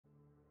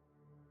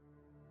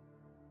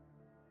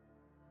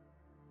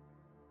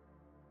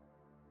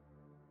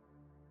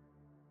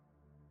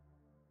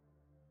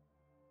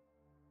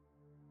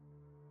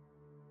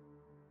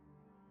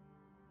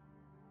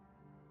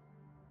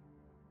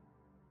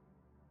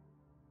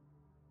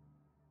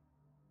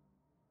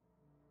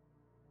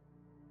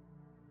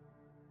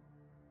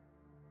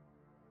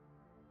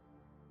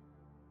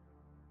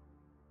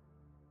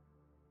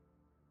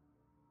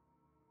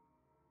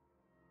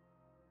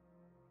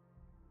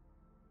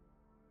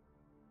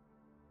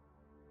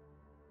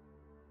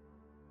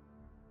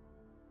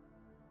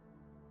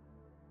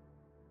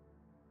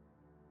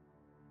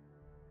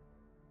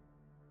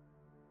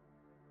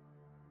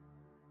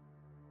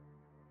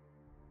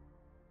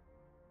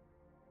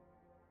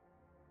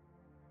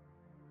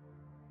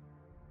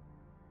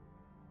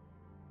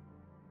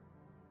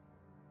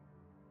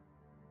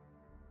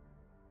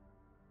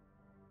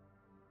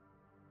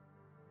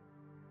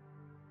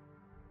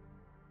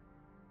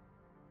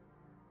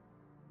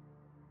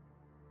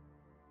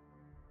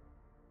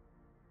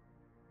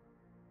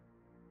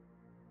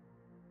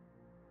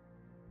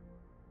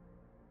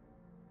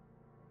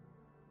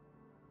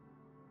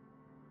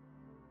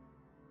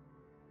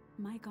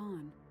Mic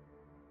on.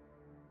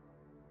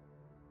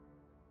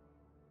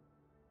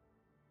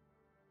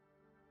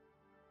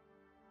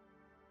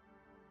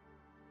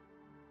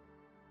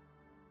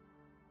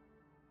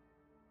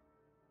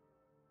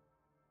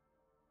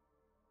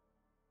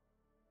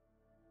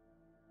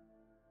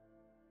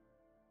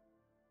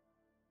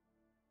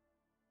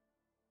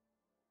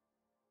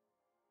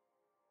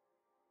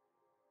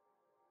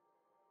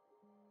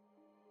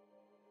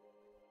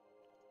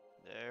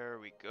 There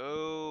we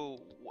go.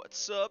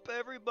 What's up,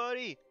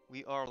 everybody?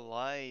 We are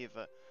live.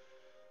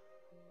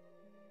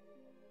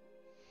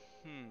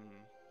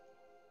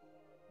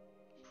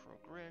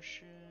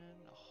 Progression.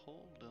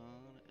 Hold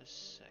on a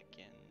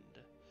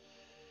second.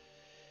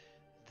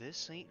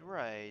 This ain't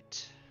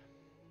right.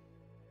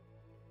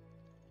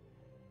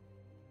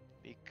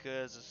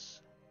 Because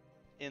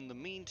in the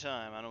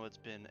meantime, I know it's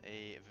been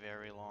a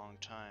very long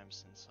time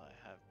since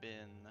I have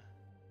been.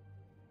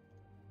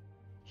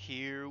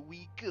 Here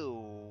we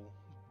go.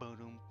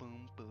 Boom,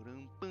 boom,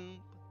 boom, boom,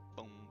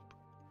 boom.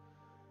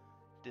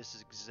 This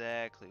is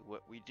exactly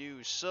what we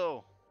do.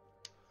 So,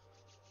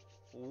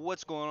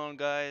 what's going on,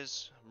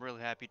 guys? I'm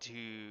really happy to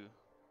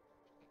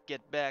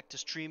get back to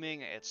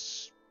streaming.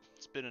 It's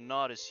been an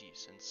odyssey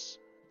since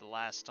the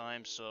last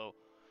time, so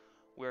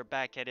we're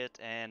back at it.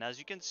 And as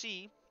you can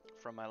see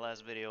from my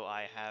last video,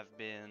 I have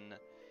been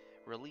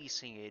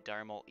releasing a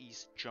Dire Maul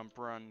East jump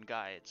run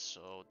guide.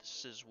 So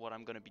this is what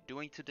I'm going to be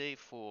doing today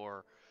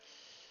for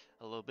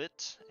a little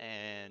bit.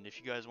 And if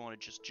you guys want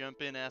to just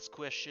jump in, ask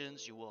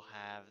questions, you will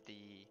have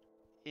the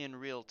in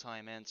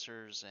real-time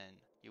answers, and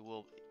you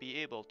will be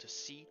able to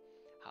see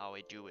how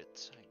I do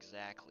it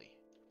exactly.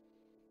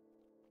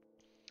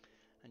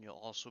 And you'll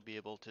also be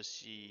able to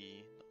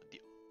see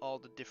all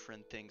the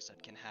different things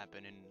that can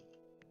happen in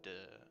the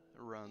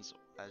runs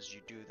as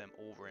you do them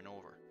over and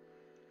over.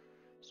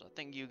 So I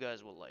think you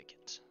guys will like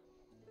it.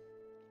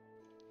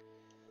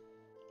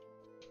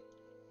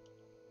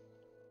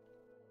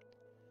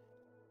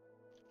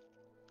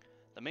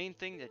 The main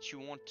thing that you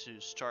want to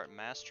start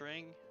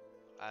mastering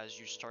as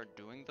you start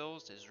doing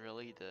those is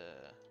really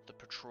the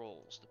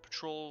patrols. The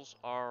patrols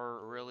are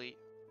really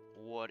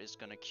what is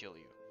gonna kill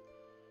you.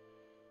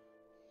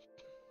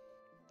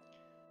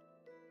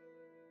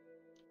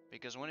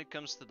 Because when it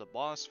comes to the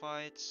boss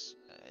fights,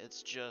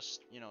 it's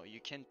just, you know, you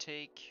can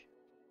take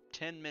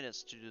 10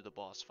 minutes to do the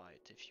boss fight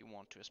if you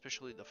want to,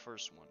 especially the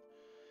first one.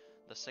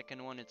 The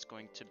second one, it's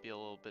going to be a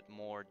little bit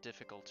more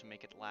difficult to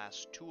make it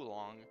last too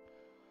long,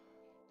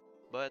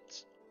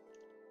 but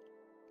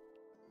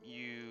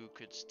you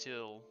could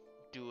still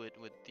do it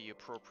with the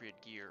appropriate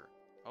gear.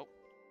 Oh,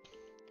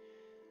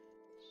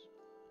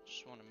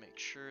 just want to make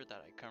sure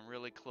that I come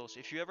really close.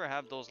 If you ever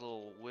have those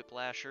little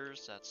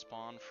whiplashers that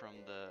spawn from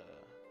the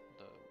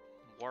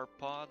warp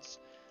pods,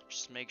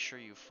 just make sure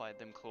you fight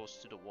them close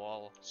to the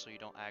wall so you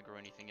don't aggro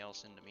anything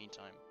else in the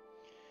meantime.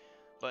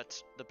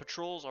 But the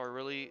patrols are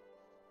really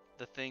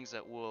the things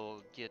that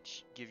will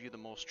give you the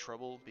most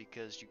trouble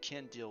because you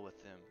can't deal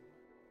with them.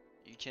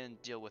 You can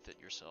deal with it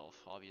yourself,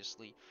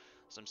 obviously.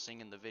 As I'm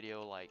saying in the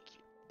video, like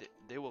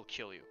they will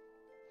kill you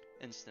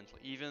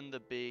instantly. Even the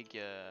big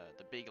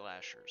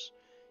lashers.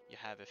 You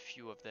have a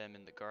few of them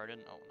in the garden.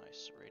 Oh,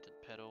 nice. Serrated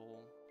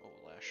petal.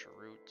 Oh, lasher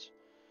root.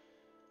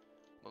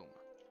 Boom.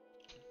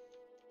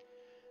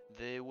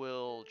 They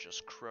will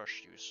just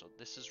crush you. So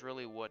this is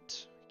really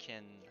what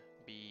can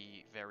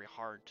be very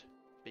hard,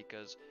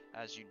 because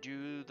as you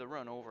do the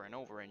run over and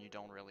over and you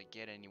don't really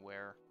get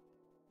anywhere,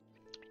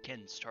 it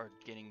can start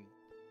getting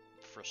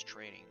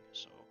frustrating.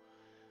 So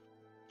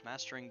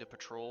mastering the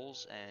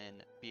patrols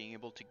and being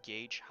able to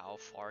gauge how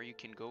far you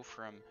can go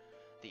from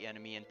the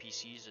enemy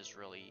NPCs is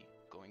really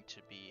going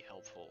to be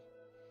helpful.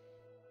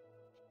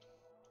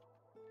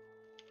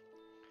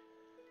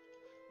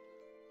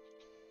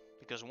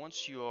 Because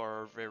once you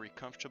are very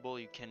comfortable,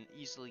 you can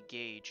easily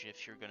gauge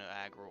if you're gonna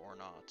aggro or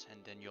not, and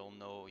then you'll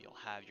know, you'll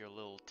have your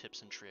little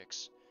tips and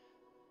tricks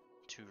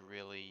to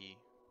really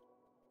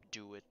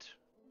do it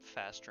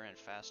faster and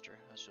faster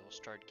as you'll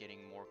start getting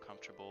more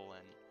comfortable.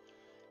 And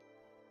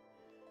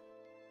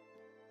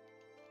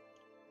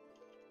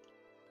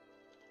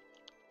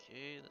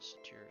okay, the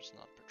satyr is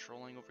not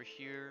patrolling over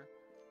here.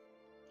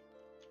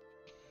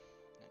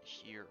 And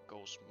here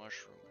goes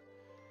Mushroom.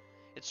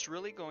 It's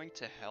really going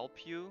to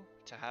help you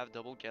to have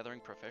double gathering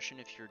profession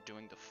if you're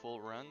doing the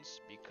full runs,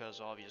 because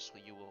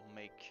obviously you will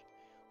make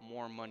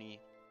more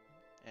money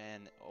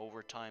and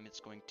over time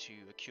it's going to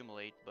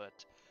accumulate,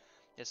 but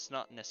it's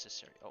not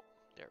necessary. Oh,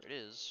 there it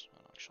is.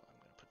 Oh, actually, I'm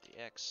going to put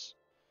the X.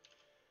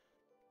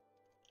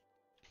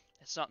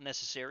 It's not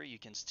necessary. You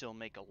can still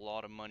make a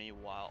lot of money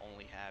while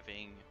only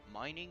having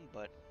mining,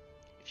 but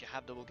if you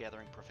have double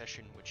gathering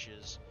profession, which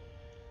is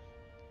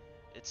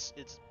it's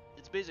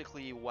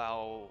basically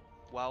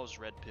WoW's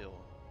red pill,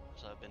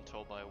 as I've been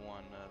told by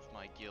one of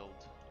my guild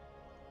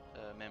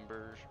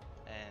members,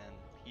 and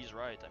he's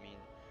right. I mean,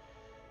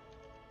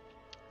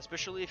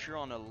 especially if you're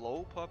on a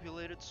low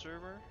populated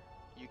server,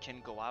 you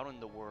can go out in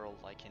the world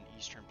like in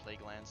Eastern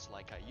Plaguelands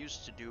like I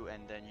used to do,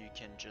 and then you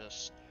can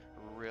just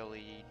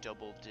really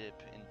double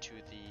dip into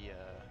the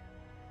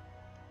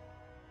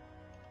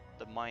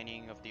the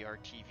mining of the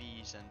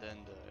RTVs, and then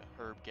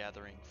the herb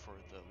gathering for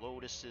the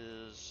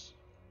lotuses,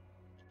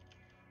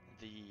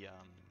 the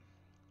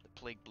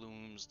plague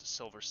blooms, the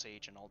silver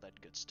sage, and all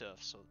that good stuff.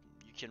 So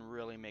you can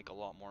really make a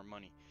lot more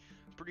money.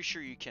 I'm pretty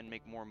sure you can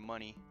make more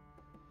money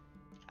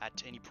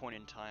at any point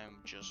in time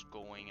just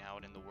going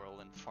out in the world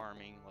and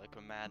farming like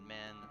a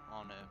madman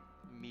on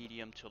a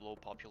medium to low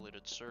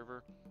populated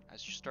server.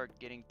 As you start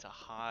getting to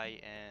high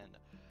and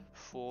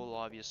full,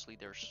 obviously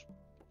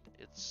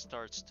it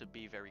starts to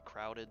be very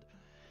crowded,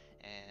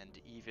 and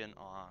even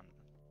on,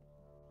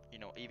 you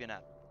know, even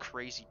at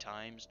crazy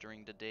times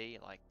during the day,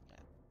 like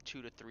at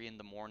 2 to 3 in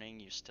the morning,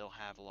 you still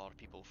have a lot of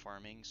people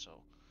farming. So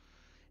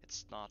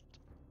it's not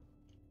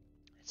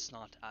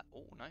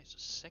oh nice, a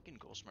second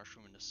ghost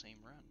mushroom in the same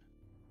run.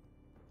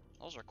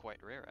 Those are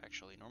quite rare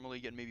actually. Normally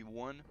you get maybe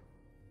one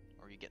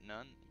or you get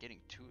none. Getting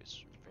two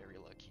is very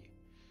lucky.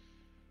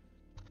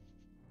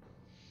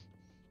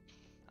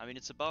 I mean,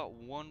 it's about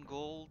 1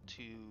 gold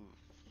to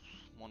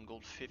 1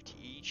 gold 50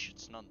 each.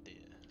 It's not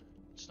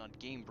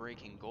game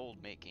breaking gold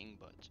making,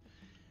 but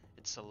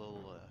it's a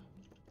little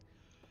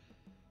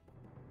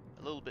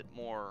bit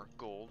more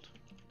gold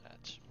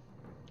that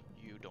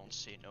you don't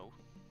say no.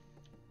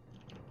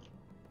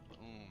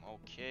 Boom.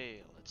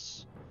 Okay,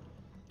 let's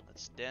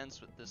dance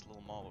with this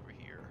little mob over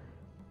here.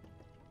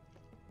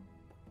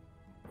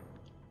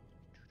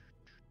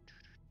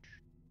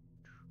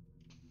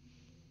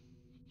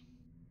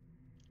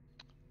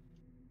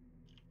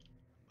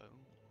 Boom.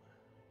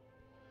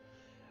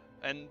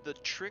 And the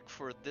trick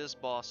for this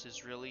boss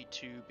is really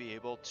to be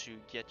able to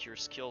get your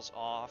skills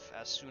off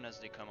as soon as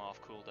they come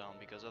off cooldown,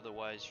 because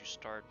otherwise you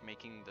start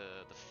making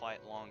the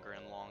fight longer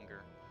and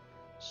longer.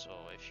 So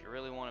if you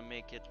really want to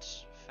make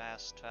it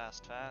fast,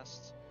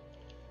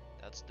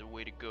 that's the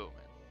way to go,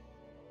 man.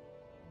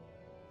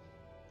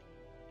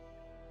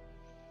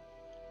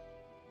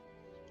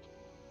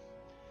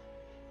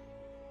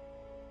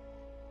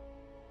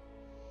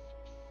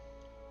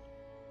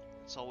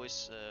 It's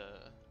always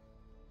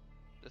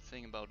the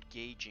thing about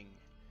gauging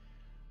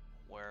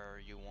where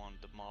you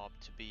want the mob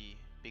to be,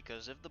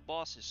 because if the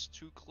boss is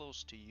too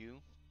close to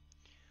you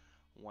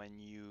when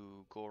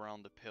you go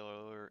around the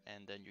pillar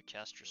and then you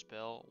cast your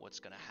spell, what's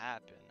gonna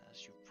happen,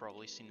 as you've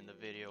probably seen in the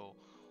video,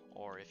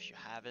 or if you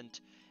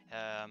haven't,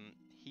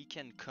 he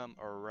can come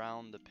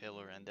around the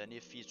pillar, and then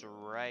if he's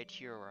right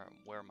here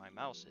where my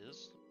mouse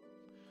is,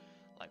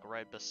 like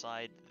right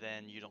beside,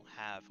 then you don't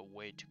have a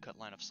way to cut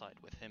line of sight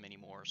with him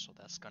anymore, so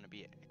that's gonna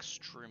be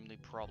extremely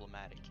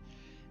problematic,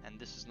 and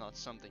this is not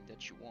something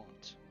that you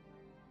want.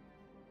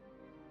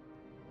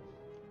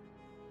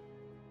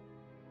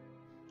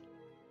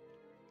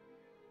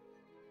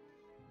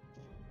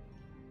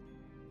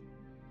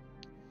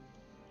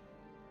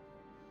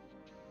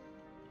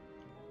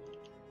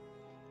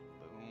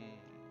 Boom.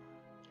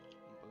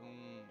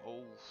 Boom.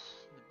 Oh,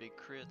 the big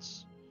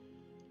crits.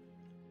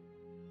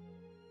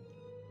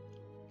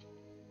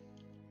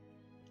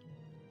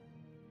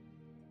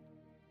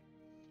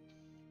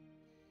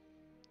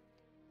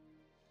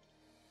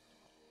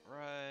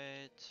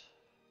 Right.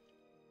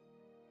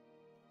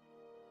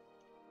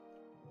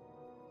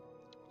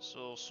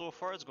 So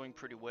far it's going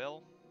pretty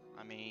well.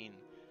 I mean,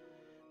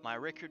 my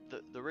record,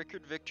 the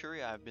record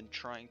victory, I've been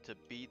trying to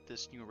beat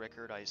this new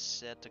record I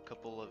set a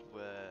couple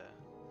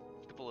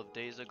of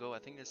days ago. I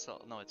think it's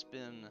no, it's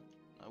been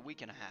a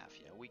week and a half.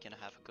 Yeah, a week and a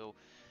half ago.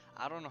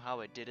 I don't know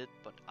how I did it,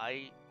 but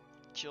I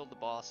killed the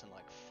boss in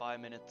like 5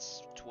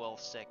 minutes 12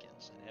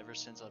 seconds, and ever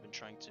since I've been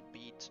trying to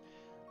beat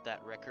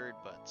that record,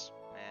 but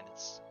man,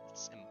 it's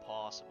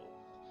impossible.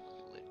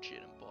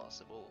 Legit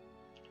impossible.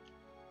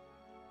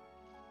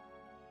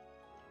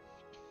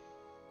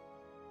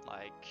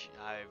 Like,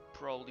 I've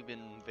probably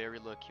been very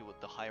lucky with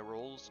the high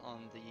rolls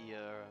on the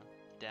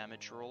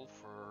damage roll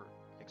for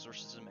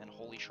Exorcism and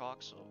Holy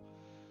Shock, so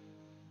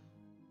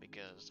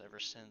because ever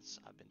since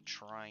I've been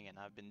trying and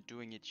I've been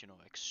doing it, you know,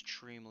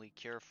 extremely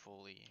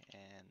carefully,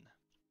 and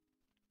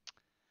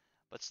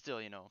but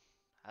still, you know,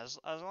 as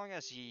long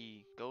as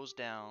he goes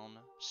down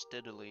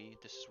steadily,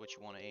 this is what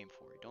you want to aim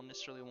for. You don't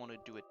necessarily want to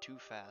do it too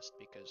fast,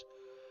 because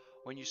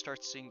when you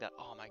start seeing that,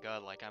 oh my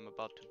god, like I'm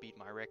about to beat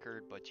my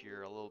record, but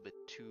you're a little bit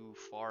too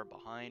far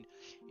behind,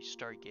 you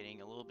start getting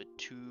a little bit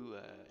too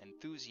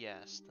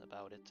enthusiastic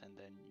about it, and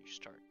then you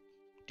start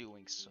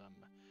doing some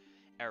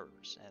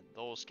errors, and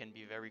those can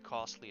be very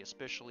costly,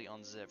 especially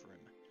on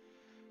Zevrim.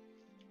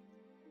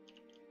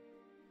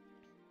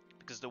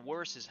 Because the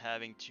worst is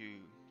having to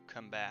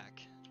come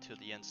back to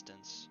the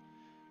instance,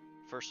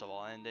 first of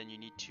all, and then you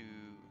need to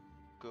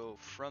go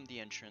from the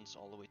entrance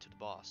all the way to the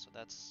boss, so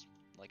that's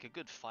like a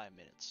good 5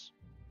 minutes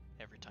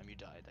every time you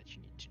die that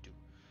you need to do.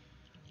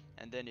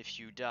 And then if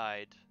you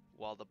died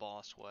while the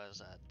boss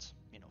was at,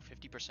 you know,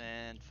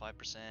 50%,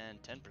 5%,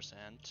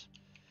 10%,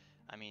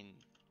 I mean,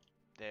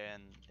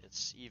 then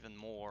it's even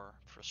more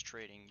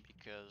frustrating,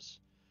 because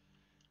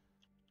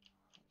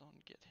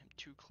don't get him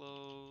too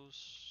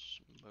close.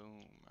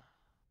 Boom.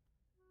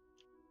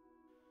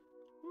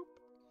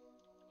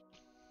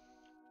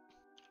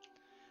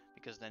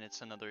 because then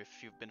it's another,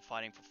 if you've been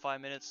fighting for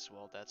 5 minutes,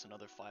 well, that's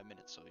another 5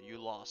 minutes, so you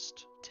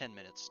lost 10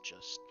 minutes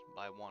just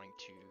by wanting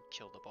to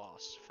kill the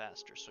boss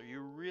faster. So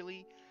you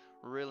really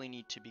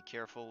need to be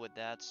careful with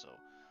that, so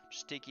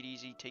just take it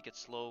easy, take it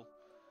slow.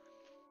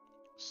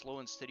 Slow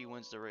and steady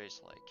wins the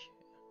race,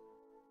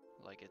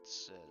 like it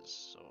says.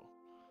 So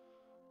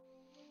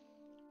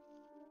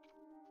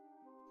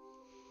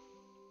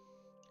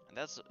and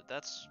that's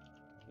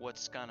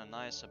what's kind of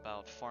nice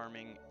about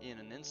farming in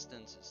an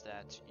instance, is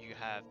that you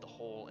have the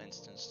whole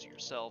instance to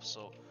yourself.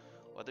 So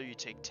whether you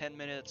take 10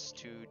 minutes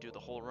to do the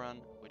whole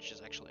run, which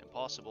is actually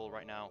impossible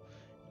right now,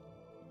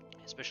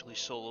 especially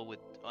solo with,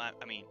 I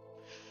mean,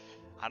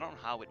 I don't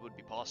know how it would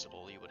be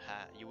possible.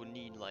 You would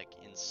need like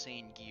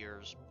insane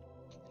gear,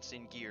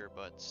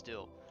 but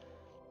still,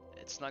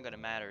 it's not gonna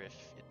matter if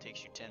it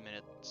takes you 10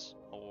 minutes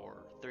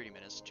or 30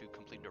 minutes to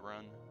complete the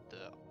run.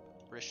 The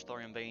rich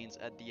thorium veins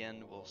at the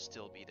end will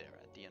still be there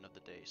at the end of the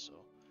day,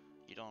 so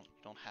you don't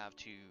have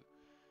to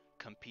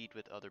compete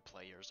with other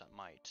players that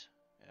might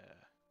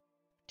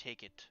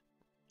take it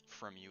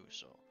from you.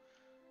 So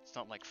it's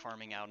not like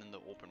farming out in the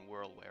open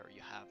world where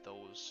you have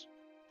those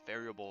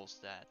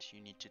variables that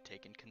you need to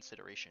take in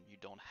consideration. You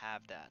don't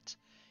have that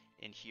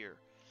in here.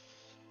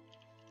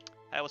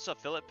 Hey, what's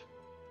up, Philip?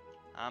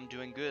 I'm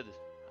doing good.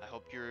 I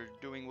hope you're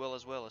doing well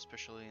as well,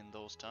 especially in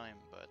those times,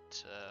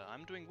 but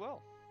I'm doing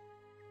well,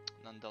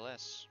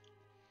 nonetheless.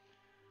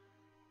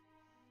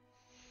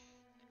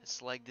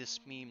 It's like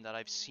this meme that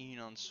I've seen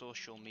on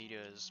social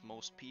media, is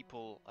most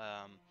people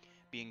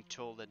being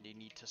told that they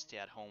need to stay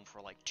at home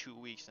for like 2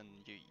 weeks, and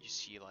you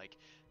see like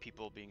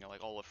people being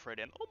like all afraid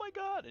and oh my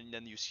god, and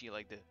then you see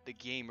like the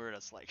gamer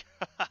that's like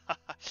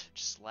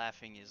just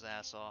laughing his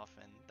ass off,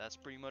 and that's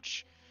pretty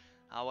much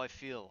how I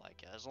feel.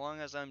 Like, as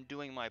long as I'm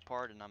doing my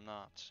part and I'm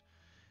not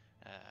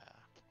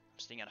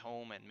staying at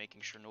home and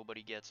making sure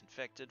nobody gets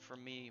infected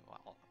from me,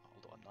 well,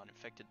 although I'm not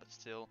infected, but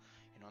still,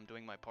 you know, I'm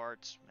doing my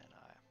part, and I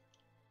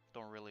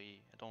don't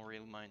really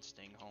mind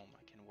staying home.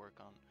 I can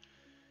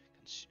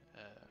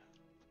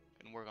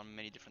work on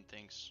many different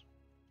things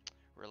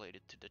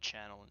related to the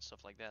channel and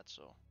stuff like that.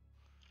 So,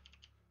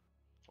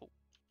 oh,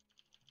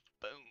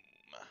 boom.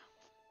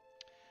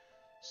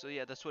 So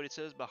yeah, that's what it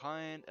says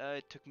behind.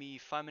 It took me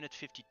 5 minutes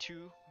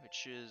 52,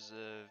 which is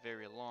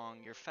very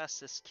long. Your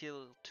fastest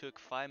kill took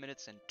 5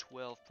 minutes and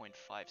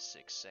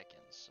 12.56 seconds,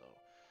 so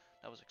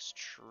that was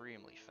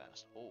extremely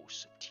fast. Oh,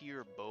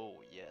 Satyr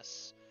bow,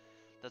 yes.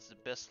 That's the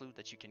best loot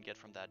that you can get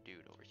from that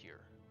dude over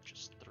here.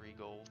 Just 3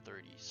 gold,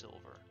 30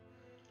 silver.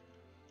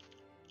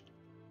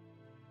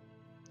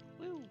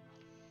 Woo!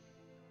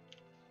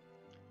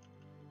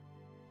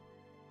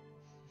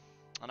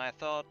 And I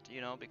thought,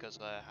 you know, because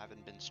I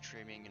haven't been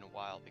streaming in a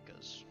while,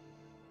 because,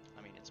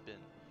 I mean, it's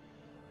been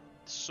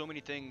so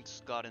many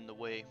things got in the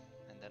way,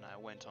 and then I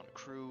went on a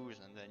cruise,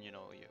 and then, you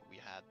know, I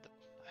had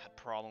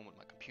problem with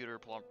my computer,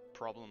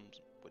 problems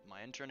with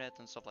my internet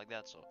and stuff like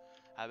that, so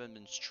I haven't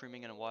been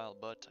streaming in a while,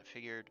 but I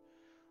figured,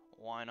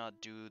 why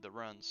not do the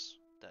runs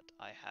that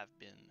I have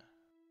been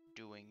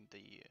doing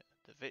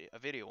a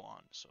video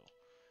on? So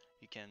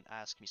you can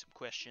ask me some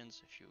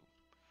questions. If you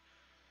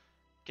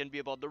can be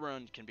about the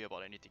run, can be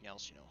about anything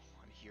else, you know.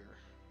 I'm here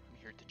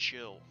to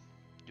chill,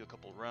 do a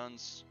couple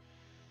runs.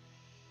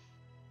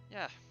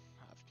 Yeah,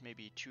 have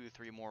maybe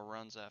 2-3 more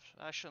runs after.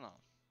 Actually, no,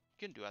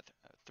 you can do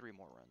 3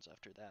 more runs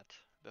after that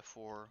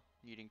before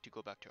needing to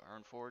go back to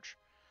Ironforge.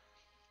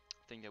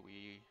 I think that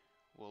we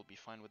will be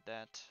fine with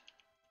that.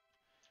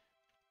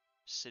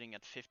 Sitting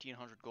at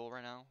 1500 gold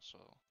right now,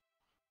 so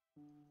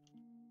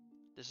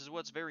this is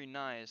what's very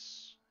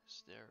nice.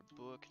 Is there a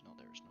book? No,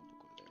 there's no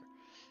book over there.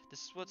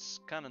 This is what's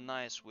kind of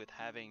nice with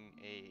having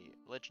a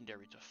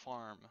legendary to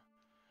farm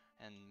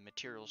and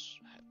materials,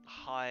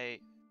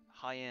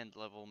 high-end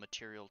level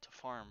material to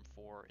farm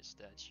for, is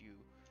that you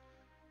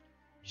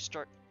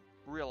start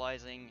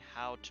realizing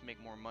how to make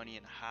more money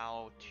and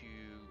how to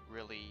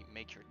really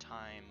make your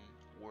time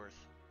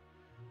worth,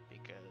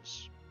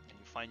 because and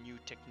you find new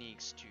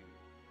techniques to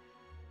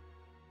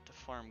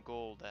farm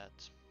gold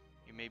that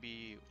you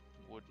maybe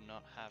would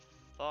not have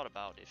thought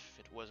about if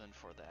it wasn't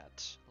for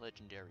that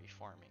legendary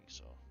farming.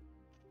 So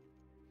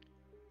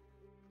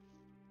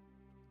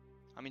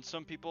I mean,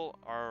 some people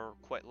are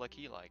quite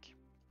lucky, like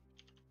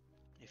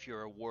if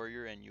you're a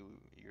warrior and you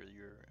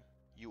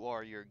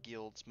are your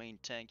guild's main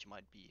tank, you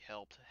might be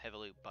helped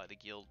heavily by the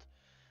guild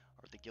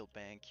or the guild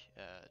bank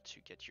to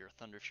get your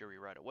Thunder Fury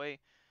right away.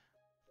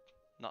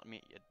 Not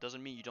me. It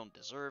doesn't mean you don't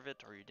deserve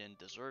it or you didn't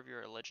deserve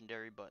your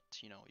legendary, but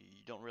you know,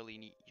 you don't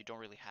really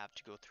have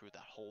to go through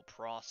that whole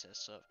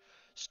process of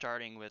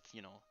starting with,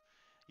 you know,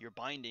 your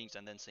bindings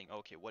and then saying,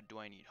 okay, what do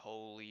I need?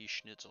 Holy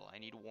schnitzel, I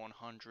need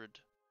 100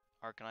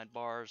 Arcanite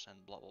bars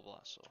and blah blah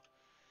blah. So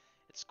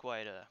it's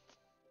quite a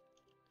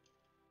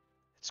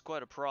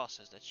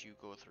process that you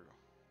go through.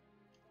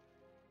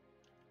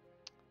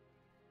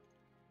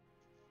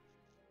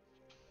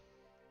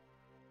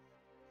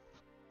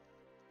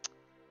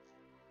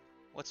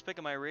 What spec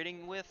am I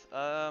raiding with?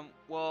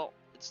 Well,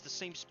 it's the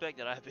same spec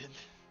that I've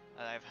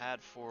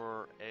had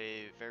for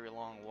a very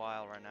long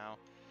while right now.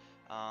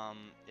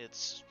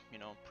 It's, you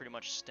know, pretty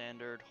much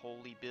standard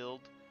holy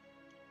build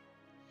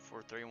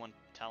for 31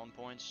 talent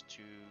points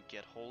to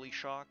get Holy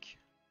Shock.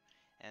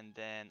 And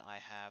then I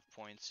have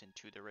points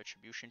into the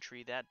Retribution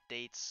tree. That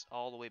dates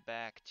all the way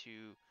back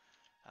to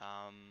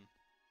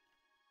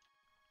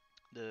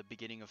the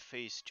beginning of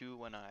Phase 2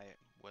 when I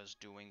was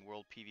doing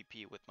World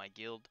PvP with my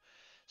guild.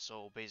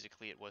 So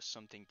basically it was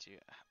something to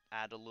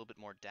add a little bit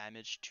more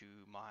damage to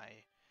my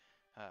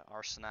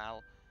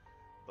arsenal.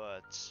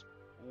 But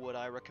would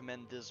I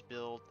recommend this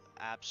build?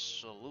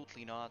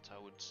 Absolutely not.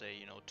 I would say,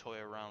 you know, toy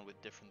around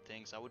with different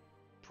things. I would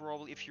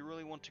probably, if you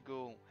really want to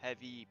go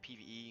heavy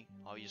PvE,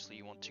 obviously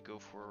you want to go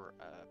for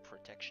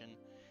protection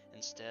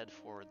instead,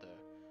 for the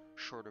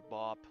shorter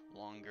bop,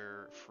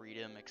 longer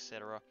freedom,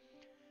 etc.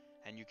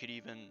 And you could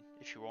even,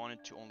 if you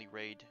wanted to only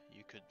raid,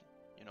 you could,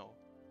 you know,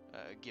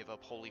 give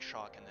up Holy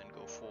Shock and then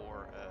go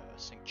for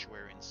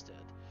Sanctuary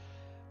instead.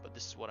 But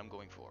this is what I'm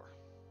going for.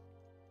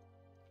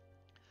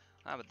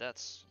 But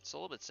it's a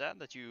little bit sad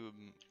that you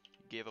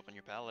gave up on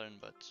your Paladin,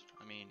 but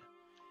I mean,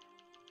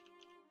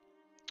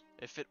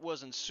 if it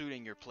wasn't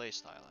suiting your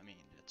playstyle, I mean,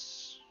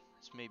 it's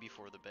maybe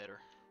for the better.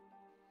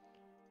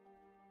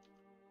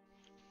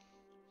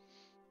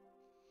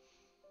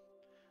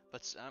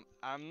 But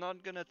I'm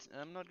not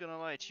gonna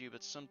lie to you,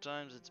 but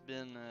sometimes it's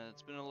been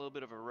a little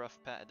bit of a rough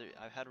patch.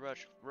 I've had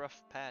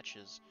rough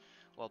patches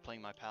while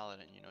playing my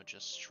Paladin. You know,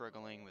 just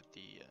struggling with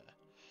the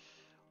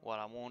what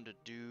I want to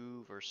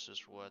do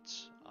versus what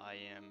I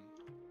am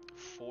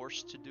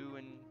forced to do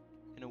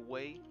in a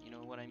way. You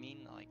know what I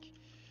mean? Like,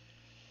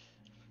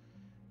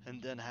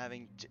 and then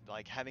having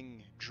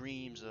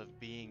dreams of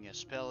being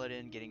a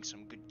Paladin, getting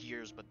some good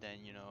gears, but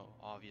then, you know,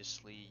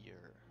 obviously your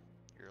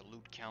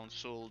loot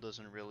council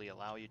doesn't really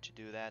allow you to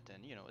do that,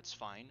 and you know, it's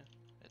fine.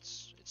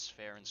 It's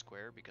fair and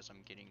square because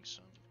I'm getting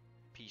some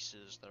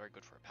pieces that are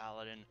good for a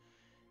Paladin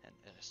and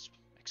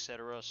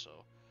etc. So,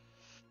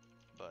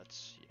 but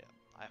yeah,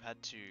 I've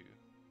had to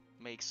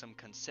make some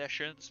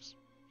concessions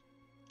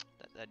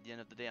that at the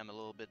end of the day I'm a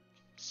little bit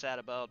sad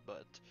about,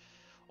 but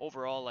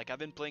overall, like, I've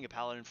been playing a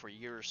Paladin for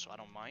years, so I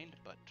don't mind,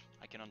 but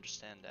I can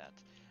understand that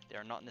they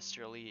are not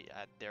necessarily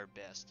at their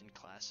best in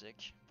Classic.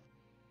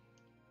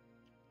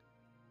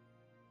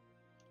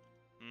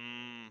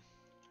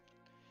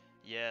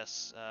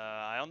 Yes,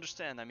 I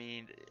understand. I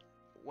mean,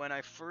 when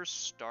I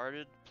first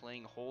started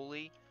playing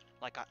Holy,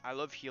 like, I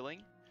love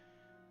healing,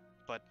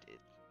 but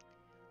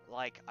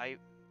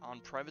on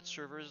private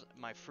servers,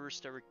 my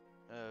first ever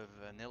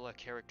vanilla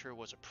character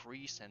was a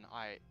priest, and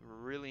I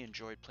really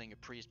enjoyed playing a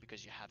priest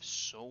because you have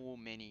so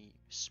many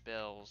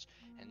spells,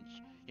 and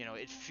you know,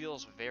 it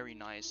feels very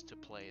nice to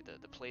play.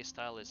 The play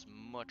style is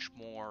much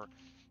more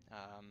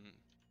um,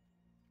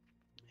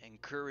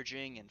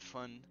 encouraging and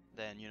fun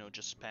than, you know,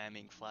 just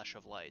spamming Flash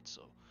of Light.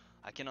 So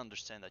I can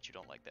understand that you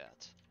don't like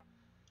that.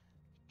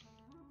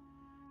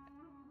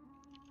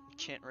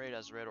 Can't rate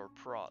as red or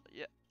prot.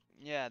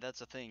 Yeah, that's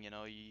the thing. You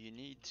know, you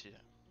need to,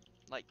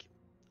 like,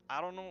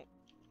 I don't know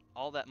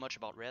all that much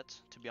about red,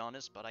 to be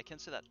honest, but I can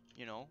say that,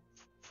 you know,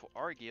 for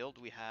our guild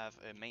we have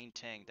a main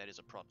tank that is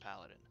a prot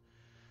paladin.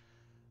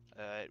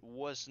 It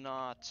was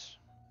not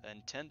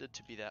intended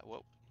to be that.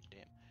 Whoa,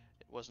 damn!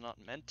 It was not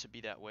meant to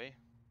be that way.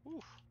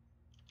 Oof.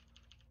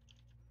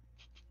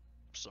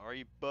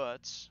 Sorry,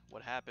 but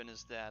what happened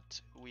is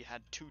that we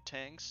had two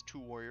tanks, two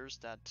warriors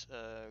that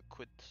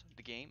quit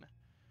the game,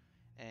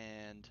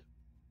 and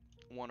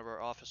one of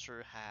our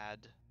officer had.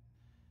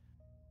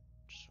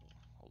 Just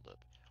hold up.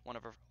 One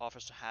of our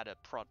officers had a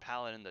prot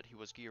paladin that he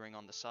was gearing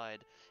on the side,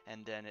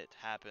 and then it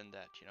happened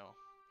that, you know,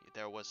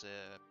 there was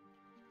a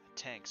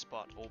tank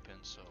spot open,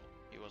 so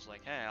he was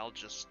like, hey, I'll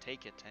just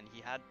take it, and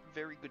he had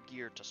very good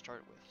gear to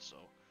start with, so,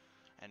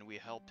 and we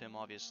helped him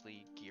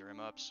obviously gear him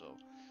up, so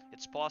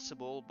it's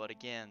possible, but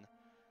again,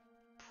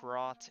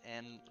 prot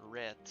and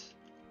ret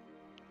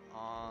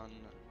on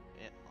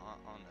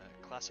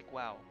Classic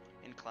WoW,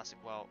 in Classic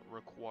WoW,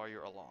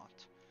 require a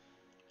lot.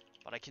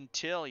 But I can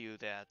tell you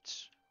that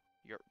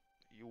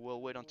you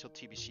will wait until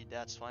TBC,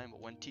 that's fine, but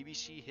when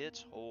TBC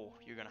hits, oh,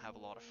 you're gonna have a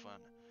lot of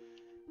fun.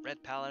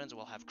 Red Paladins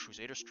will have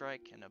Crusader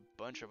Strike and a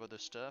bunch of other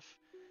stuff.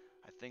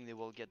 I think they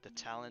will get the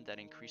talent that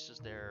increases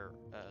their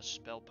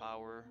spell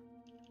power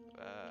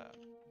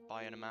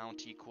by an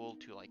amount equal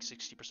to like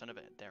 60% of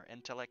their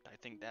intellect. I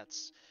think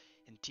that's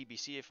in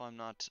TBC if I'm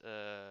not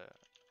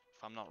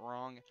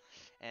wrong.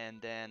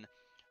 And then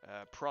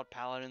Prot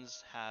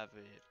Paladins have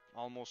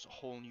almost a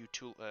whole new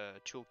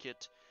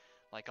toolkit.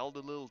 Like all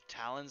the little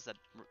talents that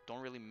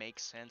don't really make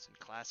sense in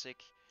Classic,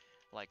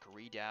 like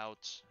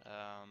Readout,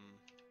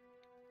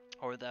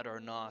 or that are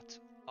not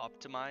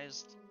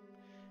optimized.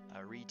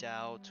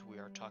 Readout, we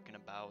are talking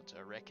about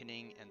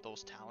Reckoning and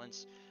those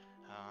talents.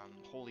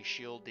 Holy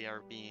Shield, they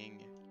are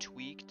being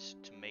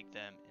tweaked to make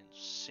them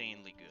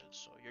insanely good.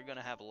 So you're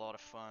gonna have a lot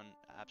of fun,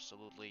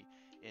 absolutely,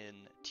 in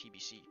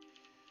TBC.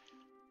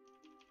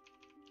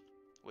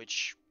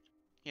 Which,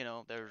 you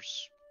know,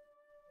 there's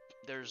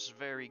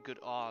very good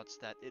odds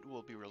that it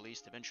will be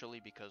released eventually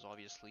because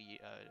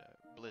obviously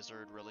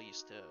Blizzard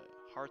released a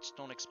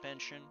Hearthstone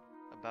expansion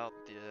about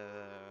the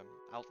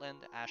Outland,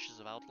 Ashes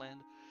of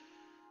Outland.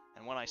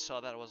 And when I saw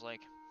that, I was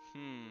like,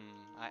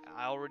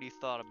 I already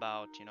thought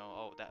about, you know,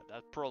 oh,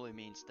 that probably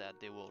means that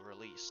they will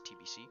release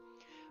TBC.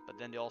 But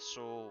then they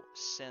also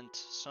sent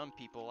some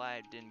people,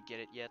 I didn't get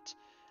it yet,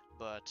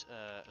 but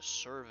a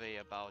survey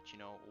about, you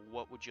know,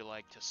 what would you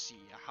like to see?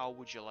 How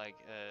would you like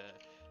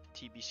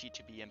TBC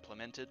to be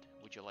implemented?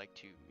 Would you like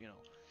to, you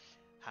know,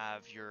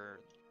 have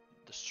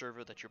the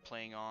server that you're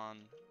playing on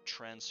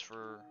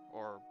transfer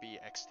or be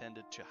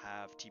extended to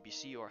have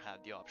TBC, or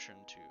have the option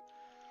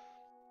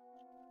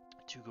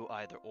to go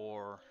either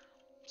or?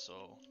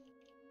 So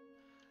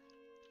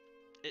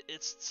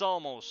it's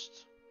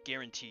almost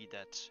guaranteed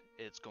that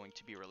it's going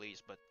to be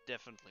released, but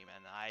definitely,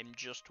 man, I'm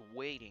just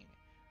waiting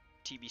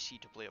TBC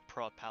to play a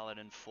Prod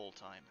Paladin full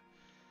time.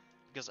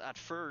 Because at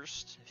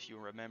first, if you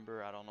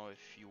remember, I don't know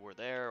if you were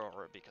there,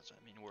 or because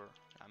I mean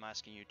I'm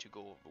asking you to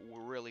go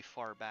really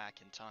far back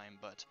in time,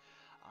 but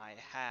I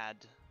had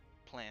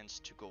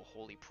plans to go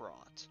Holy Prod.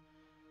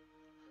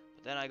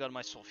 But then I got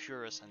my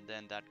Sulfurous, and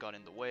then that got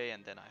in the way,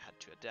 and then I had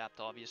to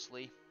adapt,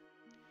 obviously.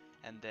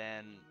 And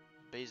then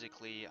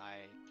basically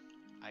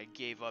I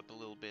gave up a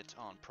little bit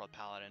on Prod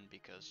Paladin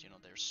because, you know,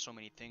 there's so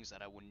many things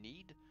that I would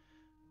need.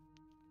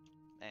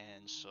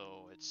 And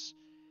so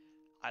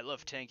I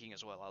love tanking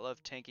as well. I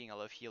love tanking, I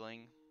love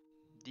healing.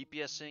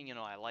 DPSing, you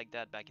know, I liked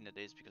that back in the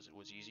days because it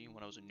was easy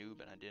when I was a noob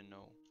and I didn't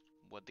know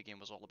what the game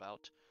was all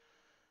about.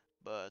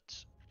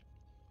 But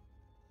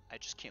I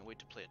just can't wait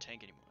to play a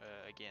tank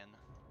again.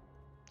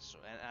 So,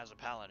 and as a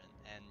paladin,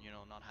 and you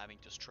know, not having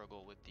to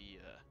struggle with the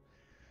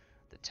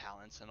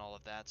talents and all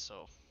of that.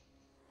 So,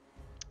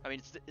 I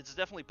mean, it's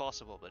definitely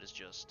possible, but it's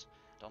just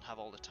don't have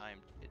all the time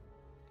it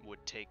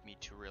would take me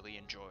to really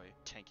enjoy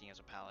tanking as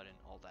a paladin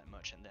all that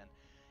much. And then,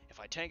 if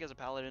I tank as a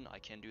paladin, I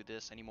can't do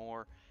this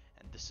anymore,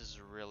 and this is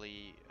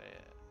really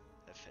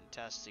a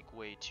fantastic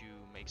way to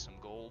make some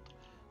gold.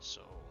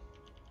 So,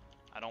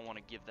 I don't want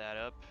to give that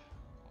up.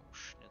 Oh,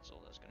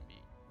 Schnitzel, that's gonna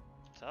be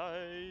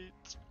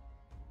tight.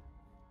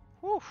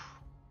 Whew.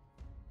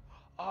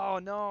 Oh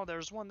no,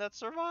 there's one that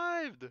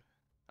survived!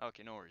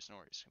 Okay, no worries, no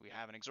worries. We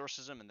have an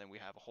exorcism, and then we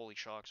have a holy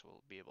shock, so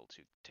we'll be able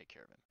to take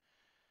care of him.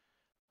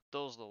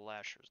 Those little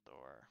lashers,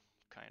 though, are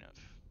kind of...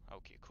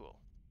 Okay, cool.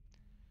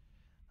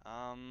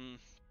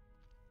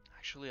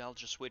 Actually, I'll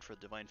just wait for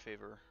Divine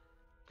Favor,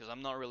 because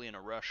I'm not really in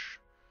a rush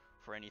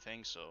for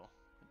anything, so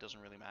it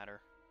doesn't really matter.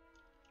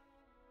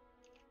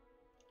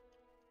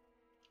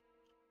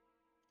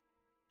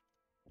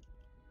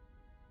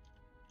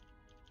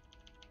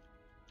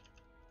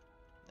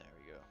 There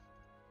we go.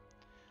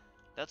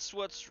 That's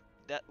what's...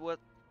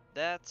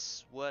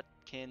 That's what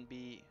can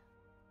be...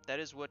 That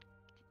is what...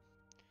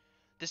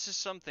 This is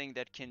something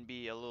that can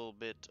be a little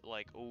bit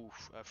like,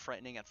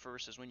 frightening at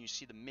first, is when you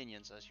see the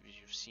minions, as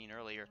you've seen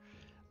earlier,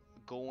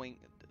 going,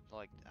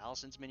 like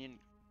Allison's minion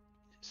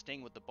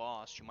staying with the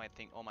boss. You might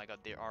think, oh my god,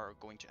 they are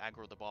going to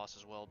aggro the boss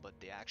as well, but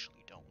they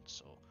actually don't,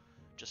 so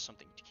just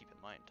something to keep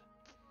in mind.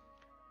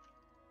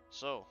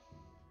 So,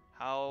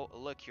 how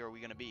lucky are we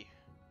gonna be?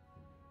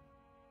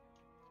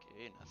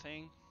 Okay,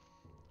 nothing.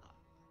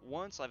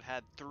 Once I've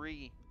had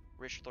 3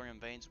 rich thorium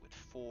veins with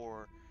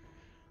 4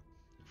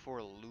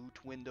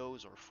 loot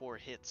windows or 4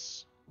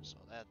 hits, so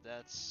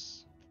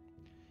that's...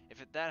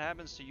 If that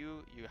happens to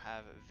you, you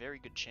have very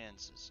good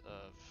chances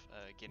of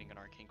getting an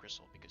arcane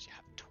crystal, because you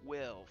have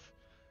 12.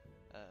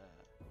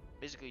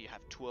 Basically, you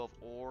have 12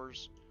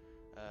 ores,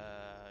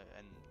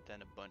 and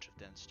then a bunch of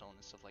dense stone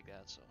and stuff like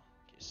that. So,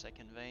 okay,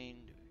 second vein.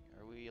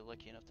 Are we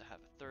lucky enough to have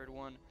a third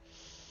one?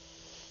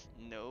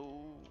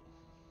 No,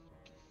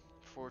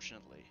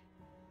 fortunately.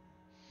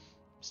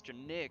 Mr.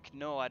 Nick,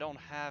 no, I don't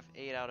have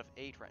 8 out of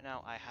 8 right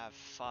now. I have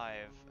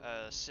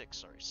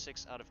 6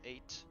 out of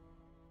 8.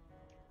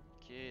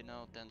 Okay,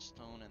 no, dense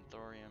stone and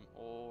thorium,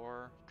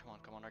 or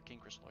come on, arcane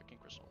crystal.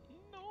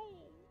 No.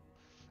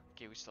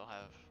 Okay, we still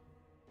have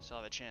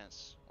a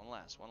chance. One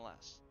last.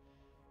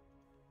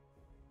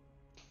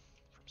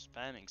 From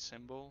spamming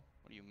symbol?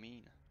 What do you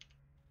mean?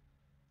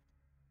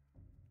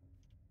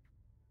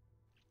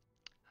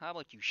 How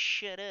about you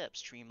shut up,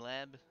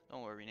 Streamlab?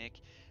 Don't worry, Nick.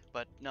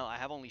 But no, I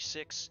have only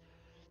 6.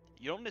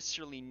 You don't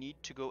necessarily need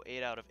to go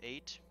 8 out of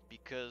 8,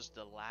 because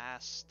the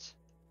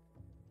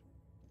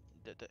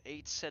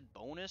 8 set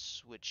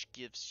bonus, which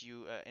gives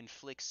you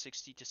inflicts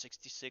 60 to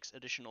 66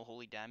 additional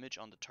holy damage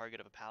on the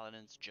target of a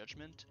paladin's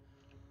judgment.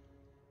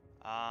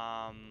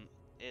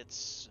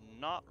 It's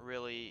not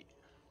really...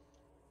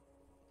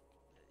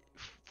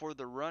 For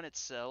the run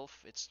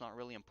itself, it's not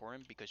really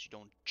important because you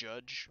don't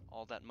judge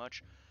all that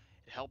much.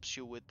 It helps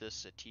you with the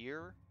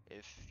satyr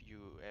if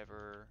you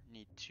ever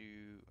need to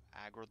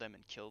aggro them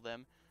and kill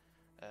them.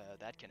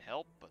 That can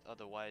help, but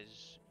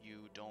otherwise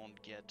you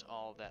don't get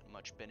all that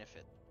much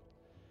benefit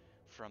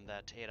from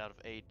that 8 out of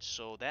 8.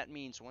 So that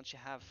means once you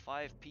have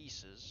 5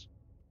 pieces,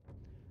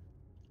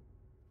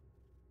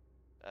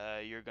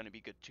 you're gonna be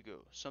good to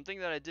go. Something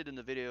that I did in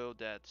the video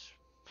that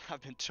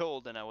I've been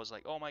told, and I was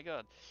like, oh my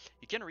god,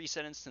 you can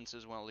reset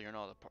instances while you're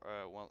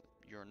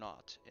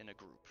not in a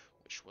group,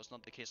 which was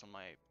not the case on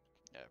my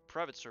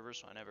private server,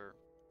 so I never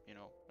you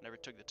know, I never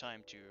took the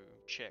time to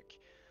check.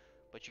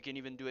 But you can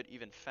even do it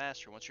even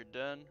faster. Once you're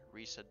done,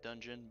 reset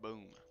dungeon,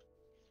 boom.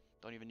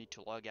 Don't even need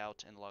to log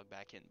out and log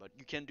back in. But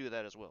you can do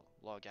that as well.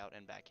 Log out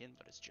and back in,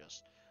 but it's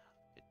just,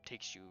 it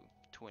takes you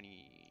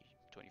 20,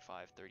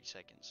 25, 30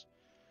 seconds.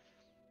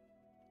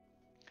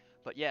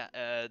 But yeah,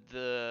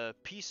 the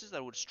pieces that I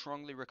would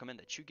strongly recommend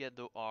that you get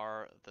though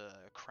are the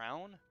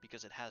crown,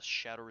 because it has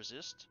shadow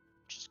resist,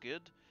 which is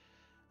good.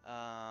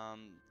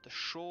 The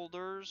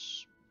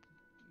shoulders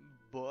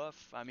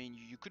buff, I mean,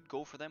 you could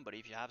go for them, but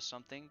if you have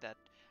something that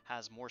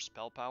has more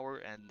spell power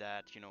and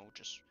that, you know,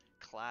 just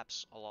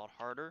claps a lot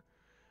harder,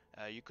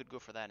 you could go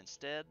for that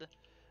instead.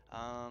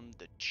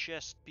 The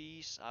chest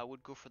piece, I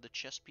would go for the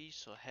chest piece,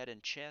 so head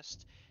and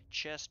chest.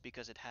 Chest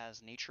because it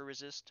has nature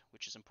resist,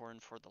 which is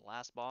important for the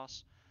last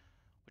boss,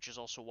 which is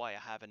also why I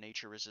have a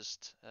nature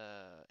resist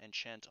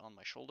enchant on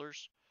my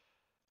shoulders.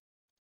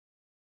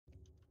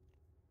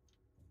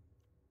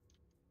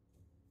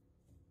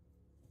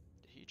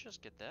 Did he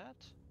just get that?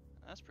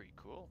 That's pretty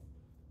cool.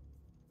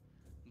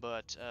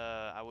 But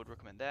I would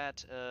recommend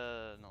that.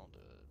 No, the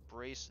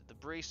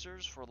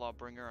bracers for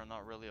Lawbringer are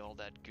not really all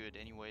that good,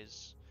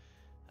 anyways.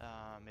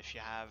 If you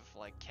have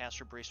like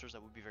caster bracers,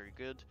 that would be very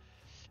good.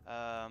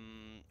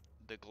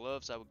 The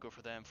gloves, I would go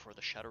for them for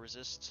the shadow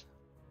resist.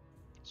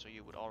 So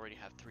you would already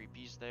have 3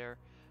 piece there.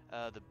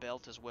 The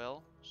belt as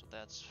well, so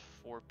that's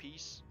 4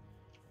 piece.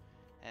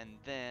 And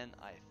then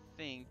I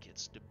think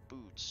it's the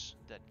boots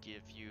that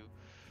give you.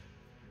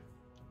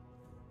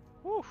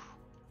 Whew.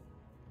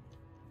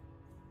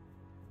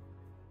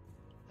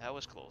 That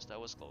was close.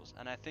 That was close.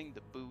 And I think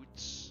the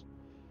boots.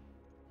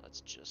 Let's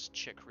just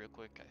check real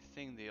quick. I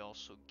think they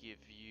also give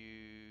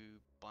you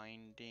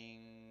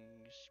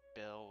bindings,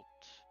 belt,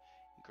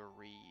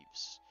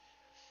 greaves.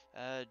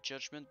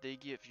 Judgment, they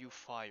give you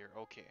fire.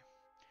 Okay.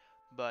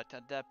 But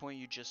at that point,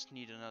 you just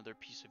need another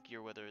piece of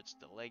gear, whether it's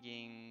the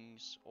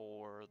leggings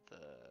or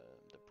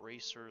the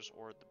bracers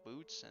or the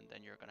boots, and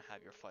then you're gonna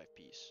have your 5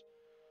 piece.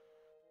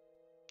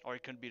 Or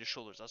it could be the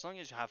shoulders. As long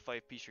as you have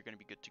 5 piece, you're gonna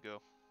be good to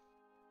go.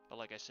 But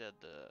like I said,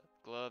 the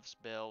gloves,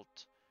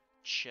 belt,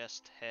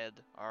 chest, head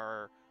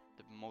are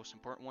the most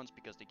important ones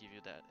because they give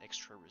you that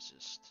extra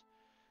resist.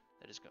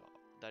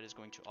 That is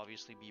going to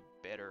obviously be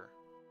better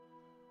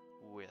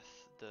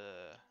with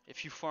the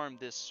if you farm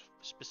this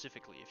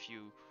specifically. If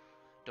you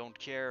don't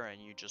care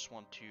and you just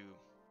want to,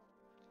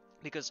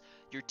 because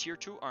your tier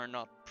 2 are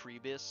not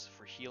pre-bis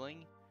for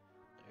healing.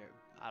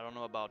 I don't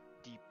know about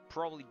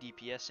probably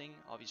DPSing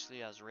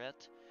obviously as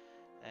ret.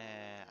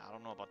 I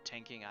don't know about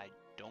tanking, I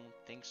don't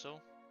think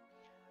so.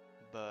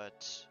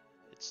 But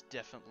it's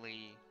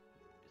definitely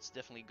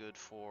good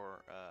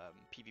for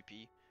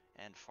PvP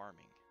and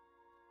farming.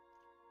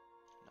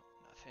 No,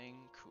 nothing.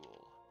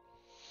 Cool.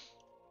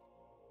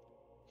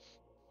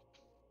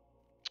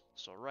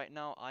 So right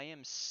now I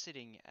am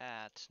sitting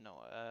at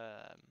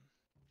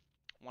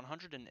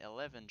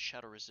 111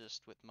 shadow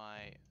resist with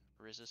my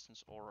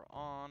resistance aura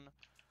on.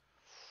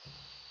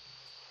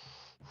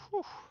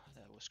 Whew,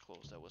 that was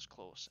close. That was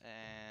close.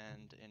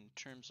 And in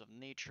terms of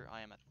nature,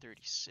 I am at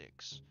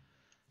 36.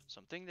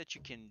 Something that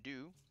you can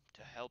do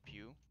to help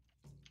you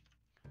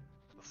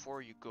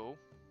before you go,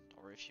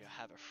 or if you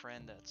have a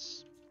friend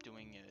that's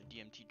doing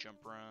DMT jump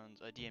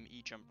runs,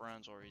 DME jump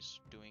runs, or he's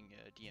doing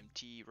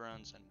DMT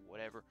runs and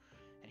whatever,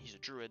 and he's a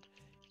druid,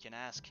 you can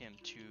ask him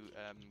to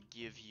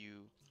give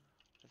you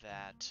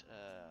that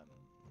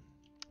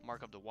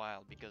Mark of the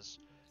Wild, because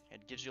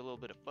it gives you a little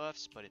bit of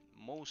buffs, but it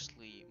most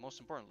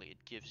importantly,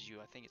 it gives you,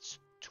 I think it's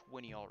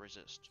 20 all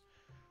resist.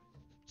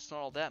 It's not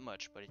all that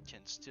much, but it can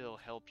still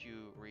help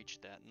you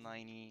reach that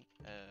 90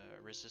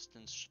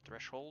 resistance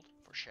threshold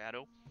for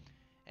Shadow.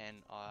 And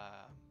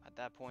at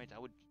that point, I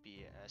would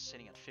be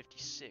sitting at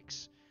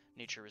 56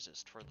 nature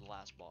resist for the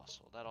last boss,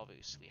 so that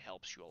obviously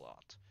helps you a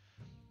lot.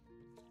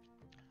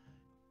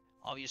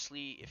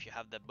 Obviously, if you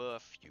have that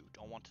buff, you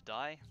don't want to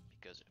die,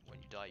 because when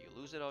you die, you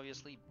lose it,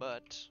 obviously,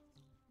 but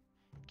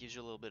it gives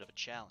you a little bit of a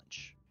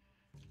challenge.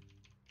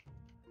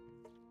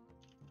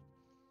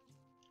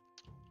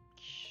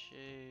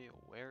 Okay,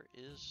 where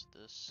is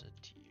the satyr?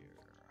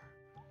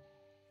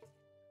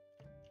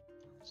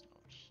 It's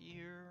not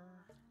here.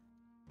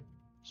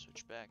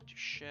 Switch back to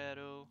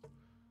Shadow.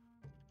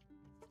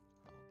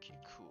 Okay,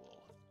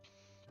 cool.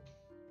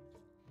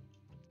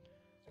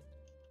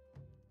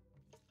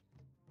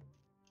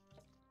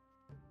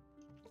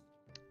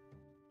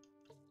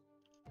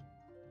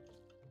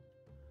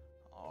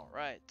 All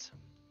right.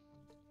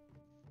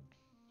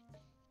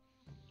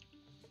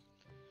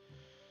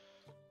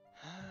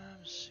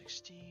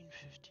 16,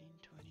 15,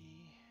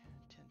 20,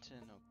 10, 10,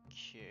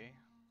 okay.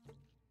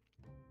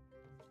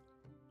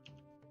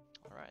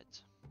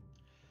 Alright.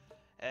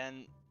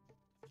 And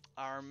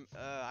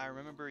I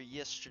remember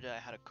yesterday I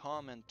had a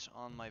comment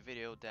on my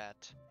video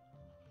that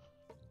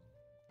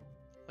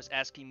was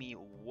asking me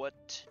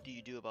what do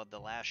you do about the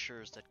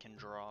lashers that can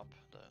drop,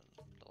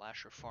 the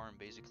lasher farm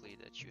basically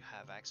that you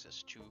have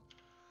access to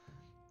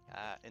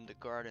in the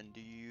garden.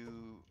 Do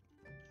you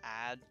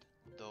add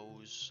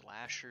those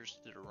lashers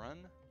to the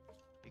run?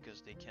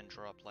 because they can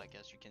drop, like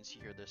as you can see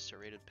here, the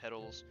serrated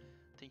petals.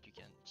 I think you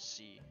can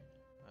see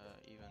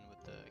even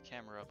with the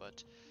camera,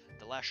 but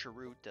the lasher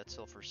root that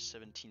sell for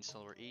 17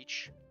 silver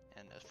each,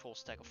 and a full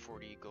stack of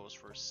 40 goes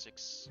for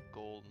 6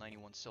 gold,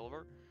 91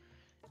 silver.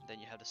 Then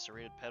you have the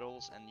serrated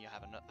petals, and you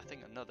have I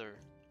think another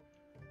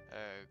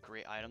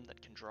gray item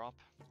that can drop.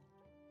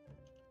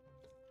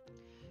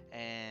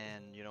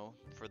 And you know,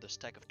 for the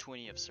stack of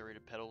 20 of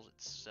serrated petals, it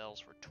sells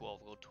for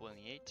 12 gold,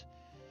 28.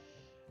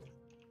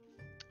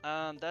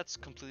 That's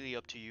completely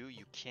up to you.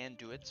 You can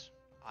do it.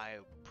 I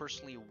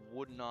personally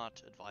would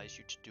not advise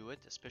you to do it,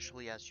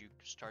 especially as you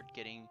start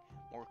getting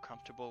more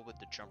comfortable with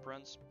the jump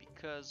runs,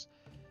 because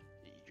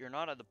you're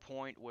not at the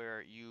point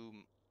where you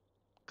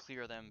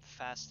clear them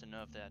fast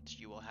enough that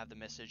you will have the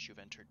message you've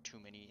entered too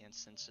many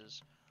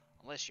instances,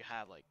 unless you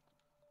have like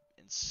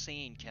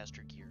insane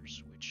caster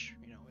gears, which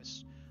you know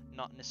is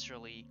not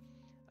necessarily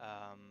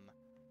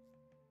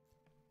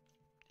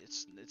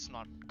it's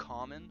not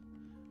common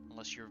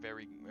unless you're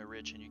very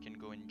rich and you can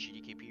go in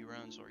GDKP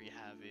runs, or you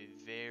have a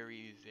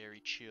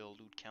very chill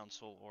loot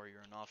council, or you're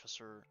an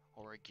officer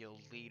or a guild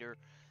leader.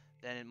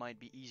 Then it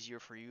might be easier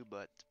for you,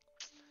 but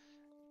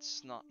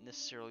it's not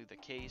necessarily the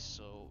case.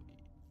 So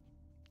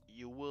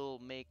you will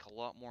make a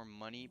lot more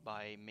money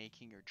by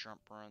making your jump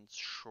runs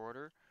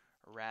shorter,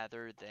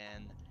 rather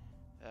than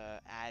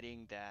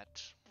adding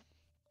that.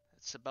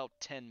 It's about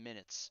 10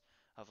 minutes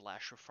of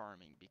lasher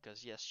farming,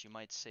 because yes, you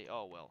might say,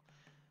 oh well,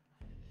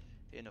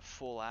 in a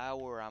full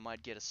hour I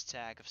might get a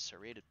stack of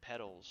serrated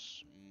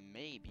petals,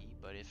 maybe,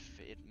 but if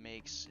it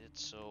makes it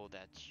so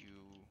that you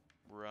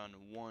run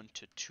 1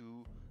 to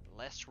 2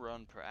 less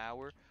run per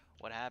hour,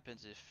 what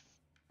happens if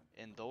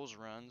in those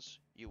runs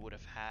you would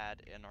have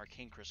had an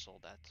arcane crystal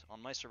that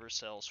on my server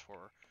sells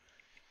for,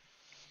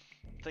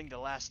 I think the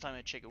last time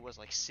I checked it was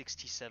like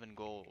 67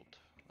 gold.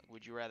 Like,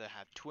 would you rather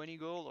have 20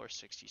 gold or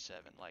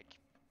 67? Like,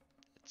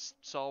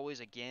 it's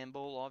always a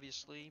gamble,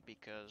 obviously,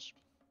 because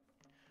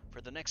for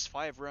the next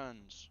 5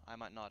 runs, I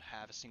might not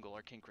have a single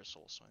arcane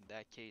crystal, so in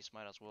that case,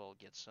 might as well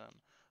get some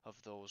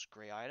of those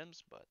gray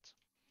items, but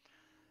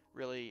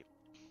really,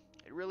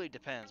 it really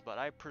depends. But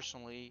I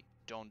personally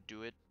don't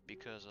do it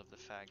because of the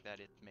fact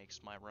that it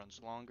makes my runs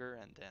longer,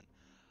 and then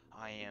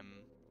I am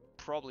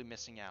probably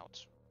missing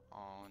out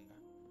on,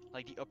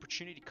 like, the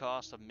opportunity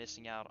cost of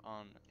missing out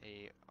on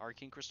a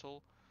arcane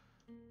crystal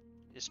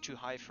is too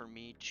high for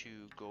me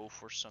to go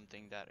for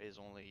something that is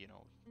only, you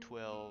know,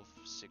 12,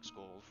 6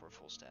 gold for a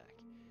full stack.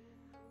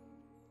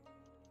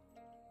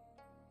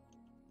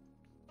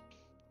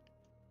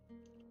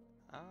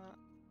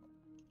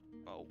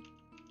 Oh,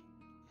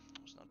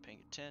 I was not paying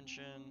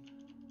attention.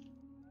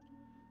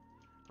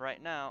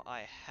 Right now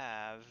I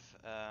have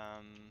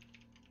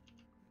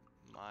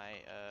my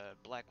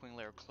Blackwing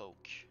Lair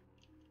cloak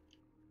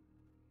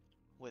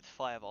with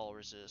 5 all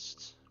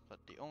resist, but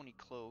the only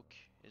cloak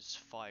is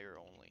fire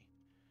only.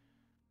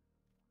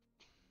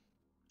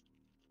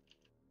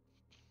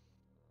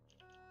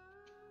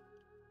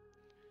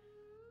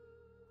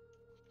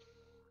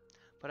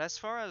 But as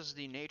far as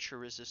the nature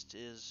resist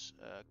is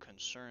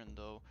concerned,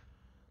 though,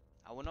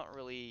 I would not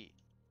really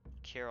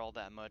care all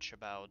that much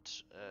about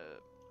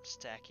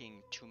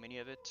stacking too many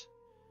of it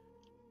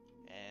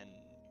and,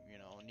 you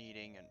know,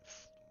 needing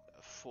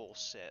a full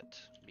set,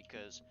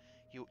 because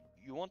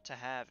you want to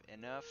have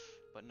enough,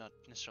 but not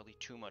necessarily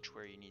too much,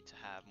 where you need to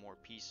have more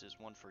pieces,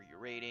 one for your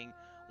raiding,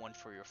 one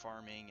for your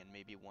farming, and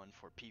maybe one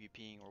for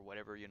PvPing or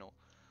whatever, you know.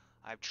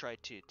 I've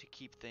tried to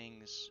keep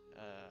things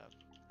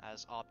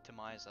as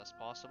optimized as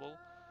possible.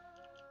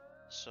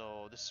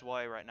 So this is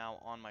why right now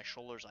on my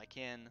shoulders I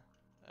can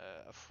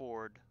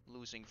afford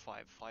losing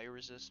 5 fire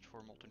resist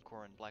for Molten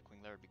Core and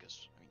Blackwing Lair,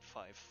 because I mean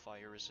 5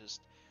 fire resist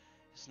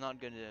is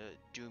not gonna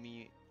do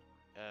me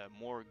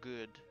more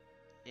good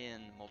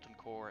in Molten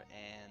Core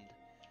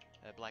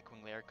and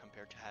Blackwing Lair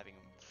compared to having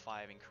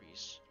 5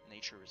 increase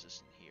nature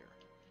resist in here.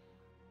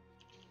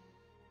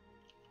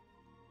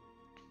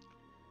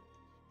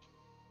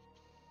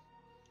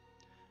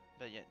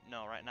 But yeah,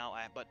 no, right now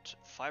but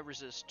 5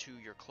 resist to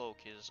your cloak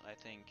is, I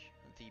think,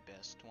 the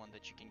best one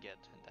that you can get,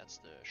 and that's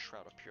the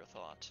Shroud of Pure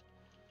Thought.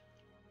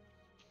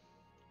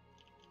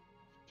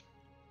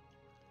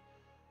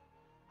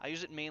 I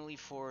use it mainly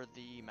for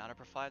the mana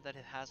per 5 that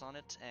it has on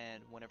it,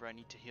 and whenever I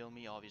need to heal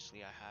me,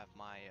 obviously I have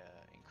my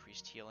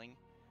increased healing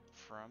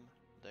from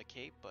the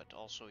cape, but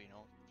also, you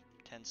know,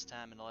 10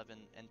 stam and 11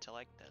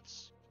 intellect,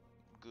 that's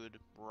good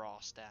raw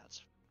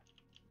stats.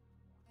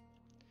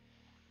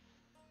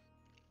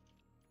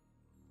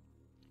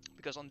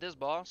 Because on this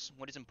boss,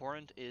 what is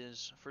important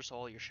is, first of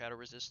all, your shadow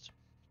resist.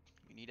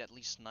 You need at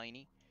least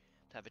 90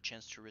 to have a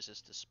chance to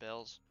resist the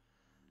spells.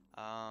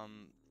 I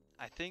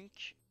think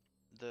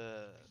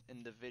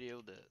in the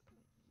video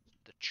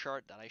the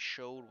chart that I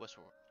showed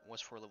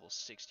was for level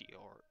 60,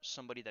 or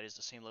somebody that is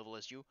the same level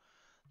as you.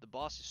 The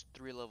boss is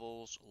 3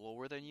 levels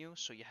lower than you,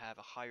 so you have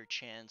a higher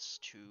chance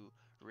to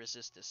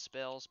resist the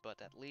spells,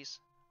 but at least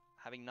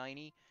having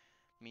 90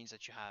 means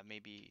that you have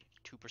maybe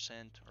 2%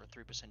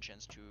 or 3%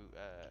 chance to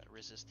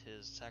resist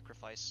his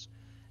sacrifice.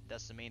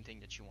 That's the main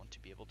thing that you want to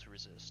be able to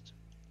resist.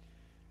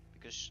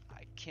 because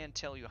I can't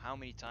tell you how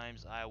many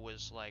times I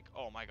was like,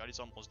 oh my god, he's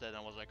almost dead, and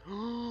I was like,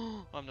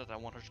 I'm not at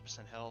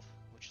 100% health,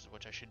 which is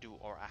what I should do,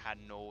 or I had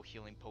no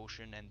healing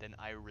potion, and then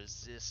I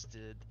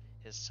resisted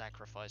his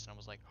sacrifice, and I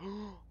was like,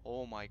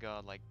 oh my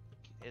god, like,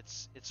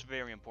 it's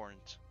very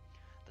important.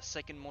 The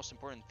second most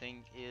important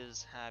thing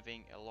is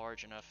having a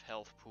large enough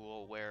health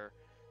pool where,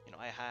 you know,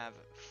 I have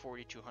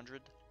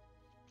 4,200.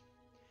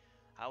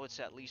 I would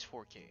say at least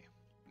 4k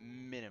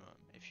minimum.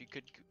 If you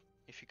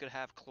could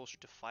have closer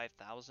to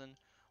 5,000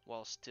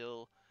 while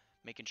still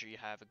making sure you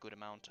have a good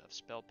amount of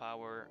spell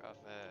power, of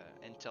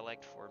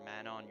intellect for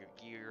mana on your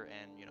gear,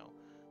 and you know,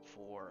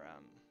 for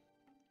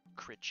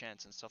crit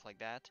chance and stuff like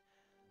that,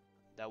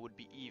 that would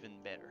be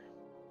even better.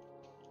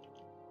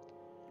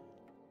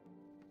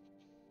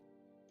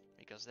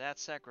 Because that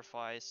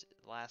sacrifice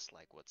lasts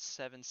like what,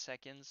 7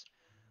 seconds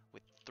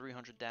with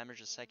 300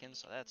 damage a second,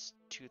 so that's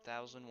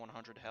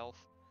 2,100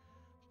 health,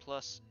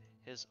 plus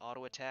his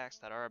auto attacks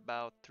that are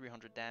about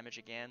 300 damage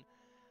again.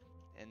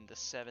 In the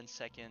 7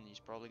 second, he's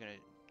probably gonna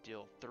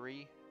deal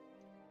 3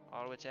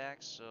 auto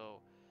attacks, so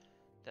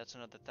that's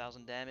another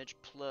 1,000 damage.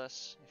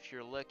 Plus, if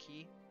you're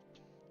lucky,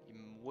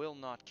 you will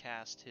not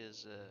cast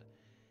his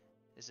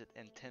is it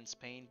intense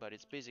pain, but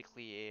it's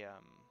basically a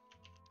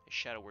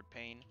shadow word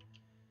pain.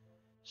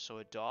 So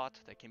a dot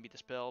that can be the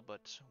spell,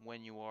 but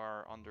when you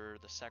are under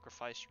the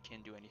sacrifice, you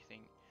can't do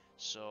anything.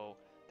 So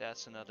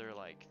that's another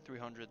like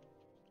 300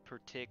 per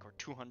tick or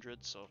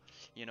 200. So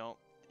you know,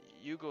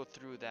 you go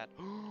through that.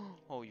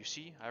 Oh, you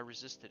see, I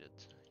resisted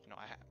it. You know,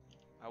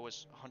 I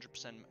was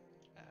 100%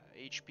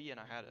 HP and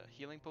I had a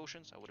healing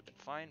potion, so I would have been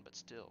fine. But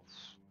still,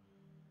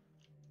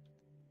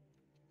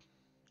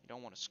 you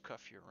don't want to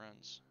scuff your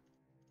runs.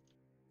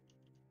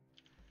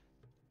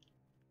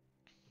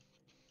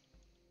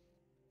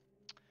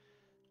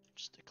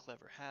 Just a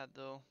clever hat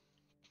though.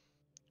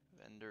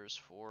 Vendors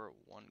for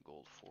 1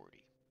 gold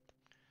 40.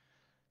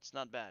 It's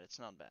not bad, it's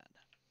not bad.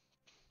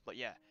 But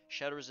yeah,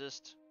 shadow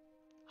resist,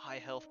 high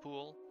health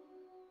pool,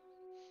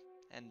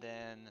 and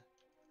then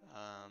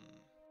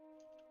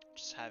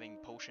just having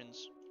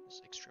potions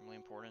is extremely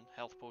important.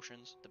 Health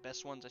potions, the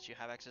best ones that you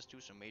have access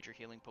to, so major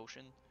healing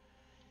potion,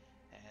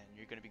 and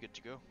you're gonna be good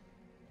to go.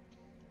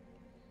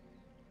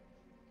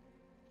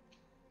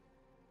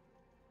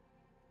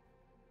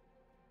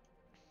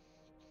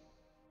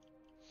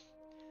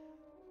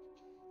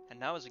 And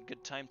now is a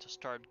good time to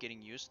start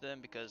getting used to them,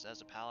 because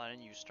as a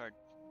paladin you start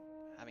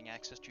having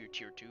access to your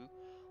tier 2,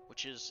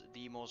 which is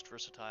the most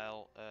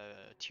versatile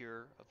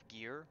tier of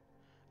gear,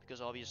 because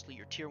obviously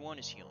your tier 1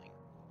 is healing,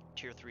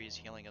 tier 3 is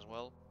healing as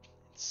well,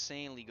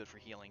 insanely good for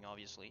healing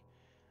obviously.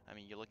 I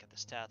mean, you look at the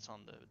stats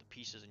on the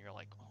pieces and you're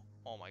like,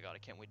 oh my god, I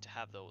can't wait to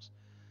have those.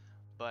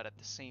 But at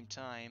the same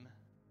time,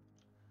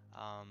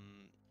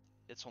 um,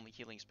 it's only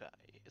healing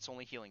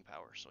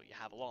power, so you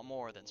have a lot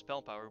more than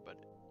spell power, but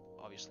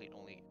obviously it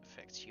only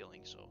affects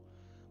healing. So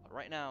but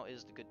right now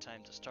is the good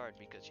time to start,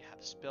 because you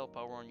have spell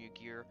power on your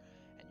gear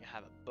and you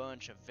have a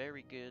bunch of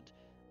very good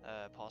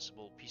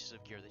possible pieces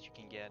of gear that you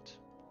can get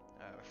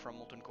from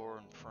Molten Core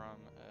and from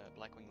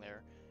Blackwing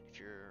Lair if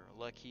you're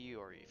lucky,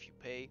 or if you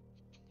pay,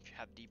 if you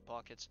have deep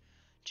pockets,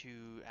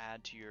 to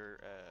add to your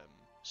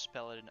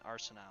Spelladin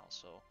arsenal.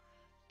 So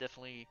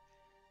definitely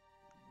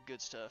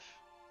good stuff.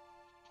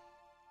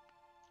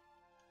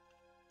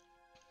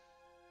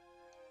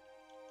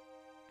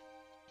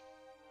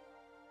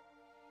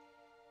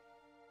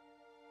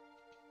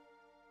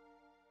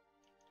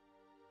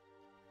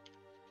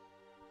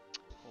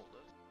 Hold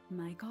up.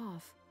 Mic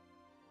off.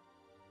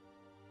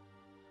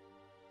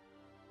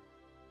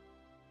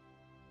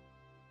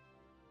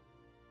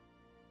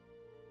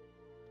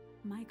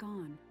 Mic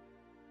on.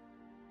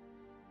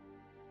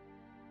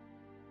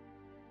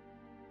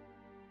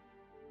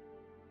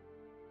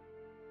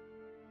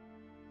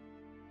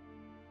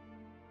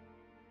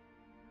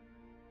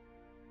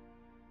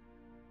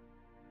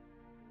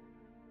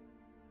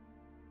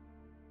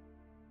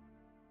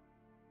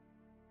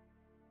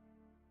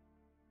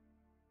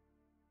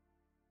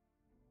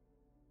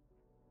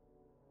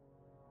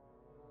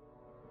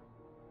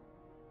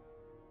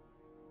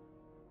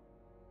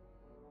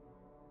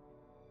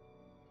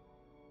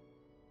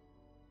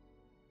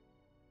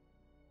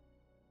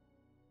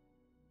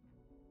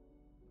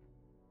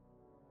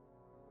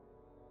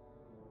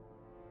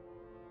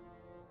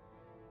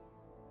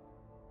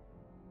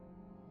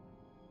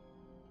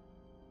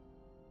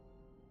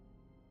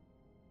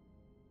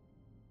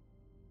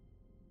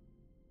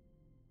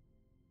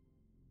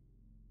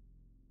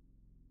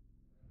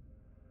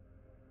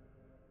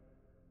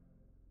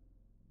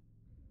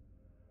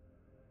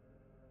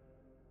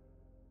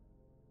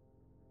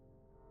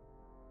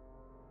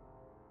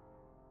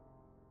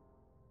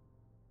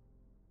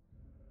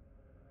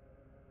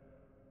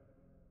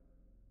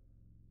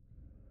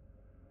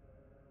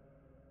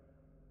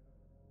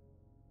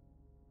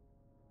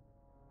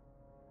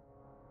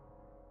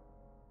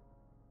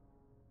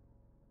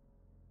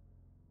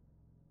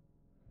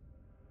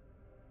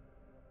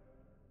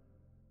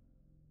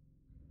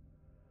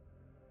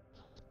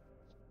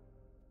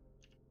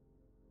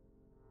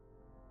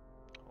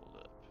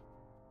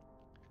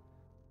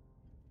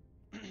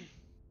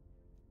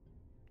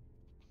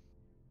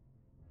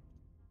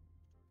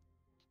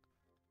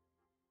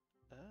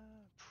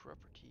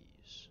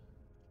 Properties.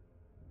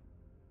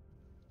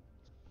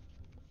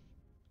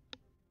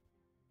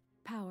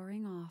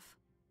 Powering off.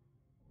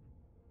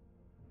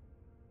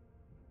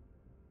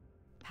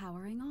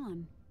 Powering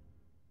on.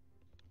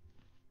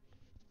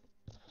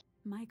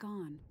 Mic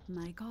on,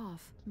 mic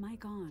off,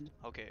 mic on.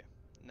 Okay,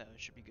 no, it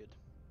should be good.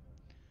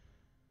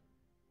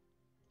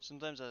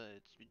 Sometimes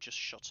it just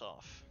shuts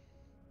off.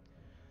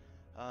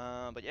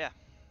 But yeah,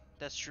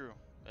 that's true.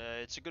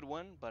 It's a good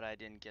one, but I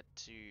didn't get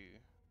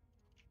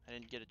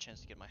a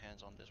chance to get my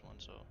hands on this one,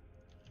 so.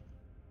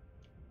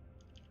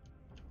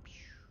 Boom,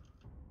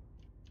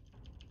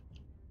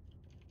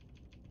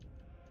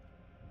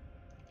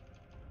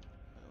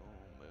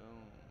 boom.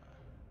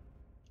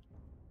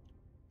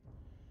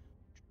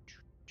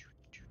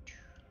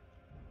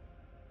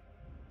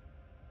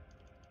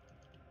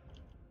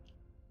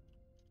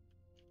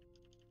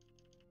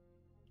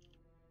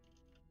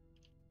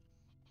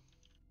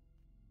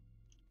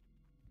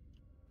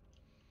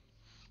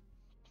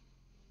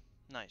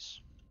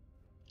 Nice.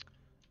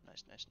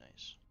 Nice, nice,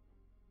 nice.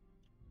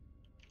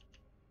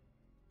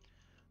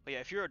 But yeah,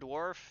 if you're a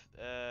dwarf,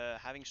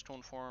 having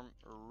stone form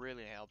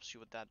really helps you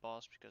with that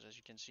boss, because as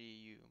you can see,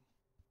 you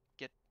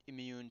get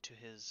immune to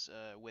his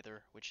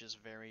wither, which is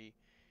very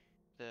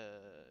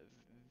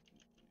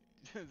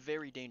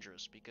very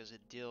dangerous, because it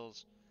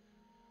deals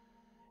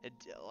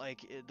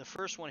the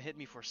first one hit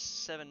me for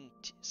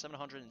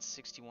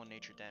 761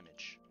 nature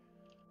damage,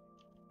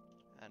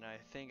 and I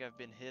think I've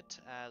been hit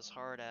as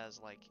hard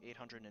as like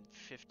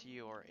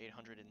 850 or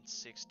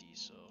 860,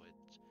 so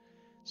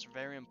it's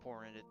very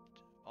important. It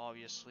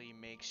obviously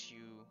makes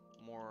you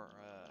more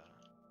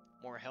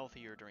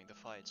healthier during the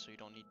fight, so you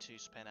don't need to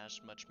spend as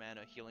much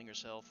mana healing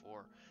yourself,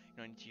 or you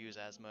don't need to use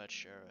as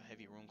much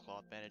heavy rune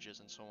cloth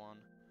bandages and so on.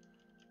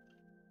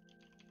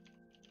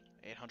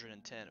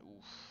 810,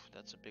 oof,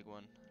 that's a big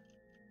one.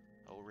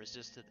 Oh,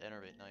 resisted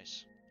enervate,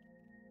 nice.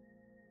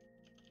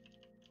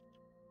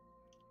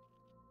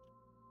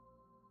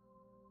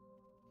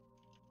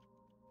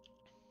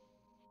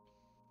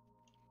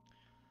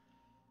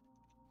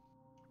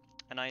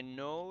 And I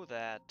know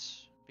that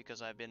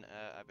because I've been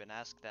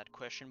asked that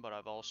question, but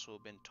I've also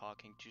been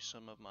talking to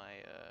some of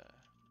my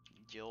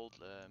guild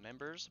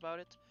members about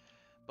it.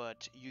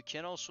 But you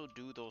can also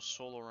do those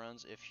solo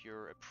runs if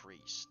you're a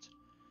priest.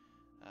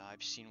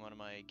 I've seen one of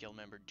my guild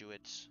members do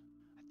it.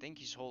 I think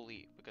he's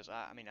holy, because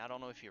I mean I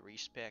don't know if he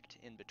respect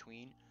in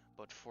between,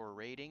 but for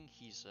raiding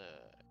he's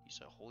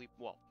a holy,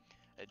 well,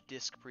 a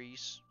disc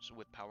priest, so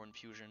with power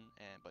infusion,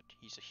 and but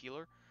he's a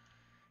healer.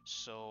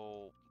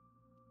 So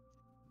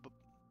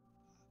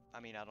I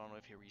mean, I don't know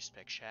if he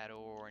respects Shadow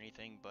or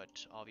anything,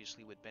 but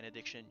obviously with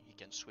Benediction, he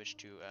can switch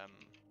to,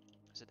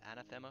 is it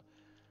Anathema?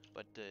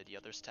 But the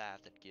other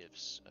staff that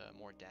gives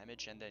more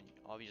damage, and then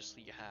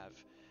obviously you have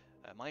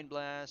Mind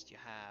Blast, you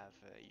have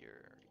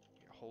your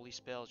Holy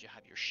Spells, you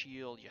have your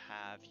Shield, you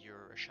have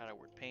your Shadow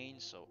Word Pain,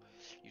 so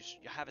you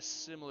have a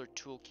similar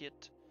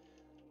toolkit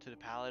to the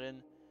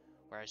Paladin,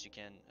 whereas you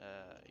can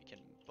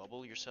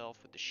bubble yourself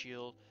with the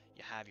shield.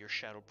 You have your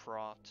Shadow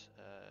Prot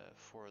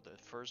for the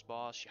first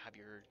boss. You have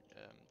your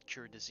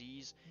Cure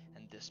Disease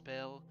and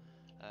Dispel,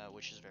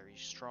 which is very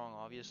strong,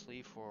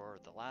 obviously, for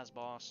the last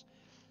boss.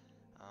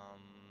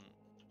 Um,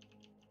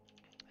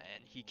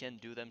 and he can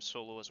do them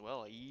solo as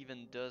well. He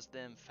even does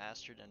them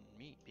faster than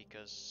me,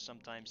 because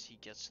sometimes he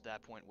gets to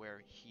that point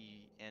where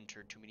he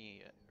entered too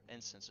many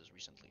instances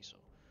recently. So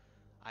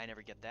I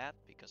never get that,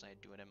 because I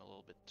do them a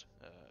little bit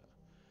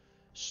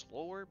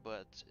slower,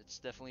 but it's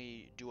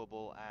definitely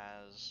doable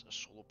as a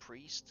solo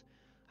priest.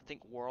 I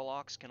think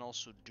warlocks can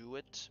also do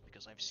it,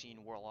 because I've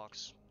seen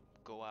warlocks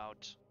go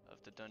out of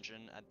the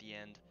dungeon at the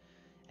end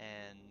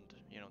and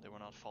they were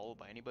not followed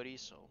by anybody,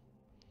 so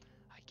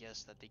I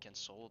guess that they can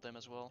solo them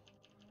as well.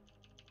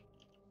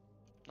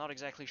 Not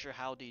exactly sure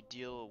how they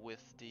deal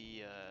with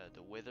the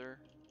wither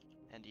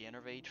and the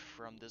enervate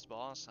from this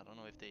boss. I don't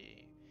know if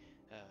they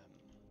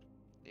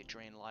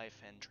drain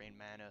life and drain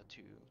mana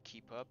to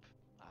keep up.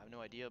 I have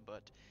no idea,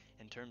 but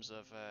in terms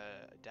of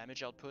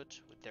damage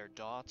output with their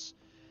dots,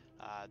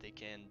 they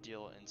can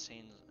deal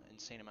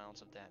insane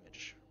amounts of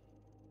damage.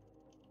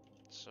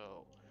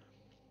 So,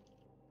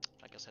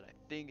 like I said,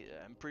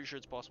 I'm pretty sure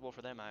it's possible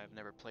for them. I've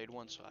never played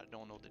one, so I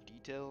don't know the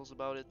details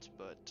about it,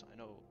 but I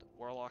know the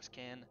warlocks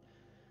can.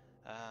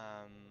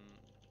 Um,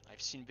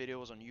 I've seen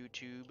videos on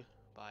YouTube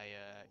by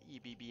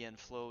EBBN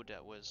Flow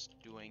that was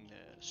doing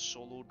the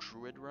solo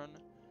druid run.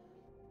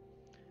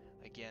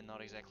 Again,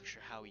 not exactly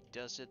sure how he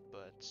does it,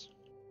 but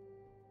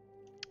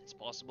it's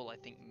possible. I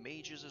think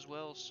mages as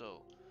well,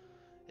 so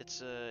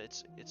it's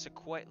a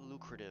quite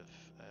lucrative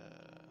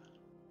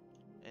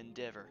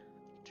endeavor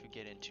to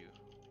get into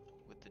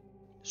with the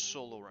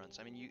solo runs.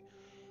 I mean,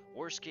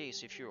 worst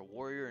case, if you're a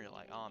warrior and you're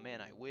like, oh man,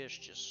 I wish,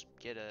 just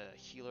get a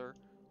healer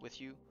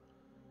with you.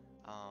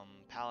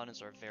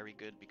 Paladins are very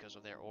good because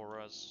of their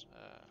auras.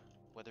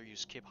 Whether you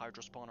skip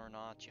Hydrospawn or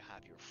not, you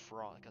have your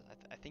frost.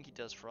 I think he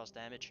does frost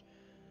damage.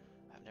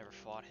 I've never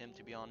fought him,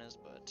 to be honest,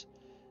 but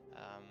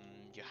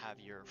you have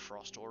your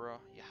frost aura,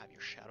 you have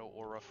your shadow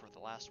aura for the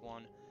last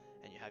one,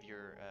 and you have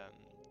your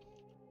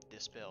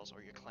dispels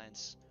or your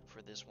cleanse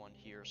for this one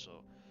here.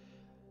 So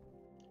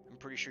I'm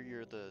pretty sure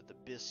you're the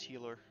Bis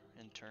healer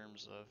in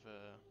terms of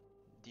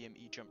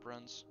DME jump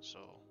runs.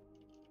 So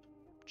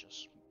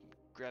just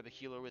grab a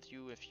healer with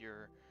you if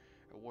you're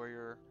a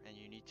warrior and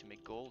you need to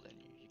make gold, and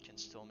you can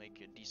still make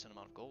a decent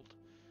amount of gold.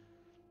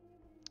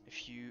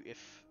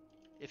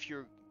 If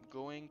you're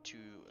going to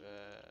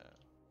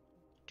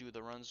do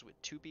the runs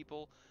with 2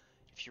 people,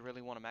 if you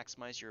really want to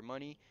maximize your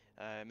money,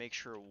 make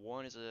sure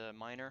one is a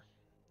miner,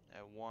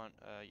 one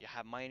you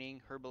have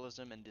mining,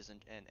 herbalism, and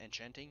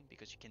enchanting,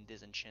 because you can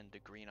disenchant the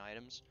green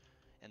items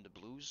and the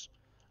blues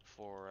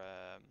for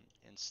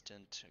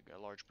instant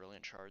large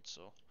brilliant shards.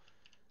 So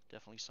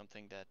definitely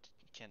something that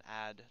can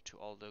add to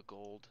all the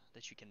gold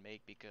that you can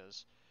make,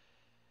 because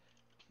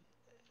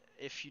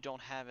if you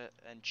don't have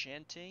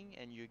enchanting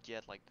and you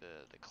get like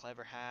the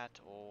clever hat,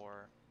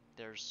 or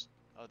there's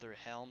other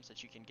helms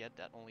that you can get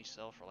that only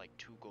sell for like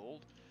 2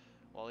 gold,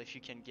 well, if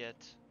you can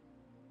get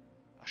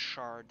a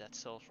shard that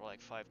sells for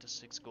like 5 to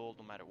 6 gold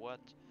no matter what,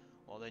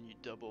 well, then you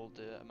double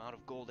the amount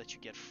of gold that you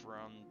get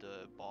from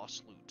the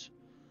boss loot.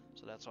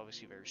 So that's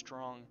obviously very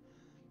strong.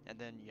 And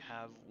then you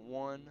have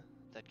one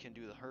that can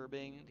do the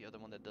herbing, the other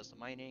one that does the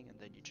mining, and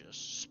then you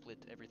just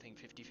split everything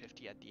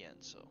 50-50 at the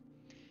end. So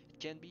it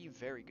can be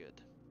very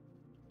good.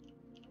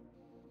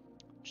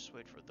 Just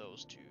wait for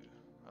those two.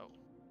 Oh.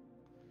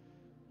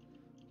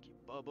 Okay,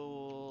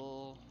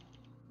 bubble,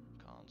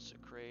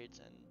 consecrate,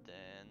 and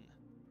then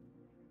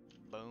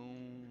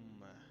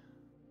boom.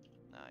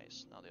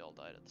 Nice. Now they all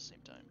died at the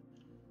same time.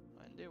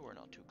 And they were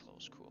not too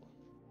close. Cool.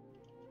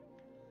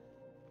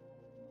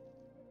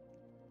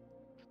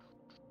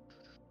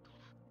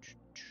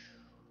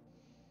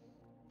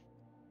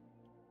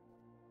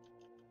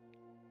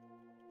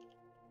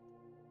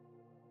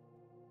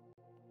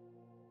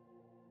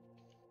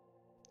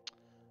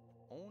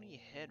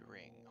 Oni head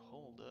ring.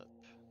 Hold up.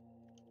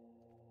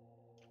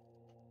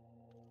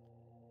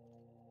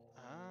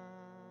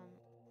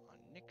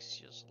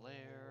 Onyxia's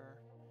lair.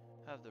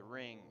 Have the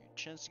ring.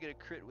 Chance to get a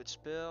crit with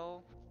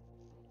spell.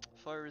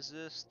 Fire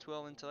resist.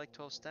 12 intellect.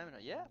 12 stamina.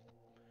 Yeah.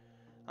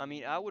 I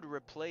mean, I would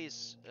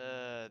replace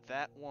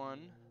that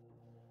one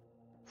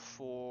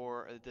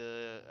for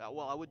the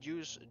well, I would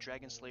use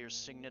Dragon Slayer's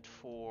Signet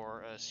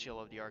for Seal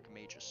of the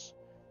Archmagus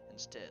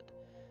instead,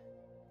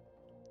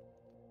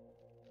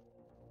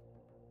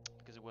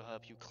 because it will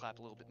help you clap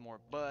a little bit more.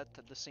 But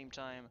at the same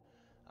time,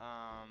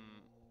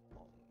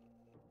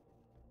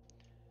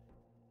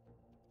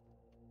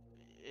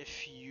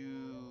 if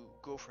you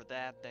go for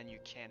that, then you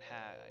can't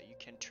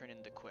turn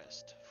in the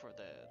quest for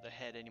the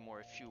head anymore.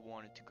 If you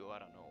wanted to go, I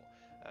don't know,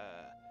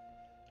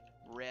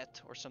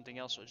 Ret or something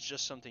else. So it's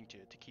just something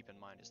to keep in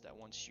mind, is that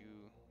once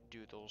you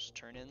do those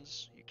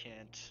turn-ins, you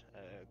can't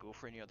go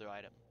for any other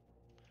item.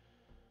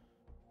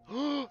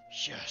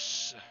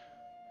 Yes!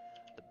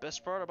 The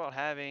best part about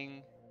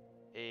having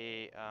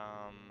a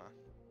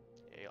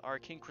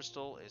arcane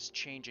crystal is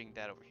changing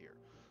that over here.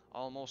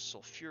 Almost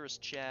sulfurous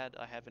Chad.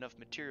 I have enough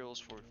materials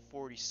for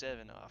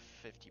 47 of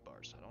 50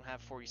 bars. I don't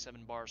have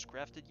 47 bars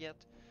crafted yet,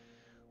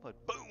 but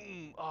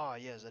boom! Ah,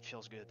 yes, that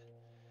feels good.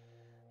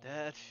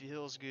 That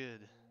feels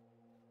good.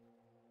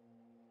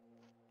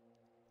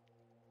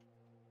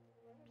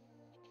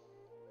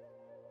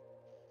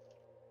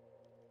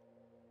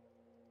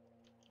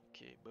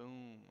 Okay,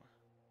 boom.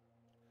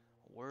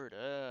 Word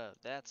up.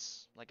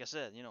 That's, like I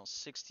said, you know,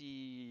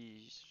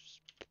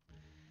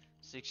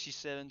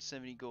 67,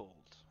 70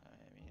 gold. I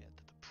mean,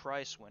 the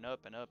price went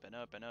up and up and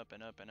up and up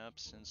and up and up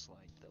since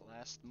like the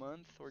last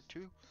month or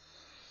 2.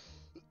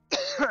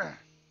 And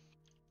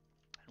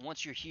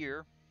once you're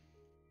here,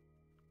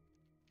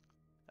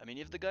 I mean,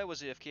 if the guy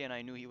was AFK and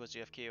I knew he was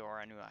AFK, or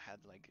I knew I had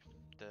like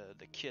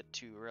the kit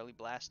to really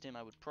blast him,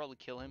 I would probably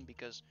kill him,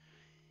 because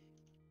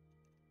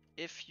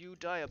if you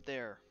die up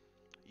there,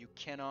 you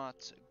cannot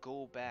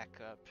go back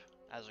up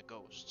as a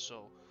ghost.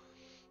 So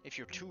if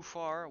you're too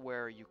far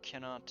where you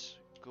cannot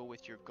go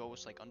with your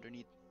ghost, like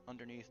underneath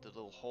the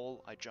little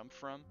hole I jumped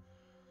from,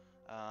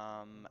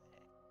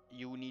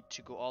 you need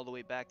to go all the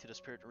way back to the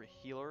spirit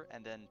healer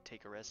and then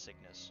take a rest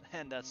sickness,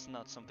 and that's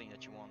not something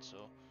that you want.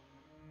 So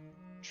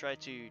try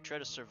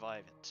to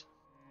survive it.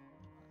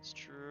 That's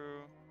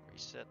true.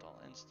 Reset all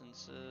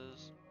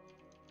instances.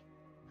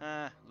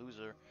 Ah,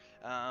 loser.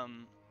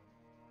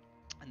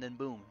 And then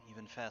boom,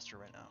 even faster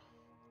right now.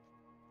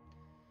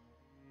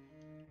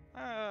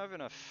 I have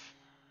enough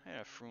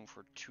room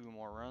for 2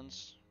 more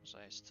runs, so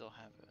I still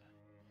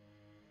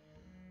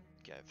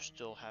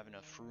have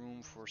enough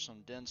room for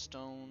some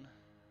denstone,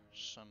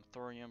 some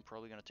thorium.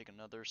 Probably gonna take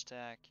another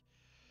stack.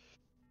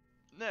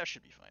 That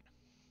should be fine.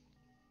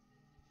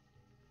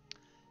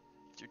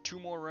 After 2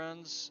 more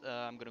runs,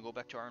 I'm gonna go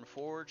back to Iron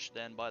Forge.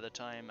 Then by the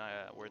time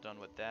we're done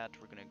with that,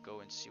 we're gonna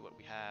go and see what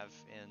we have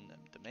in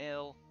the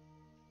mail.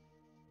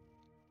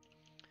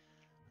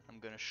 I'm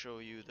gonna show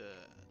you the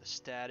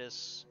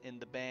status in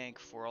the bank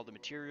for all the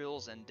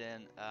materials, and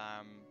then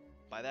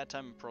by that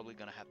time I'm probably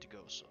gonna have to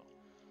go. So,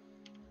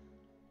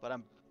 but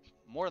I'm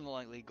more than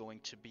likely going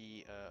to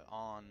be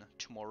on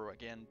tomorrow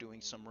again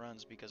doing some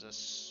runs, because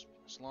as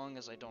As long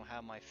as I don't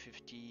have my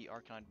 50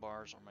 Arcanite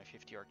bars or my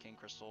 50 Arcane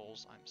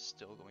Crystals, I'm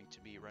still going to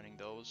be running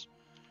those.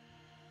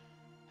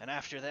 And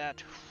after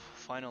that,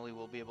 finally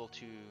we'll be able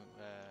to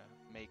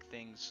make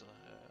things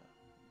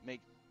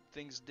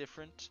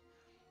different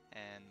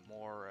and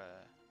more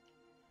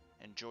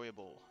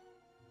enjoyable.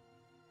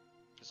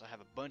 Because I have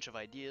a bunch of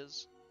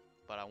ideas,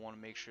 but I want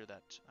to make sure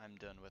that I'm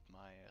done with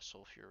my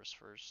Sulfurous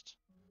first.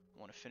 I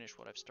want to finish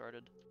what I've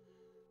started.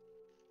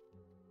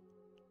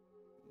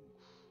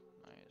 Oof,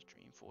 nice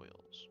dream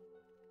foils.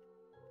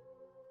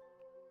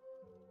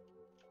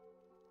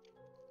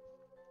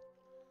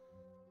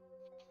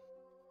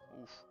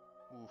 Oof,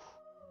 oof.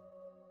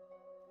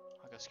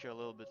 I got scared a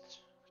little bit.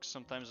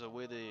 Sometimes the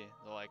way they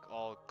like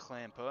all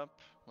clamp up,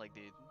 like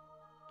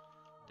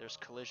there's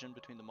collision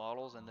between the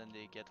models, and then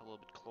they get a little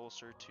bit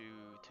closer to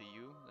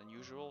you than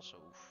usual. So,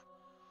 oof.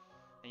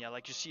 And yeah,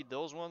 like you see,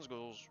 those ones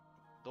go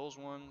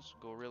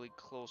really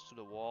close to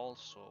the wall.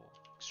 So,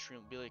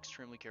 be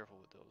extremely careful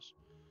with those.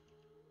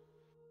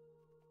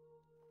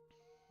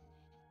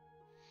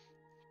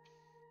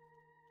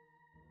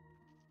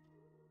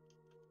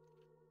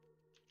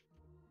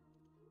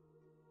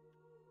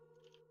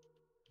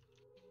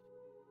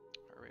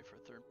 Alright, for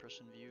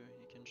third-person view,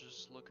 you can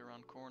just look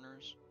around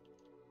corners.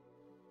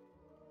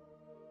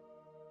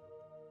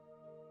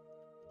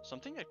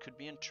 Something that could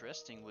be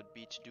interesting would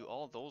be to do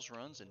all those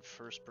runs in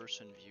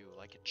first-person view,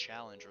 like a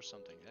challenge or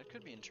something. That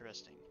could be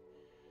interesting.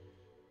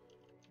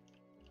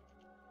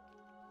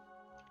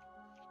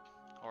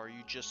 Or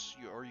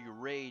you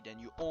raid and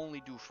you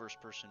only do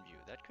first-person view.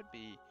 That could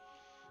be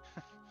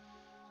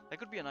that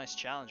could be a nice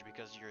challenge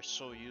because you're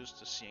so used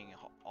to seeing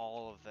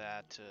all of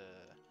that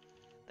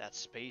that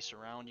space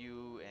around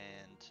you,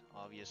 and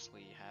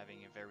obviously having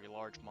a very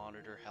large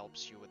monitor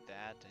helps you with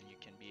that, and you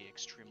can be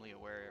extremely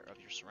aware of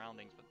your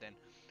surroundings. But then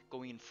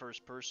going in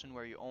first person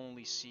where you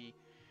only see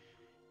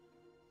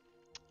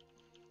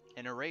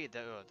in a raid,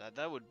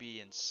 that would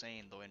be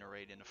insane though, in a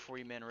raid, in a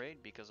 40-man raid,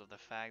 because of the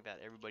fact that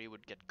everybody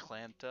would get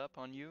clamped up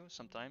on you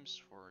sometimes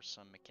for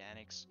some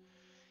mechanics.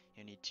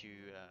 You need to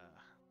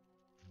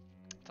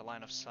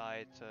line of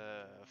sight,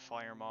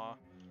 fire maw,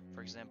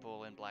 for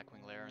example, in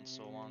Blackwing Lair and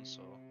so on.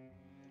 So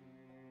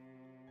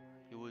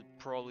you would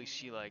probably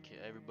see like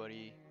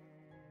everybody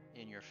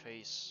in your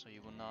face, so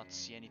you will not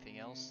see anything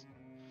else.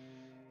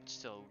 But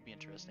still, it would be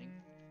interesting.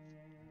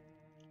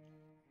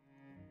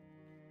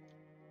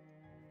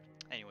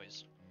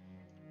 Anyways.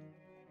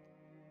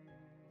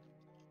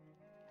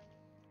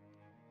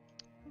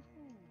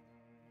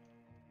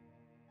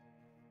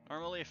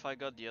 Normally, if I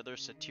got the other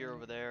satyr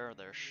over there,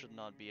 there should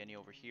not be any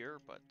over here,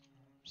 but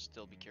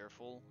still be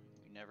careful.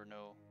 We never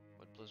know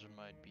what Blizzard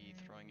might be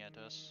throwing at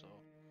us, so...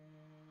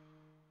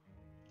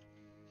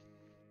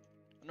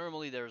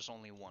 Normally there's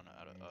only one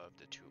out of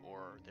the two,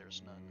 or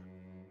there's none.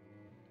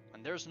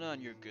 When there's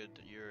none, you're good.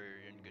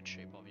 You're in good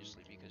shape,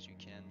 obviously, because you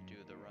can do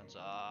the runs.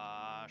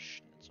 Ah,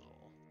 schnitzel.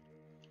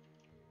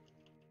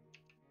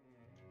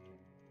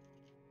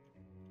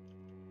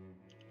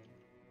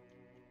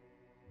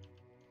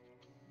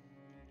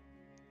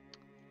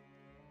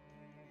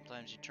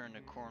 Sometimes you turn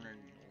the corner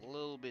a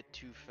little bit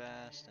too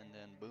fast, and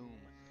then boom,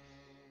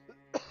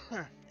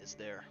 it's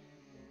there.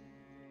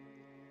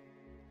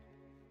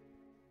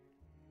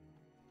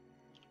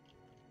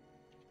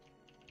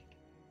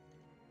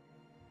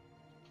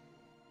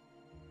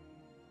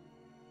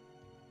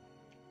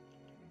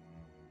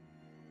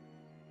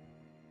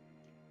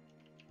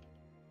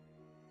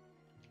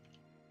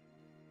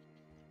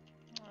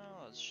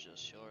 Well, let's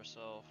just heal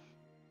ourselves.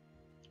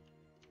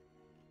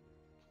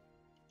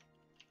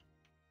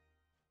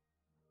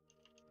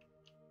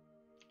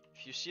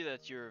 If you see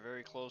that you're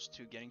very close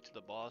to getting to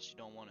the boss, you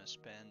don't want to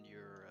spend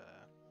your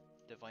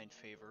Divine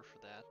Favor for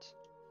that,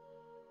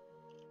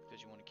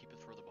 because you want to keep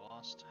it for the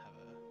boss to have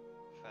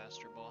a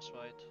faster boss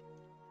fight.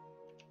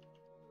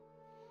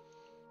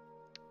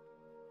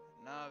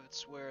 Now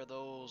it's where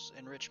those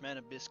enriched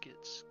mana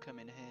biscuits come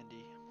in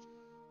handy.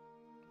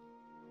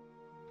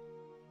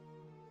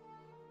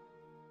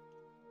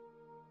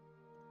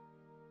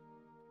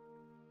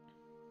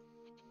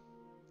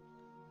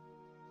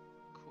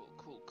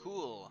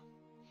 Cool.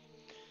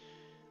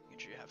 Make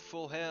sure you have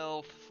full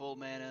health, full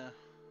mana,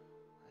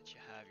 that you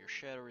have your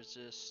shadow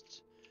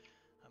resist,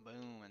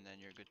 boom, and then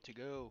you're good to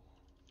go.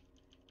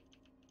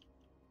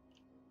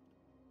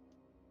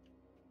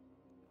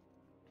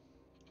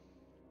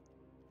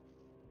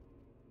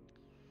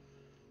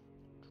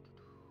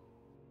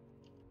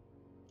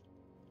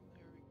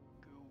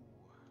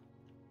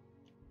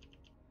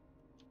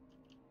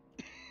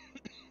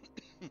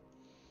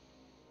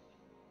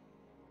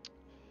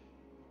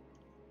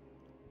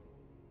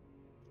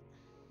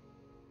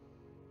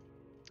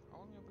 How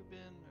long have we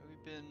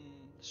been?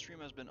 The stream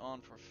has been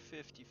on for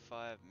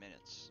 55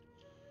 minutes.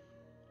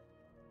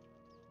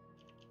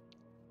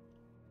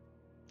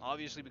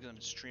 Obviously, because I'm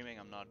streaming,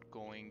 I'm not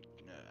going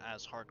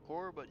as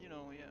hardcore, but you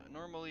know, yeah,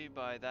 normally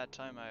by that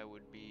time I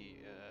would be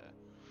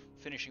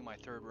finishing my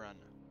third run.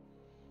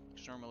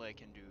 Because normally I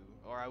can do,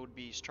 or I would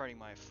be starting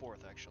my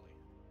fourth actually.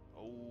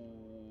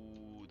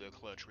 Oh, the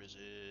clutch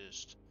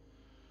resist.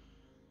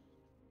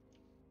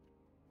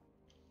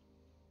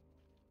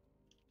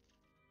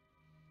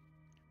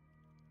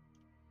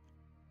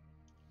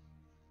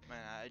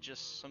 Man,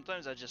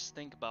 sometimes I just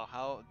think about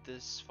how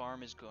this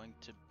farm is going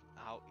to,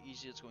 how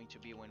easy it's going to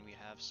be when we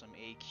have some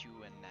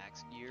AQ and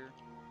Nax gear.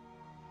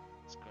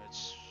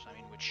 I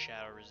mean, with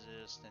shadow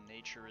resist and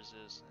nature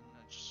resist,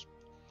 and just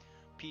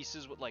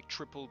pieces with like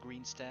triple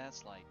green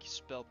stats, like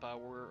spell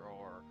power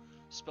or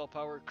spell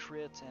power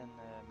crit and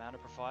mana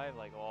per 5.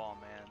 Like, oh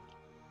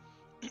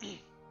man,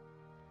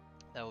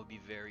 that would be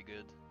very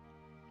good.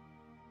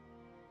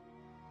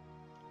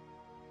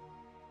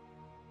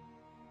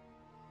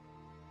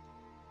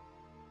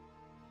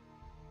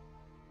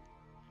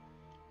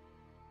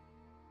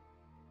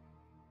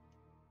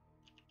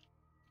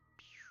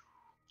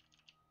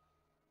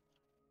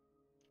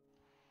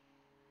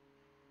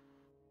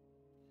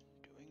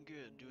 Doing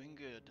good, doing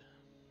good.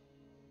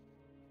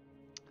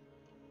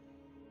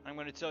 I'm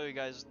going to tell you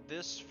guys,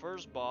 this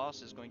first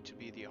boss is going to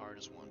be the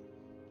hardest one,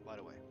 by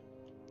the way.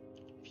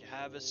 If you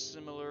have a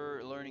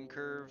similar learning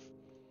curve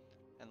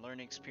and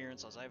learning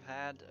experience as I've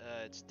had,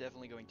 it's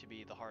definitely going to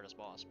be the hardest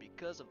boss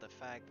because of the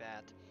fact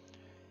that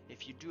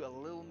if you do a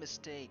little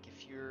mistake,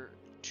 if you're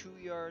 2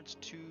 yards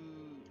to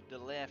the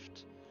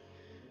left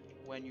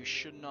when you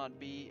should not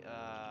be,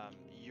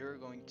 you're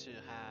going to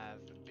have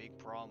big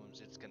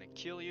problems. It's gonna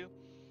kill you.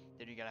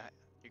 Then you're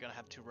gonna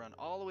have to run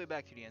all the way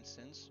back to the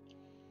instance.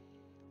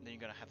 Then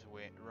you're gonna have to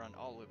run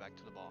all the way back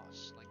to the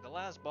boss. Like the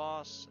last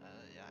boss,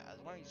 as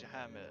long as you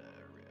have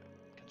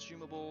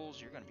consumables,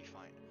 you're gonna be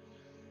fine.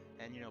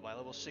 And you know, by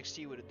level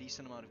 60 with a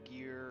decent amount of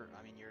gear,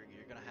 I mean,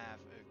 you're gonna have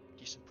a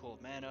decent pool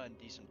of mana and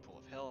decent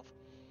pool of health.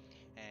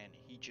 And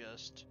he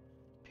just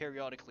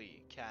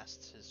periodically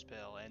casts his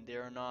spell, and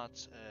they're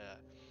not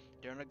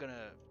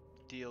gonna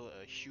deal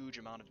a huge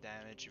amount of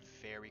damage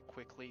very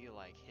quickly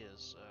like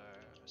his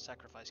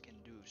sacrifice can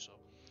do. So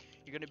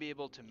you're gonna be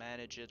able to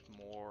manage it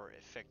more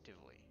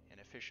effectively and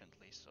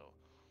efficiently. So,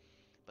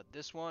 but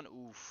this one,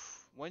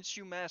 oof! Once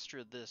you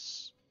master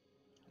this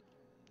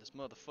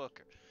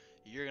motherfucker,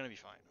 you're gonna be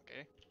fine.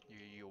 Okay,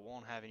 you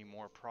won't have any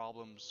more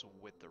problems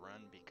with the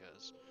run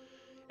because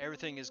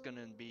everything is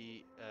gonna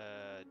be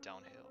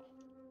downhill.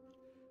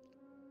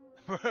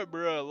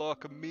 Bro,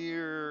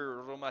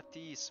 Bhelockharyh,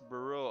 Romatis,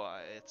 bro,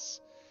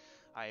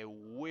 I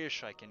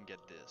wish I can get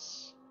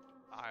this.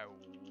 I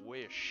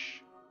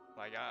wish.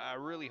 Like, I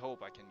really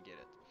hope I can get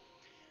it.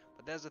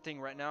 But that's the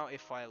thing right now,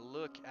 if I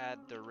look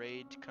at the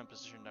raid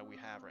composition that we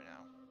have right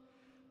now,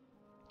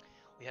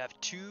 we have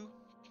two,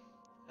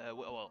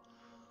 well,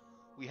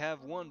 we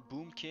have one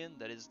boomkin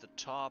that is the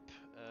top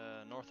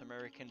North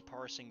American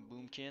parsing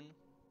boomkin.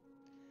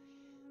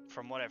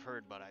 From what I've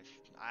heard, but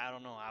I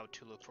don't know how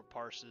to look for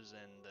parses,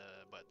 and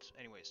but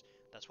anyways,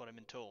 that's what I've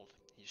been told.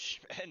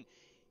 And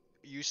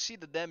you see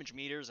the damage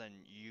meters,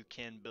 and you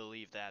can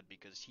believe that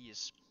because he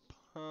is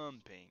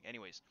pumping.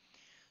 Anyways,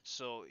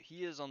 so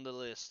he is on the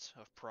list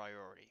of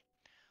priority.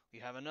 We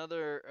have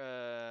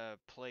another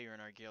player in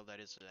our guild that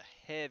is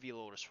a heavy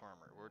Lotus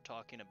farmer. We're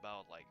talking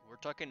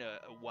a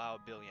WoW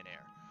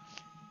billionaire.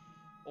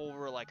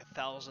 Over like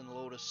 1,000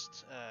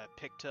 Lotus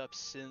picked up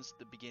since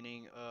the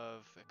beginning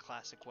of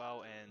Classic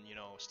WoW, and you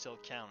know, still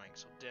counting.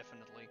 So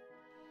definitely.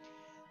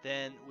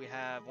 Then we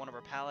have one of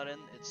our paladin.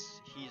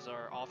 He's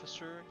our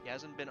officer. He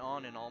hasn't been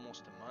on in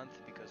almost a month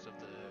because of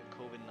the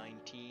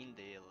COVID-19.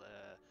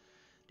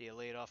 They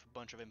laid off a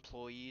bunch of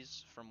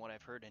employees, from what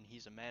I've heard, and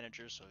he's a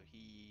manager, so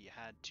he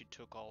had to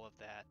took all of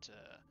that,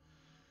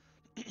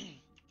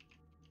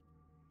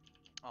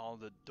 all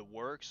the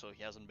work. So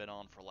he hasn't been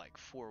on for like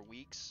 4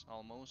 weeks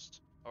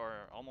almost,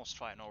 or almost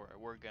 5. No,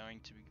 we're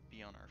going to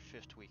be on our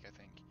 5th week, I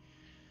think.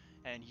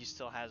 And he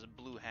still has a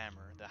blue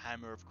hammer, the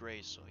Hammer of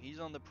Grace, so he's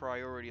on the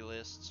priority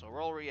list. So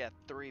we're already at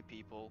 3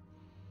 people,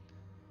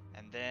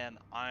 and then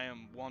I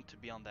want to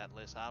be on that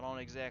list. I don't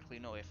exactly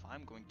know if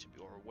I'm going to be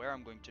or where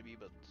I'm going to be,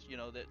 but you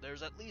know,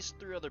 there's at least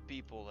 3 other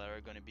people that are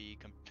going to be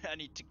I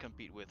need to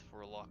compete with for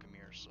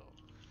Bhelockharyh. So,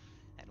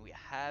 and we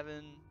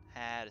haven't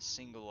had a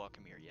single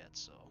Bhelockharyh yet.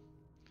 So,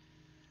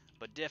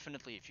 but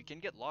definitely, if you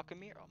can get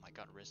Bhelockharyh, oh my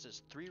God,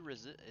 resist 3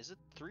 resist. Is it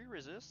 3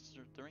 resists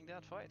during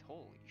that fight?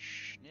 Holy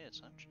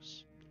schnitz! I'm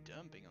just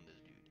dumping on this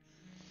dude.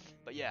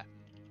 But yeah,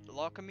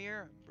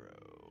 Bhelockharyh, bro.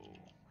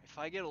 If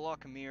I get a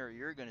Bhelockharyh,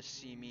 you're gonna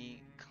see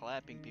me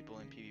clapping people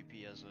in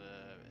PvP as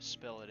a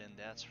spell it in,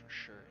 that's for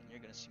sure. And you're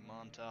gonna see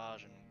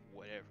montage and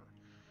whatever.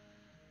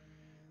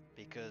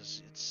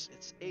 Because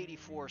it's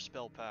 84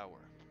 spell power.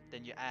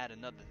 Then you add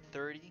another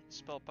 30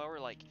 spell power.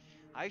 Like,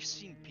 I've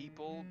seen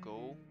people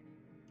go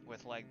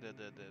with like the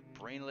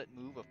brainlet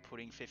move of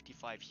putting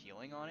 55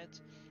 healing on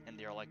it, and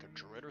they're like a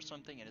druid or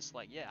something, and it's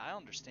like, yeah, I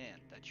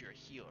understand that you're a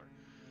healer,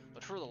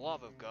 but for the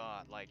love of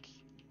God, like,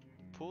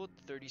 put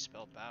 30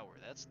 spell power.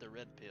 That's the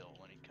red pill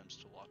when it comes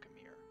to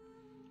Bhelockharyh.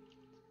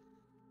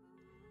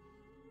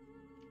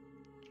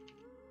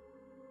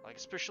 Like,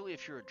 especially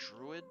if you're a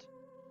druid,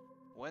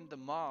 when the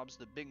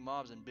big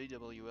mobs in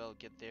BWL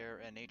get their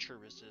nature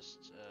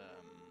resist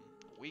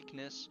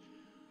weakness,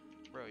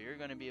 bro, you're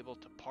gonna be able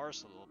to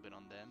parse a little bit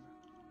on them.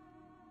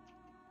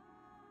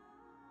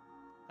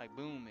 Like,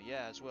 boom,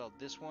 yeah, as well.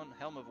 This one,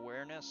 Helm of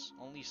Awareness,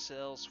 only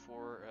sells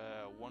for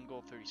 1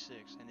 gold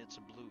 36, and it's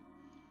a blue.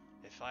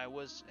 If I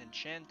was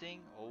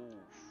enchanting, oh,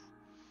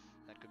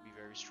 that could be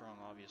very strong,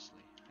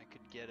 obviously. I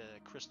could get a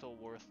crystal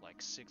worth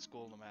like 6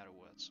 gold no matter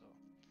what, so...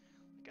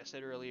 Like I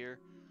said earlier,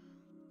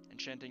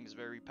 enchanting is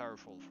very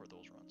powerful for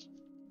those runs.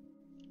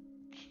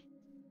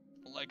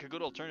 Like a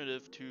good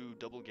alternative to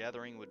double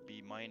gathering would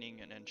be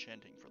mining and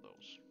enchanting for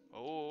those.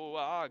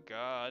 Oh,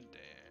 god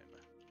damn.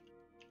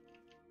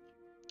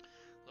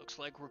 Looks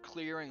like we're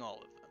clearing all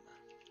of them.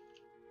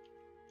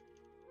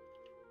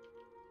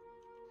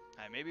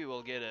 Maybe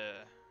we'll get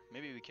a...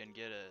 Maybe we can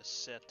get a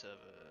set of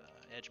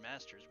Edge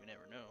Masters, we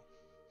never know.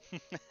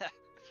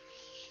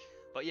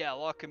 But yeah,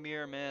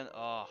 Bhelockharyh, man,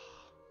 oh,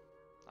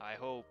 I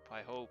hope.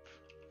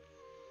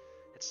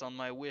 It's on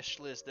my wish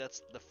list.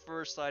 That's the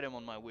first item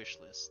on my wish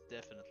list,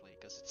 definitely,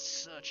 because it's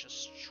such a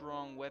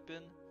strong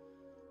weapon.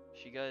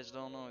 If you guys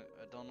don't know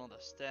the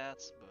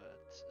stats,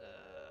 but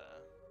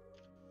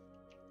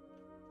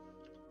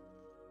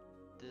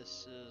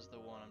this is the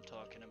one I'm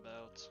talking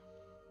about.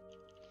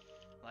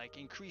 Like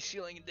increased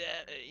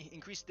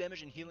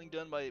damage and healing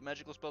done by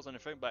magical spells and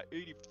effect by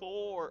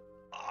 84.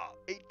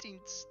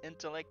 18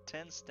 intellect,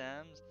 10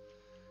 stams,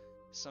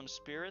 some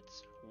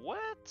spirits.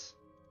 What?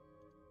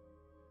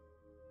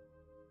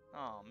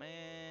 Oh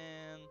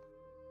man.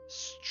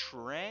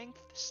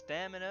 Strength,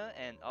 stamina,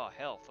 and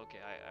health.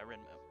 Okay, I read.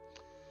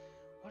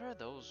 What are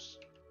those?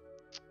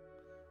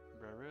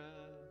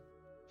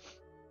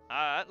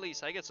 At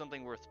least I get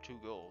something worth 2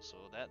 gold,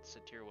 so that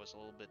tier was a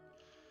little bit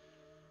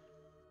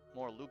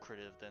more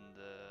lucrative than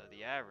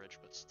the average,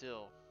 but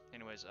still.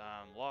 Anyways,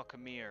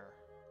 Bhelockharyh,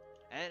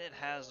 and it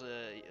has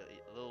a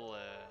little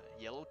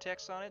yellow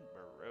text on it,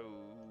 bro,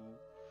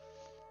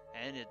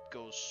 and it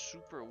goes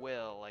super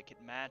well. Like it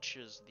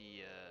matches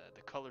the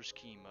color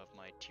scheme of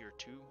my tier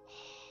 2.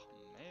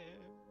 Oh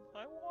man,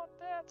 I want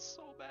that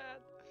so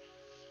bad.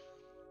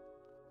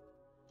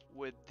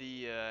 With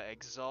the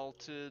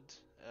exalted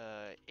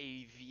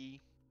AV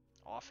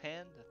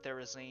offhand,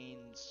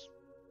 Therazane's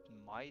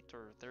Might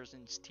or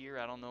Therazane's Tier,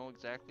 I don't know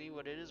exactly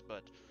what it is,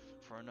 but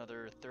for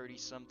another 30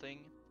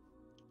 something,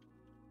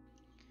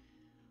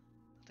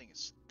 I think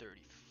it's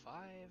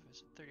 35,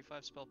 is it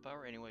 35 spell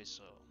power? Anyway,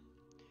 so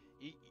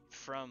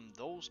from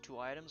those 2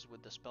 items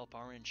with the spell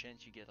power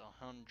enchant, you get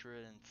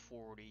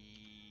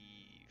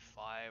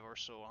 145 or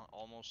so,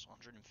 almost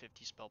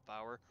 150 spell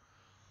power.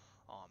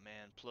 Oh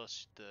man,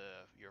 plus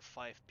your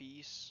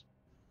 5-piece.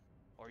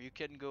 Or you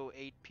can go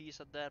 8-piece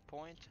at that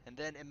point. And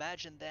then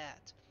imagine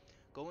that.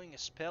 Going a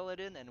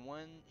Paladin, and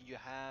when you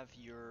have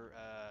your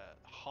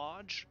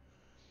Hodge,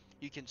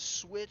 you can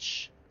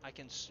switch.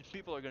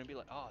 People are going to be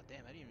like, oh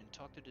damn, I didn't even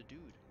talk to the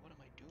dude. What am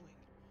I doing?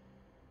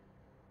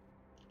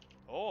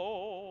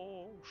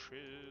 Oh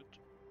shit.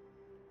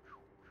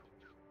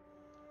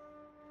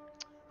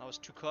 I was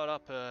too caught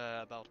up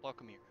about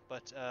Bhelockharyh.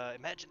 But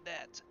imagine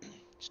that.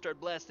 Start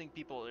blasting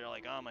people. They're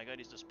like, oh my god,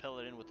 he's just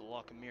Paladin with the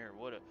Bhelockharyh.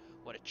 What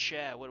a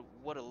Chad.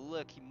 What a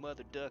lucky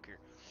mother ducker.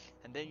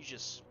 And then you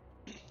just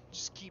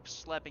keep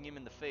slapping him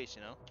in the face,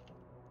 you know?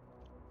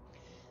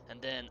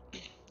 And then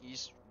he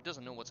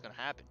doesn't know what's gonna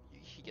happen.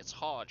 He gets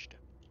hodged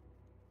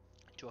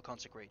to a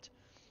consecrate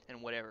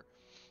and whatever.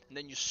 And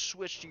then you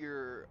switch to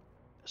your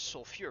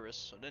sulfurous.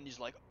 So then he's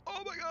like,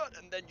 oh my god.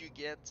 And then you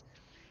get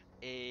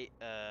a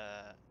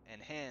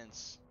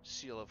enhance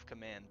seal of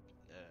command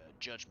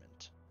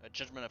judgment, a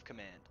judgment of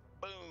command.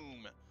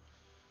 Boom.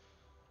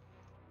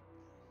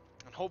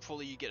 And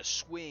hopefully you get a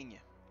swing.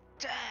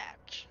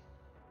 Tack.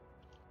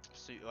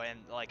 So and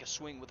like a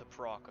swing with a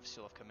proc of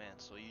seal of command.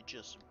 So you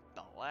just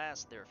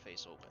blast their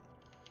face open.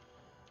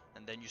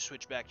 And then you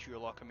switch back to your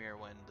Bhelockharyh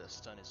when the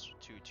stun is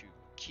to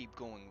keep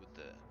going with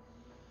the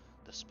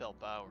spell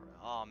power.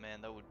 Oh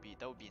man, that would be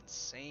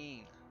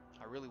insane.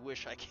 I really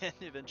wish I can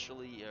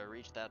eventually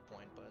reach that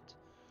point, but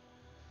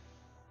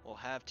we'll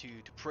have to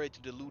pray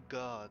to the loot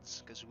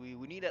gods, because we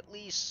need at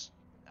least,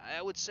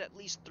 I would say at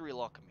least 3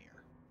 Bhelockharyh.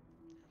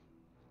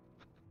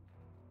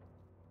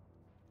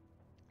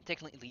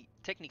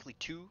 Technically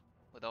 2,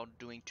 without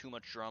doing too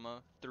much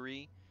drama.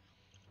 3,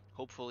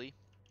 hopefully.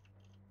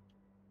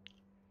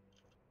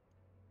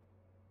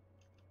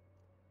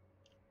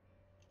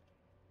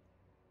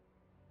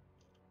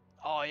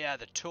 Oh yeah,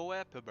 the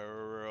Toep,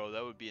 bro,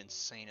 that would be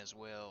insane as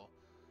well.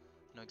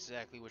 I know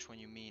exactly which one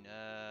you mean.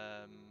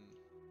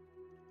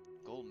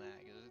 Gold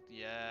Mag, is it?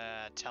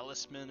 Yeah,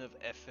 Talisman of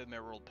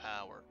Ephemeral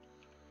Power.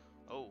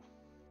 Oh.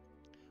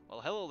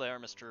 Well, hello there,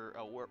 Mr.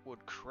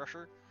 Wood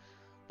Crusher.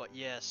 But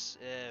yes,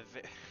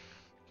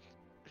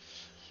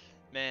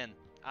 man,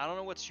 I don't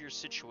know what's your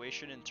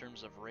situation in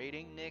terms of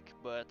rating, Nick,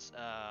 but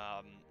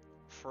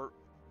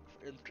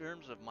in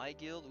terms of my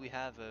guild, we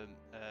have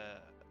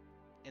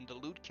in the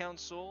loot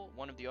council,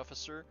 one of the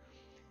officer,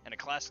 and a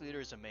class leader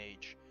is a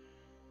mage.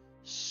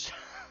 So,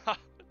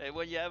 and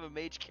when you have a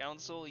mage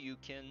council, you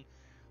can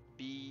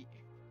be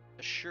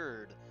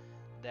assured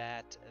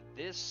that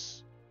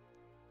this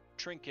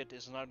trinket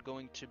is not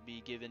going to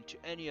be given to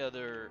any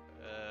other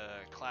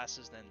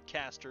classes than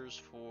casters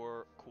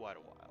for quite a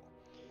while.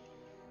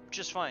 Which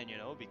is fine, you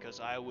know, because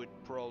I would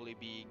probably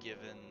be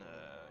given,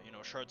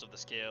 know, shards of the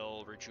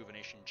scale,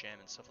 rejuvenation gem,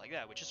 and stuff like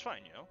that, which is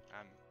fine, you know.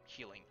 I'm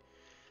healing.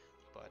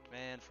 But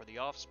man, for the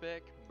off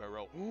spec,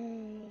 bro,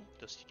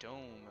 Dusty Tome.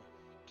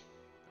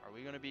 Are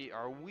we gonna be lucky?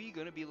 Are we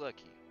going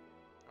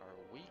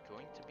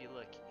to be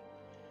lucky?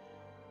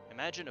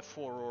 Imagine a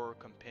 4-ore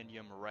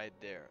compendium right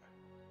there.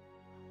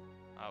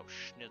 Oh,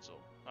 schnitzel.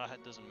 Ah,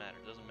 it doesn't matter,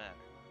 doesn't matter.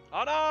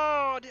 Oh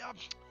no!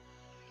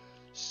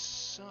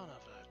 Son of a...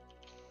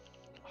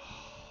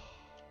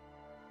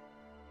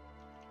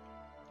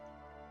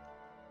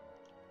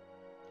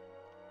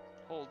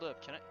 Hold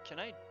up, can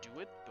I do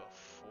it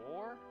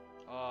before?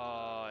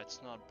 Oh, it's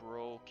not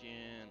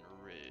broken.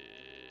 RIP.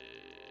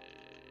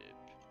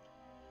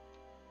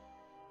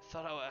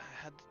 Thought I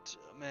had to,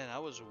 man, I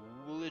was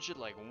legit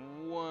like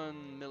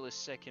 1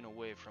 millisecond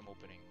away from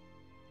opening.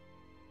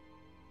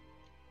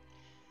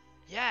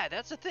 Yeah,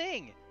 that's the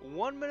thing.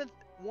 1 minute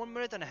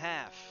and a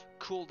half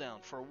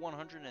cooldown for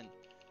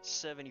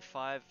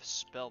 175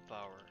 spell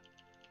power.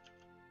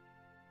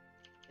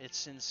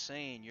 It's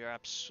insane. You're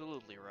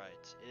absolutely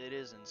right. It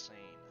is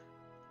insane.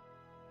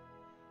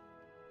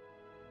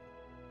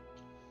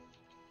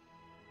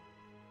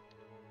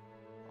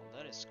 Well,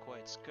 that is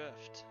quite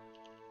scuffed.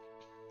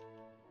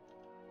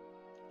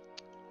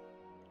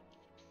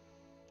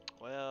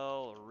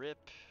 Well,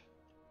 rip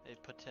a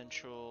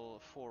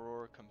potential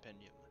 4-ore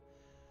compendium.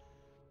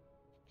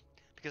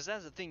 Because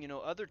that's the thing, you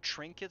know, other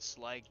trinkets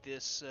like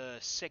this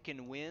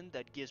second wind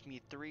that gives me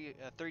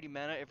 30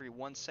 mana every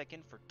 1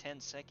 second for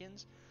 10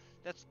 seconds,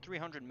 that's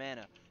 300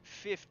 mana,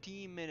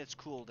 15 minutes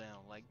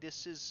cooldown. Like,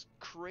 this is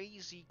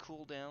crazy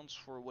cooldowns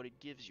for what it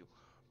gives you.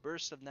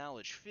 Burst of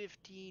Knowledge,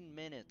 15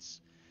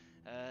 minutes.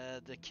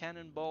 The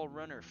Cannonball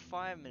Runner,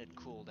 5-minute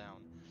cooldown.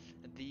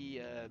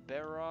 The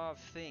Barov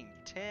thing,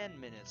 10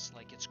 minutes.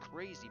 Like, it's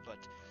crazy, but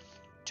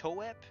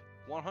Toep,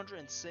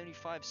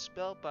 175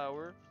 spell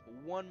power,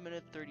 1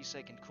 minute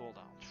 30-second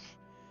cooldown.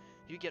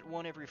 You get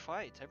one every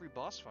fight, every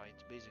boss fight,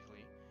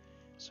 basically.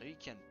 So you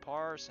can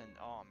parse and,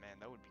 oh man,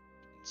 that would be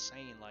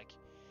insane. Like,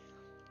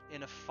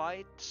 in a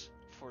fight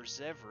for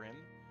Zevrim,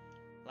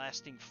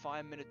 lasting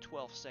 5 minute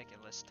 12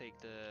 second, let's take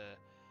the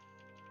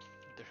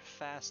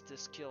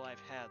fastest kill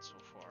I've had so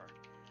far.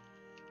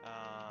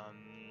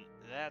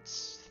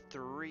 That's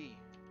 3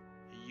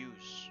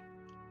 use.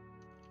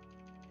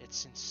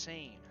 It's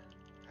insane.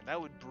 And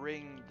that would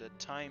bring the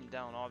time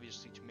down,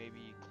 obviously, to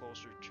maybe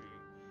closer to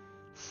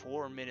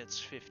 4 minutes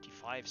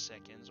 55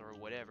 seconds or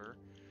whatever.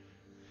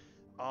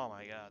 Oh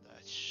my god,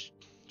 that's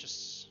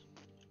just...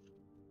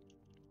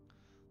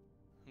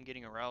 I'm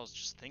getting aroused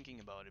just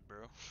thinking about it,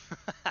 bro.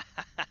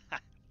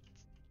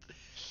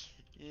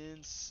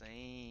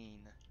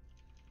 Insane.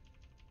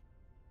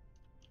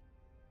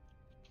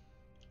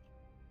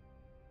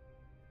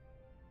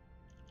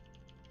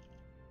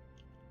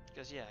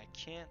 Because, yeah, I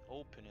can't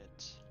open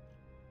it.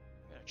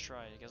 I'm gonna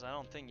try it, because I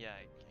don't think, yeah,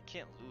 I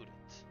can't loot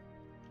it.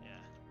 Yeah,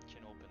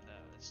 can't open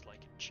that. It's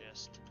like a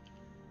chest.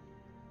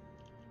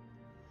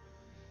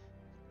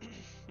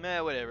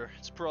 Nah, whatever.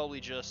 It's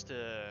probably just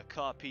a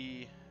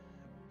copy,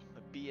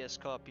 a BS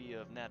copy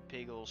of Nat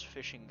Piggle's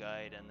fishing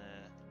guide and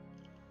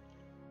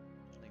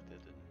like the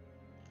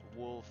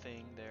wool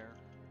thing there.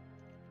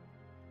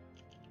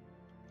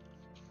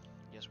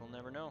 Guess we'll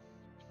never know.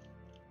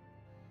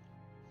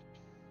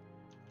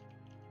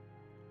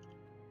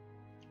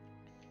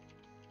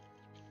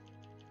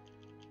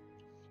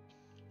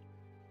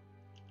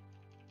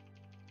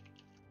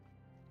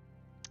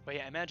 But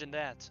yeah, imagine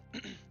that.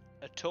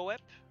 A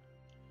Toep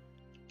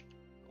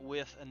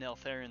with an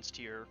Eltharin's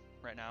tier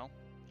right now.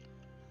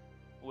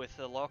 With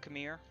a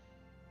Bhelockharyh.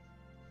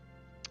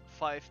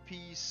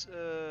 5-piece,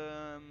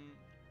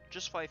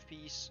 just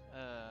 5-piece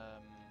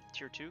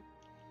tier 2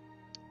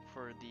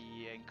 for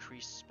the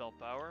increased spell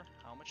power.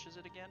 How much is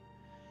it again?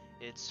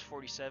 It's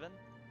 47,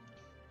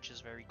 which is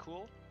very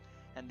cool.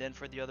 And then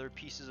for the other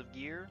pieces of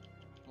gear,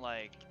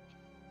 like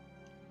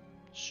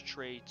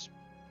straight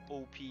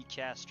OP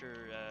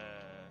caster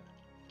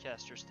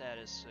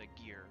status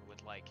gear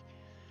with like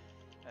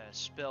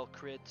spell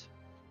crit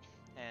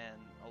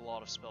and a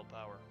lot of spell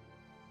power.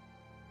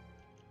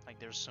 Like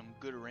there's some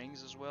good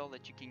rings as well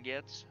that you can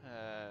get.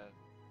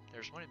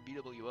 There's one at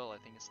BWL, I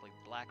think it's like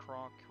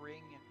Blackrock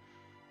ring,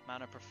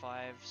 mana per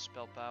 5,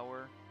 spell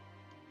power.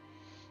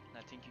 And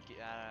I think you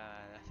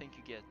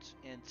get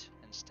int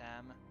and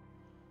stam,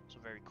 so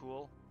very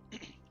cool.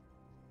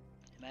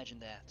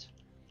 Imagine that.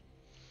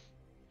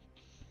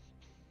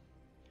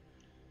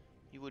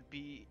 You would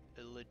be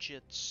a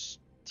legit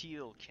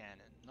steel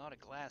cannon, not a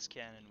glass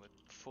cannon with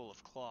full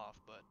of cloth,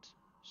 but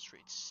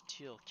straight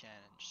steel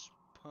cannon, just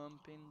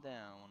pumping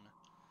down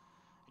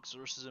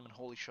exorcism and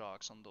holy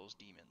shocks on those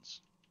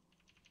demons.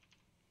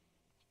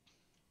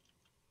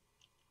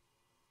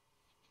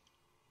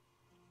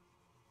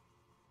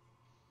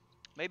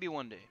 Maybe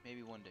one day,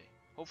 maybe one day.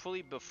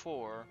 Hopefully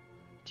before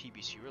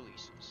TBC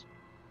releases.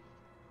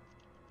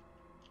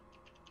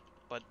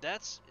 But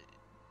that's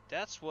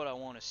what I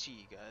want to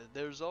see, guys.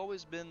 There's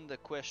always been the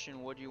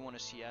question, what do you want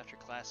to see after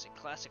Classic?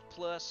 Classic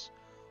Plus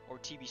or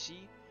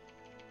TBC?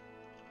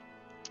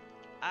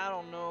 I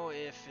don't know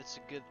if it's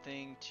a good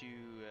thing to,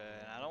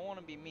 I don't want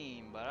to be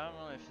mean, but I don't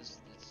know if it's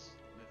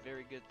a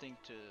very good thing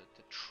to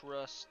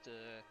trust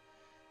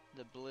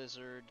the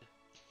Blizzard.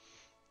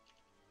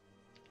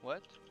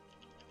 What?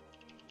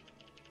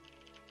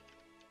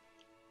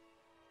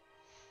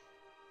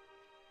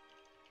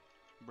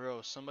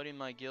 Bro, somebody in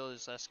my guild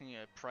is asking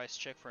a price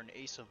check for an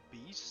Ace of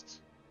Beast?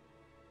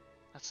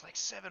 That's like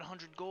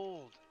 700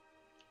 gold.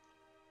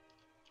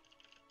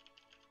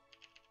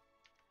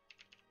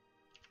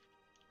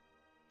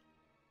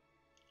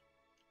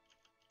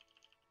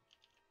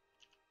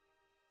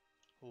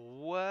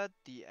 What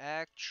the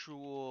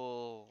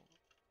actual...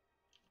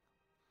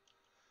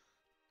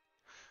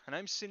 And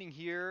I'm sitting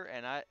here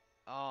and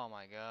oh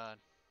my god.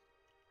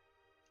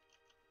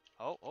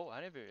 Oh,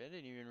 I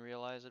didn't even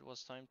realize it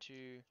was time to...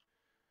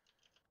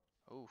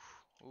 Oof,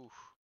 oof,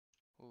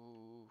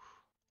 oof.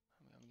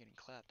 I'm getting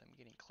clapped, I'm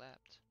getting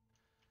clapped.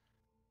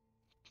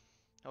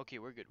 Okay,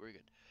 we're good, we're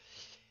good.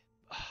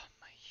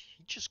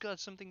 He just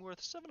got something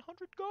worth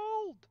 700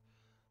 gold!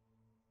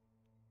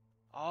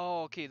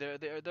 Oh, okay,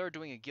 they're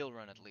doing a guild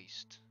run at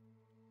least.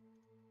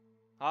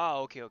 Ah,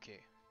 okay, okay.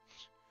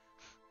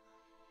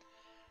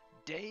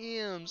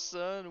 Damn,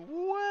 son,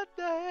 what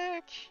the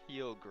heck?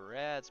 Yo,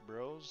 grats,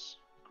 bros.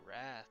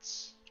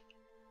 Grats.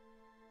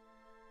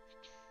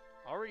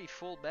 Already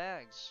full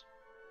bags.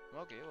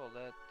 Okay, well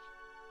that...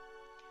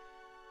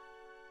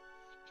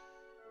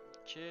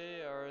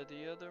 Okay, are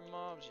the other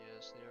mobs?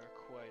 Yes, they are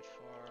quite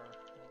far.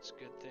 That's a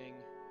good thing.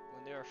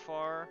 When they are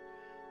far,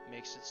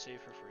 makes it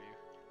safer for you.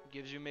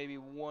 Gives you maybe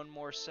 1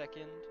 more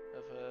second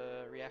of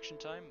reaction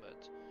time,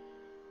 but...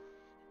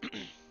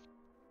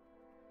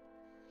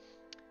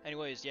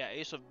 Anyways, yeah,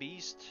 Ace of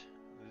Beast,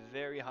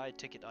 very high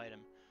ticket item.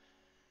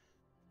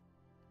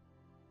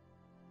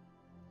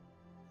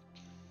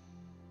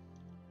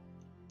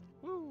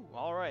 Woo!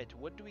 Alright,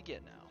 what do we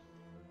get now?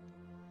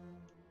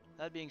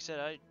 That being said,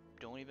 I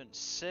don't even...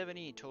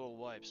 70 total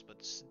wipes,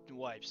 but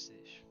wipes,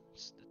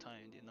 it's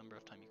the number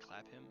of time you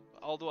clap him.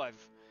 Although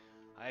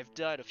I've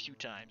died a few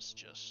times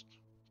just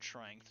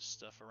trying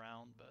stuff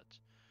around, but...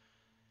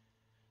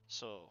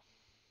 So,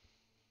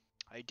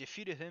 I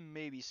defeated him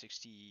maybe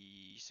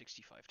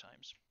 65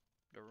 times.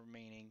 The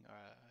remaining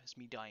is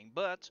me dying,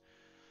 but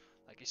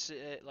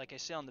like I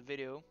say on the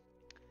video,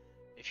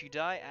 if you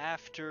die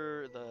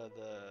after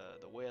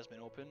the way has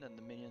been opened and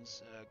the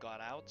minions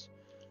got out,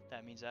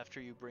 that means after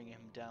you bring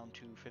him down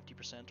to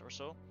 50% or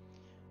so,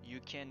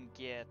 you can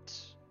get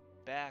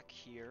back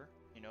here.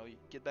 You know, you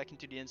get back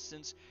into the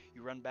instance,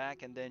 you run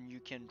back, and then you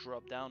can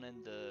drop down,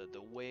 and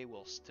the way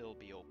will still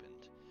be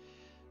opened.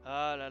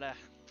 Ah la la,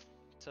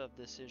 tough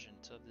decision,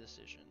 tough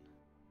decision.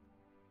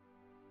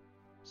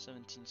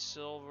 17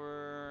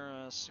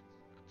 silver.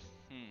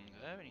 Do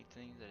I have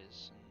anything that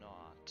is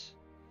not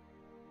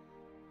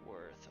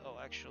worth? Oh,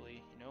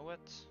 actually, you know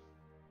what?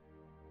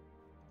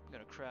 I'm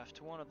gonna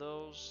craft one of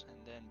those, and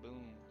then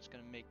boom, it's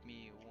gonna make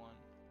me one.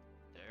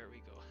 There we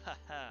go.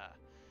 Haha.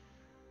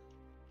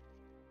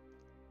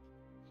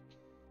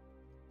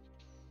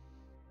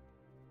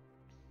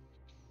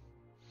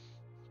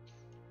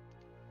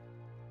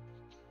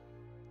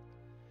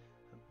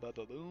 Ba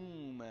ba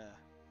boom. No more.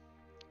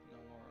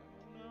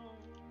 Oh no!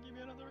 Give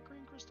me another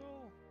green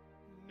crystal.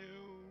 No.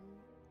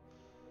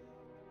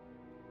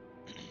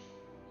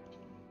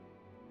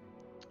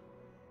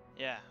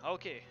 Yeah.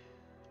 Okay.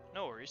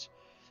 No worries.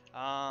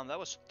 That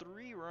was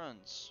 3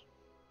 runs.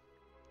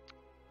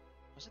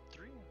 Was it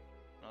 3?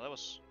 No, that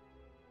was.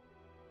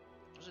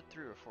 Was it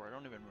 3 or 4? I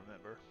don't even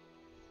remember.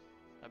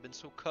 I've been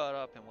so caught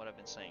up in what I've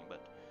been saying,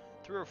 but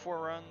 3 or 4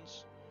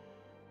 runs,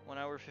 1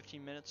 hour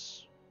 15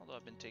 minutes. Although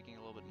I've been taking a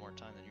little bit more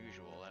time than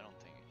usual. I don't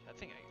think. I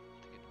think we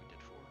did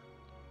 4. We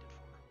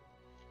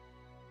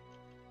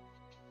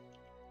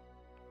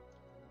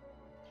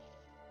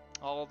did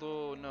 4.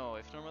 Although no,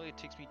 if normally it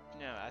takes me.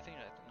 No, I think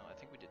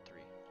we did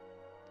 3.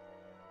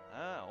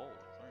 Ah, oh,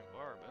 throwing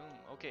bar,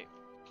 boom. Okay,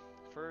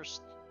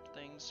 first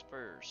things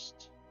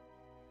first.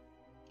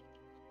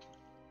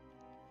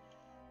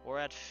 We're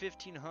at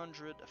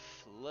 1500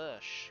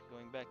 flush,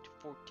 going back to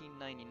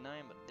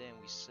 1499, but then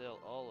we sell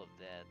all of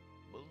that.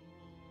 Boom.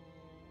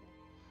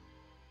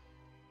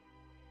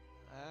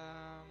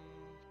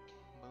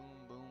 Boom,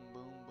 boom,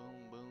 boom, boom,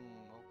 boom.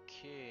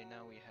 Okay,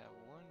 now we have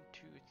 1,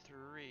 2,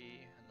 3,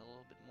 and a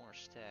little bit more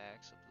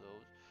stacks of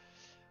those.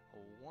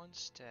 1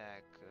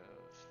 stack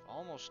of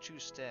almost 2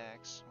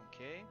 stacks.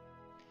 Okay.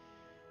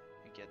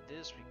 We get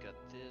this. We got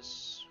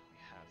this. We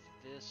have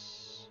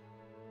this.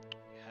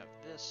 We have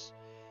this.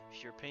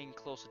 If you're paying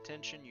close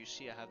attention, you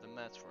see I have the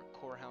mats for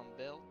Corehound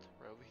Belt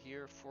right over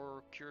here,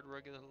 4 cured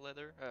rugged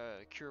leather,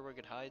 cured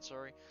rugged hide,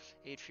 sorry,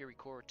 8 fiery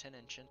core, 10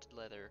 enchanted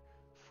leather,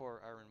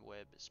 4 iron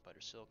web,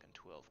 spider silk, and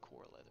 12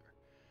 core leather.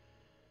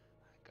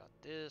 I got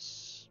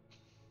this.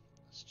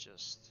 Let's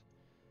just...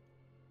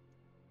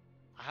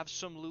 I have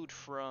some loot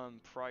from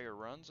prior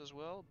runs as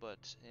well,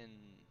 but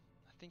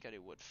I think I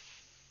did what?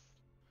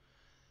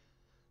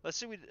 Let's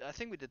see, I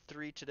think we did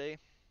 3 today.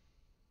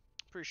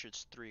 Pretty sure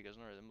it's 3 because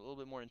a little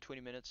bit more than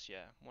 20 minutes.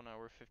 Yeah, 1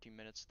 hour 15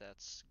 minutes.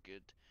 That's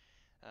good.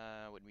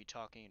 with me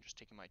talking and just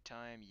taking my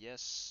time.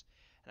 Yes,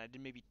 and I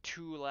did maybe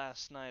 2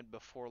 last night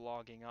before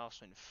logging off,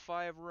 so in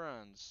 5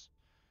 runs.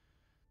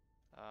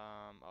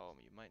 Oh,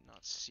 you might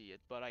not see it,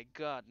 but I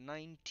got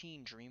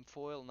 19 Dream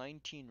Foil,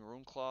 19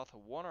 Rune Cloth,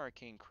 1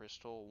 Arcane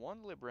Crystal,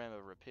 1 Libram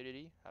of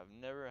Rapidity. I've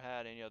never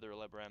had any other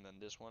Libram than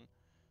this one,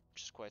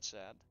 which is quite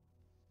sad.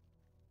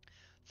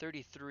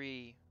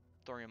 33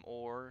 Thorium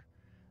Ore,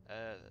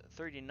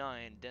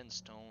 39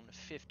 Denstone,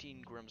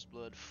 15 Grimm's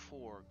Blood,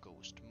 4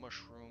 Ghost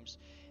Mushrooms,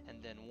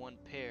 and then 1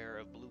 pair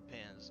of Blue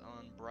Pants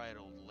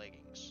Unbridled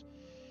Leggings.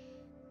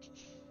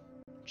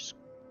 Which is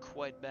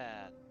quite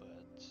bad, but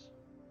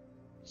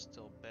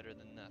still better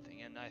than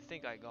nothing. And I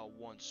think I got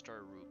 1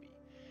 Star Ruby.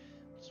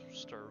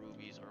 Star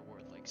Rubies are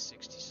worth like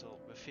 60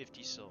 silver,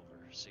 50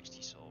 silver,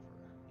 60 silver.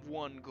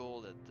 1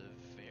 gold at the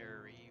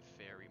very,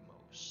 very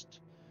most.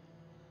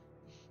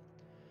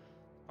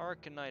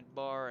 Arcanite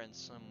bar and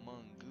some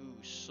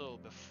mongoose. So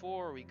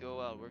before we go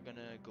out, we're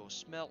gonna go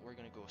smelt, we're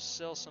gonna go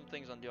sell some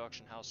things on the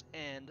auction house,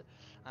 and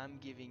I'm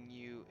giving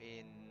you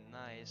a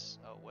nice,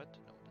 oh what?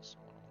 No, that's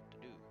not what I want to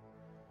do.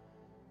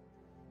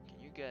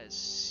 Can you guys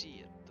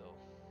see it though?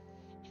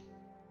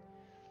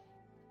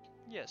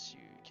 Yes,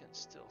 you can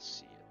still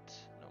see it,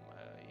 no,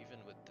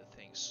 even with the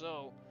thing.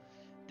 So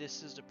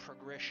this is the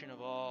progression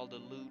of all the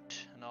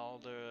loot and all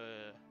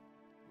the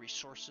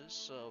resources.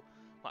 So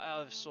my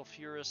Eye of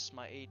Sulfurous,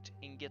 my 8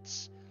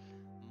 ingots,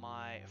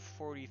 my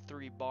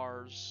 43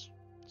 bars,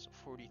 so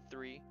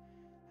 43.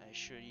 I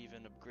should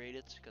even upgrade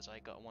it because I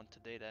got one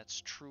today.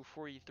 That's true,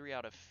 43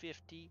 out of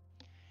 50.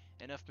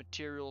 Enough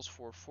materials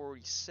for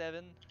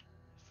 47,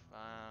 if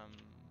I'm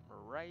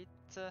right.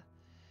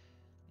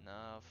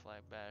 No,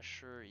 Flag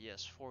Basher,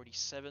 yes,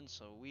 47.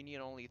 So we need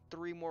only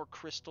 3 more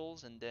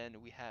crystals, and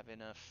then we have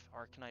enough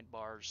Arcanite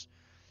bars.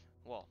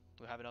 Well,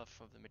 we have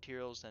enough of the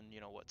materials, and you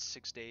know what,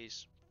 6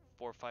 days,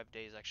 4 or 5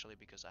 days actually,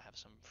 because I have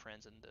some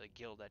friends in the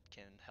guild that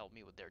can help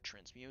me with their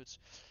transmutes.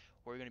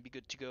 We're gonna be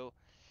good to go,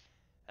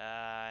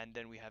 and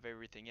then we have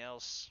everything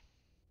else.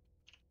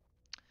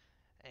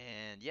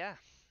 And yeah,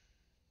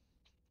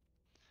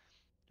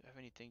 do I have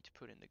anything to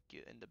put in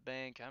the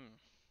bank?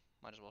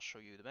 Might as well show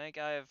you the bank.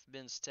 I've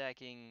been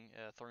stacking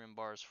thorium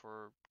bars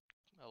for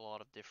a lot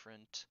of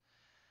different,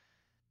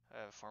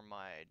 for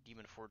my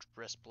Demon Forge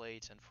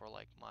breastplate and for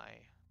like my.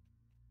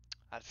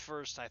 At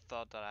first, I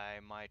thought that I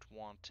might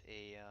want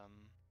a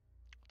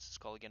what's this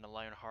called again? A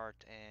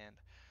Lionheart and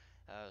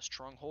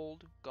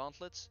Stronghold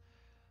gauntlets.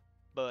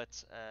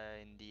 But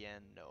in the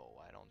end, no,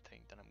 I don't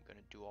think that I'm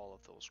gonna do all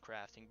of those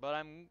crafting. But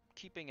I'm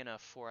keeping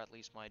enough for at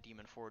least my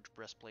Demon Forge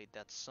breastplate.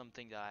 That's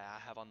something that I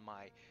have on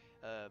my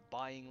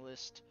buying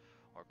list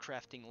or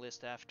crafting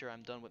list after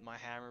I'm done with my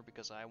hammer,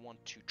 because I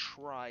want to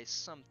try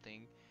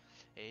something,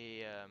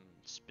 a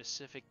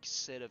specific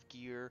set of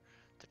gear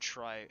to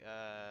try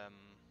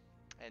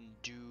and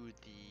do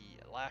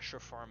the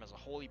Lasher farm as a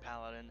Holy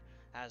Paladin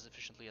as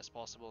efficiently as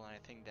possible. And I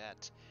think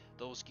that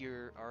those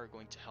gear are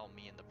going to help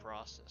me in the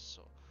process.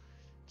 So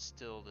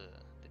still the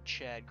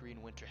Chad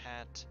Green winter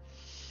hat,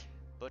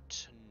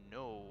 but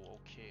no.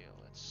 Okay,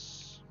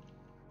 let's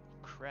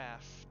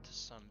craft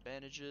some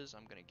bandages.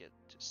 I'm gonna get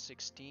to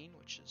 16,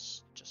 which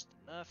is just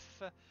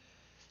enough.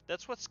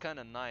 That's what's kind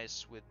of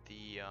nice with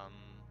the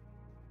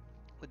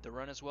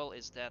run as well,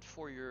 is that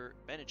for your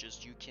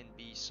bandages you can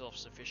be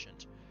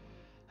self-sufficient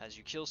as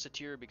you kill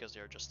Satyr because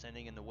they're just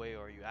standing in the way,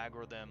 or you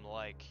aggro them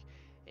like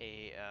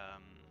a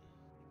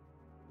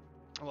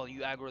well,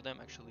 you aggro them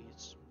actually.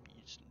 It's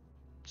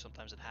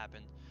sometimes it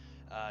happens.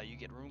 You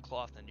get rune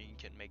cloth, and you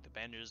can make the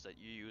bandages that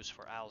you use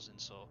for Alzin.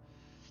 So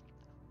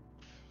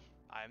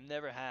I've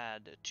never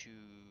had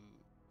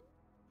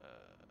uh,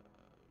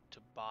 to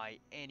buy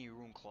any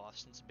rune cloth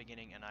since the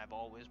beginning, and I've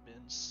always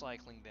been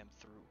cycling them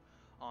through,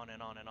 on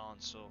and on and on.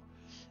 So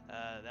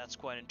that's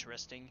quite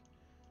interesting.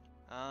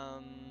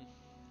 Um,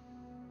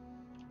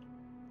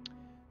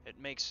 it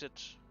makes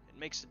it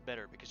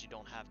better because you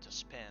don't have to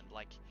spend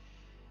like.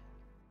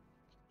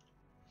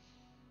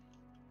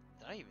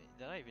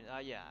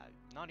 Yeah,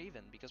 not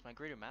even, because my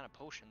greater mana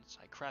potions,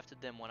 I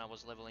crafted them when I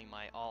was leveling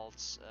my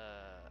alt's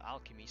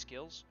alchemy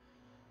skills.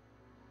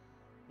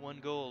 1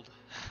 gold,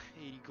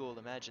 80 gold,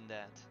 imagine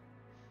that.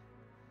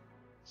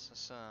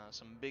 So,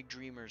 some big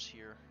dreamers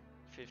here.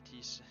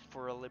 50s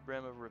for a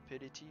Libram of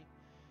Rapidity.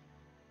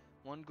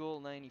 1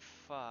 gold,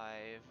 95.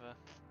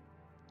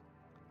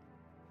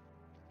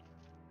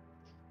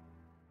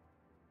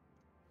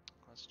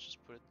 Let's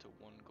just put it to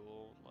 1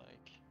 gold,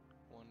 like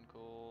 1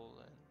 gold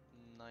and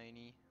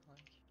 90,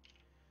 like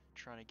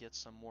trying to get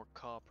some more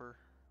copper.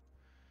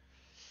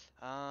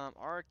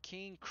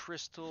 Arcane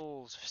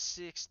crystals,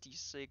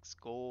 66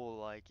 gold.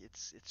 Like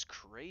it's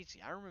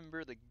crazy. I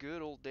remember the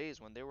good old days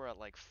when they were at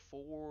like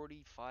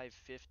 45,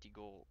 50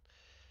 gold.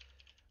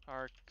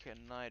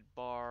 Arcanite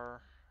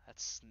bar,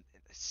 it's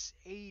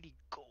 80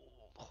 gold.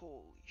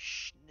 Holy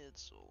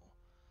schnitzel.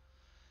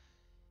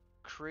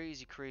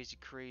 Crazy, crazy,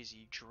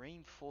 crazy.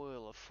 Drain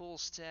foil, a full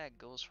stack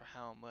goes for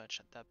how much?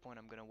 At that point,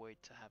 I'm gonna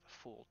wait to have a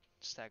full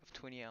stack of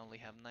 20. I only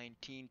have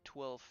 19,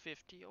 12,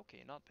 50.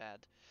 Okay, not bad.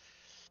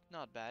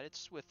 Not bad.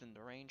 It's within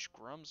the range.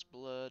 Grum's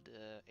blood,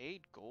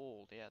 8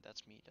 gold. Yeah,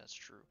 that's me. That's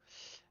true.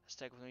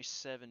 Stack with only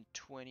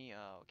 720.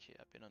 Oh, okay,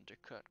 I've been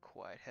undercut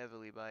quite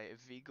heavily by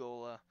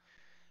Vigola,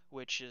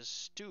 which is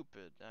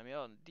stupid. I mean,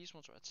 oh, these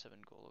ones are at 7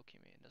 gold. Okay,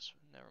 man, that's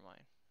never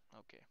mind.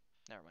 Okay,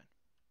 never mind.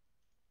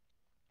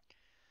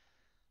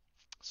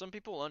 Some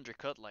people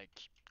undercut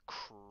like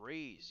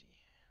crazy,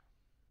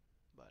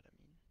 but I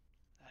mean,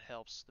 that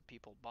helps the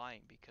people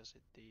buying because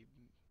they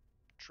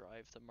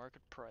drive the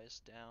market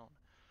price down.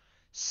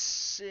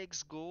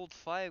 6 gold,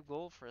 5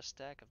 gold for a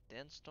stack of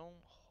denstone.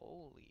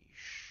 Holy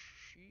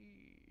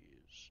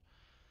jeez.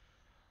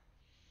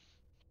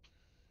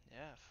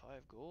 Yeah,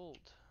 5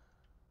 gold.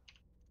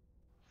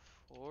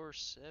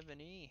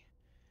 470.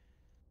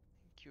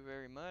 Thank you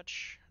very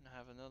much. And I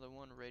have another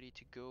one ready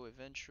to go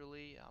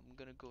eventually. I'm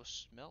gonna go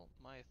smelt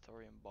my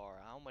thorium bar.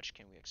 How much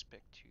can we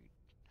expect to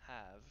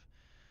have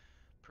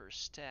per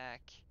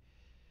stack?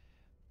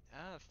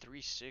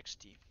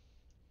 360.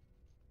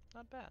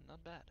 Not bad,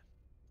 not bad.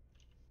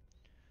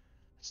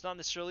 It's not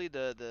necessarily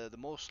the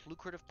most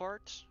lucrative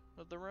part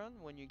of the run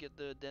when you get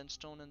the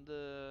denstone and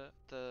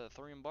the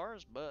thorium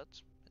bars, but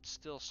it's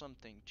still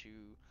something to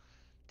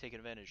take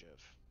advantage of.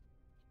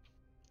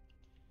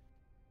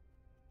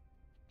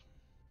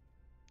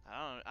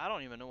 I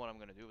don't even know what I'm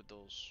gonna do with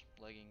those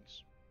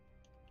leggings.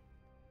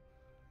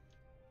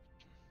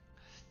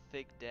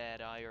 Thick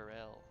Dad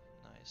IRL.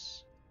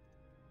 Nice.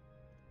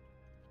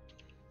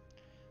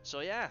 So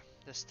yeah,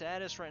 the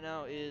status right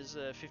now is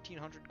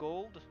 1500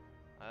 gold.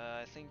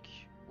 I think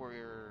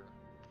we're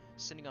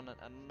sitting on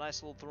a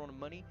nice little throne of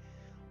money.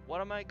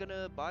 What am I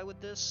gonna buy with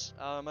this?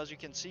 As you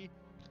can see,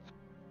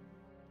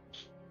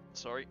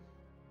 sorry,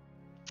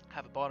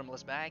 have a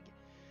bottomless bag.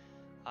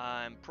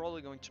 I'm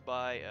probably going to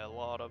buy a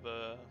lot of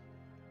a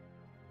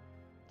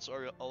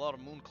lot of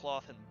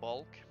mooncloth in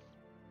bulk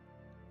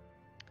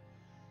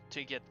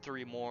to get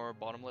 3 more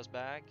bottomless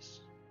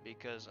bags,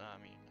 because I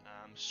mean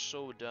I'm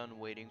so done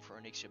waiting for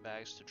Onyxia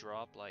bags to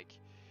drop. Like,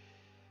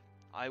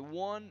 I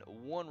won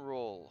 1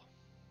 roll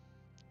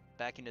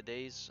back in the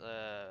days,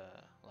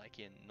 like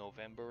in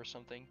November or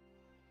something,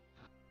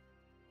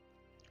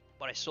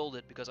 but I sold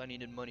it because I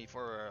needed money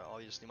for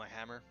obviously my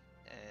hammer,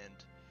 and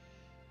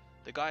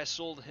the guy I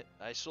sold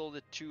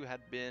it to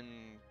had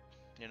been,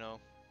 you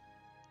know,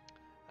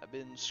 I've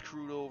been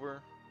screwed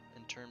over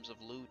in terms of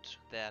loot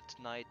that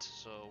night.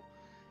 So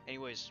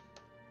anyways,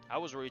 I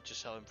was ready to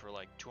sell him for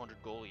like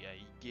 200 gold. Yeah,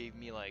 he gave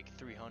me like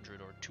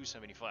 300 or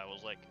 275. I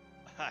was like,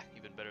 ha,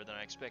 even better than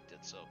I expected.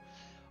 So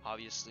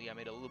obviously I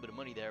made a little bit of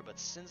money there, but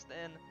since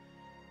then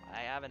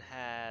I haven't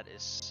had a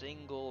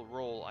single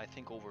roll, I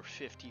think, over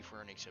 50 for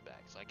Onyxia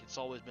bags. Like, it's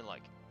always been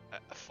like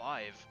a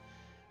 5,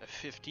 a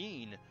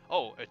 15,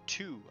 oh, a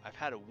 2. I've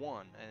had a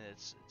 1, and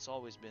it's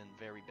always been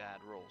very bad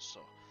rolls. So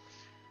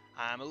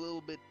I'm a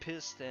little bit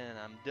pissed, and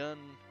I'm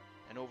done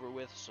and over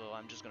with. So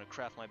I'm just gonna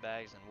craft my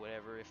bags, and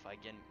whatever. If I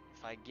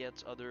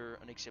get other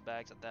Onyxia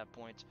bags at that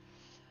point,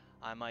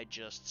 I might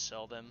just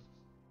sell them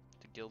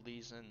to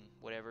guildies and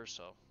whatever.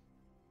 So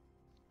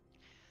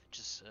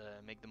just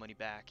make the money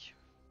back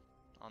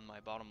on my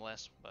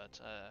bottomless, but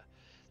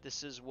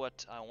this is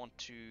what I want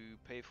to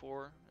pay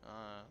for.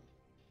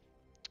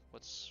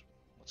 What's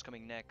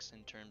coming next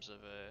in terms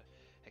of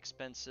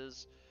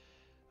expenses?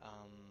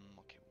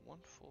 Okay, 1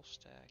 full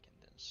stack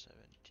and then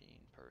 17.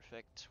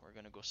 Perfect. We're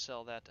gonna go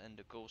sell that and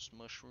the ghost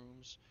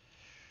mushrooms.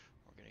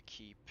 We're gonna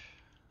keep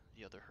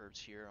the other herbs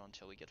here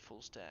until we get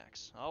full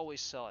stacks. I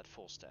always sell at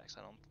full stacks.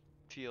 I don't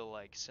feel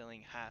like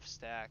selling half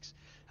stacks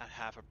at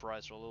half a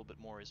price or a little bit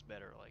more is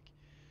better. Like,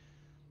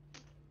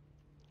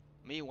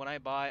 me, when I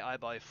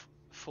buy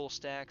full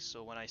stacks,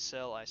 so when I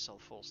sell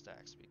full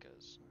stacks,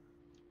 because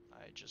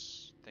I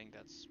just think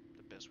that's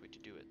the best way to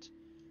do it.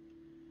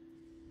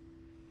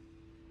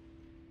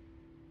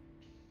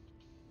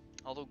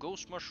 Although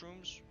ghost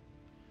mushrooms,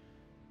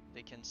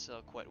 they can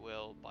sell quite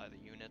well by the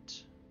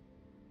unit.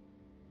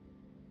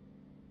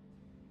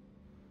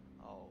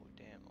 Oh,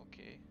 damn,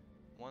 okay.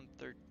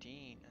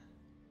 113.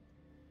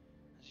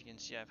 As you can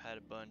see, I've had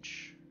a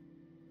bunch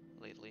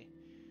lately.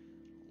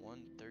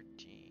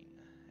 113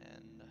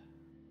 and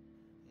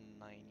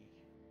 90.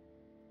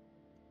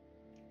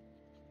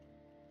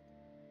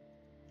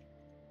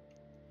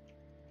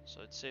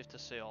 So it's safe to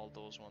say all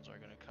those ones are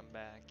gonna come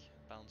back,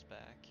 bounce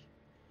back.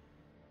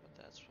 But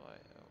that's why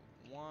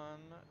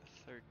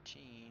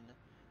 113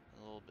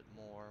 and a little bit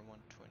more,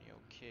 120,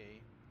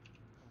 okay.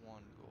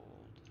 1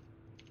 gold.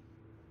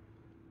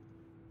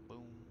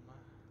 Boom,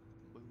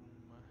 boom,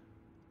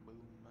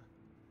 boom,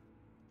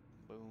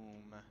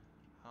 boom.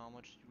 How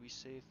much did we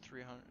say?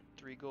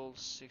 3 gold,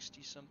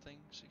 60 something,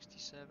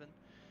 67.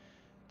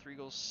 3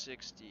 gold,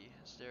 60.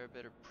 Is there a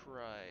better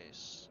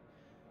price?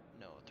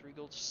 No, 3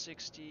 gold,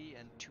 60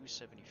 and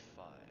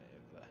 275.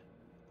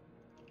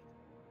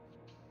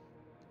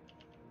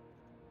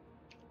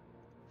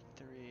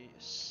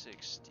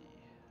 360.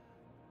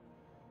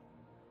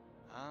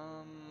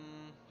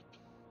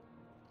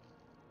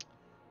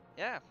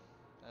 Yeah,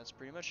 that's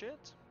pretty much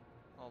it.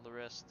 All the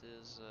rest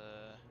is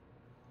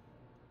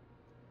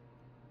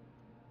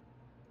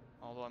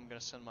Although I'm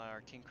gonna send my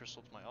arcane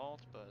crystal to my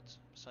alt, but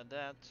beside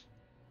that,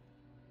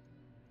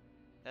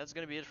 that's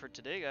gonna be it for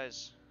today,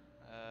 guys.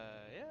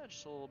 Yeah,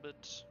 just a little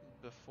bit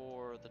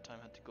before the time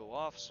had to go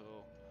off, so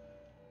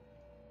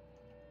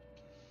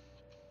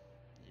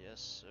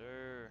yes,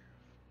 sir.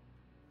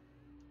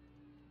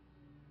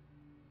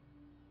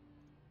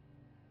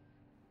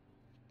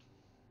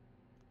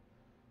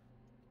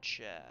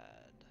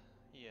 Chad.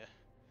 Yeah,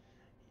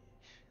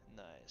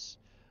 nice.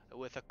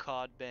 With a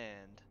COD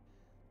band.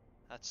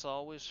 That's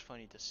always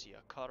funny to see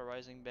a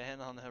cauterizing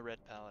band on a red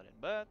paladin,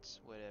 but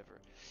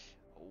whatever.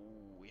 Oh,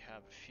 we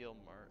have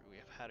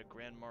had a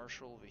grand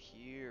marshal over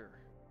here.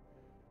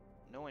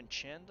 No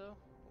enchant though?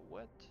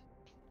 What?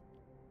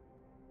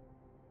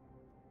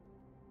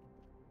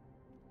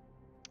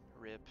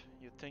 Rip.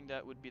 You'd think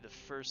that would be the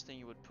first thing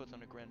you would put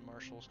on a grand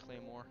marshal's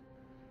claymore.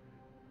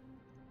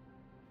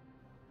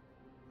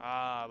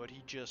 Ah, but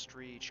he just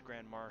reached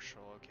grand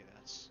marshal. Okay,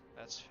 that's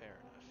fair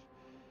enough.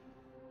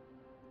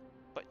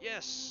 But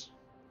yes,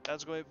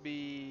 that's going to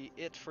be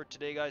it for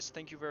today, guys.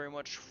 Thank you very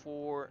much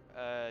for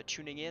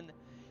tuning in.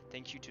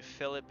 Thank you to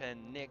Philip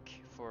and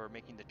Nick for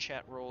making the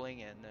chat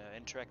rolling and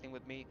interacting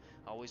with me.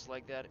 I always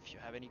like that. If you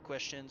have any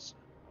questions,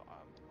 I'm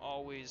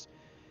always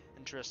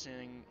interested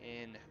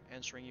in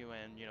answering you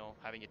and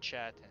having a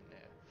chat and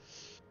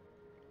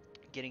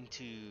getting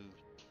to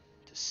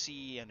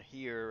see and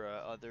hear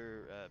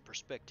other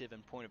perspective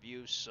and point of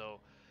views.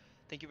 So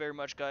thank you very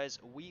much, guys.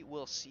 We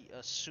will see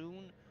us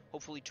soon.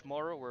 Hopefully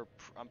tomorrow.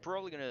 I'm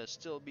probably gonna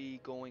still be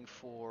going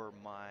for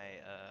my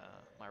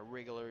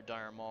regular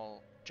Dire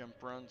Mall jump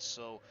run.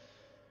 So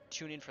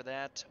tune in for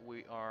that.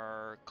 We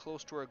are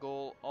close to our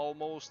goal,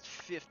 almost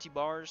 50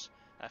 bars.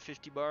 At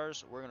 50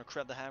 bars, we're gonna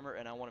grab the hammer,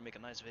 and I want to make a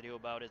nice video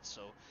about it.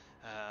 So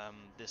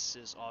this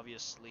is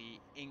obviously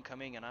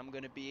incoming, and I'm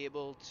gonna be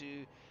able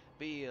to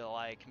be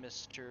like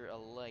Mr.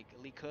 Like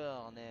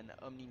Licol and then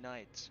Omni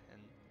Knight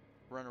and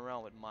run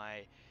around with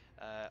my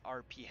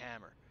RP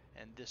hammer.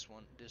 And this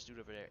dude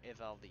over there,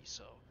 Evaldi.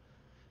 So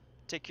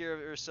take care of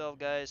yourself,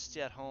 guys.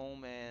 Stay at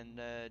home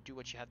and do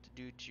what you have to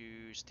do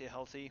to stay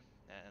healthy.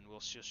 And we'll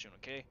see you soon,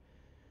 okay?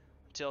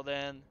 Until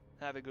then,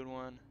 have a good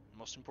one. And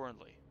most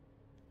importantly,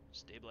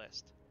 stay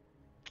blessed.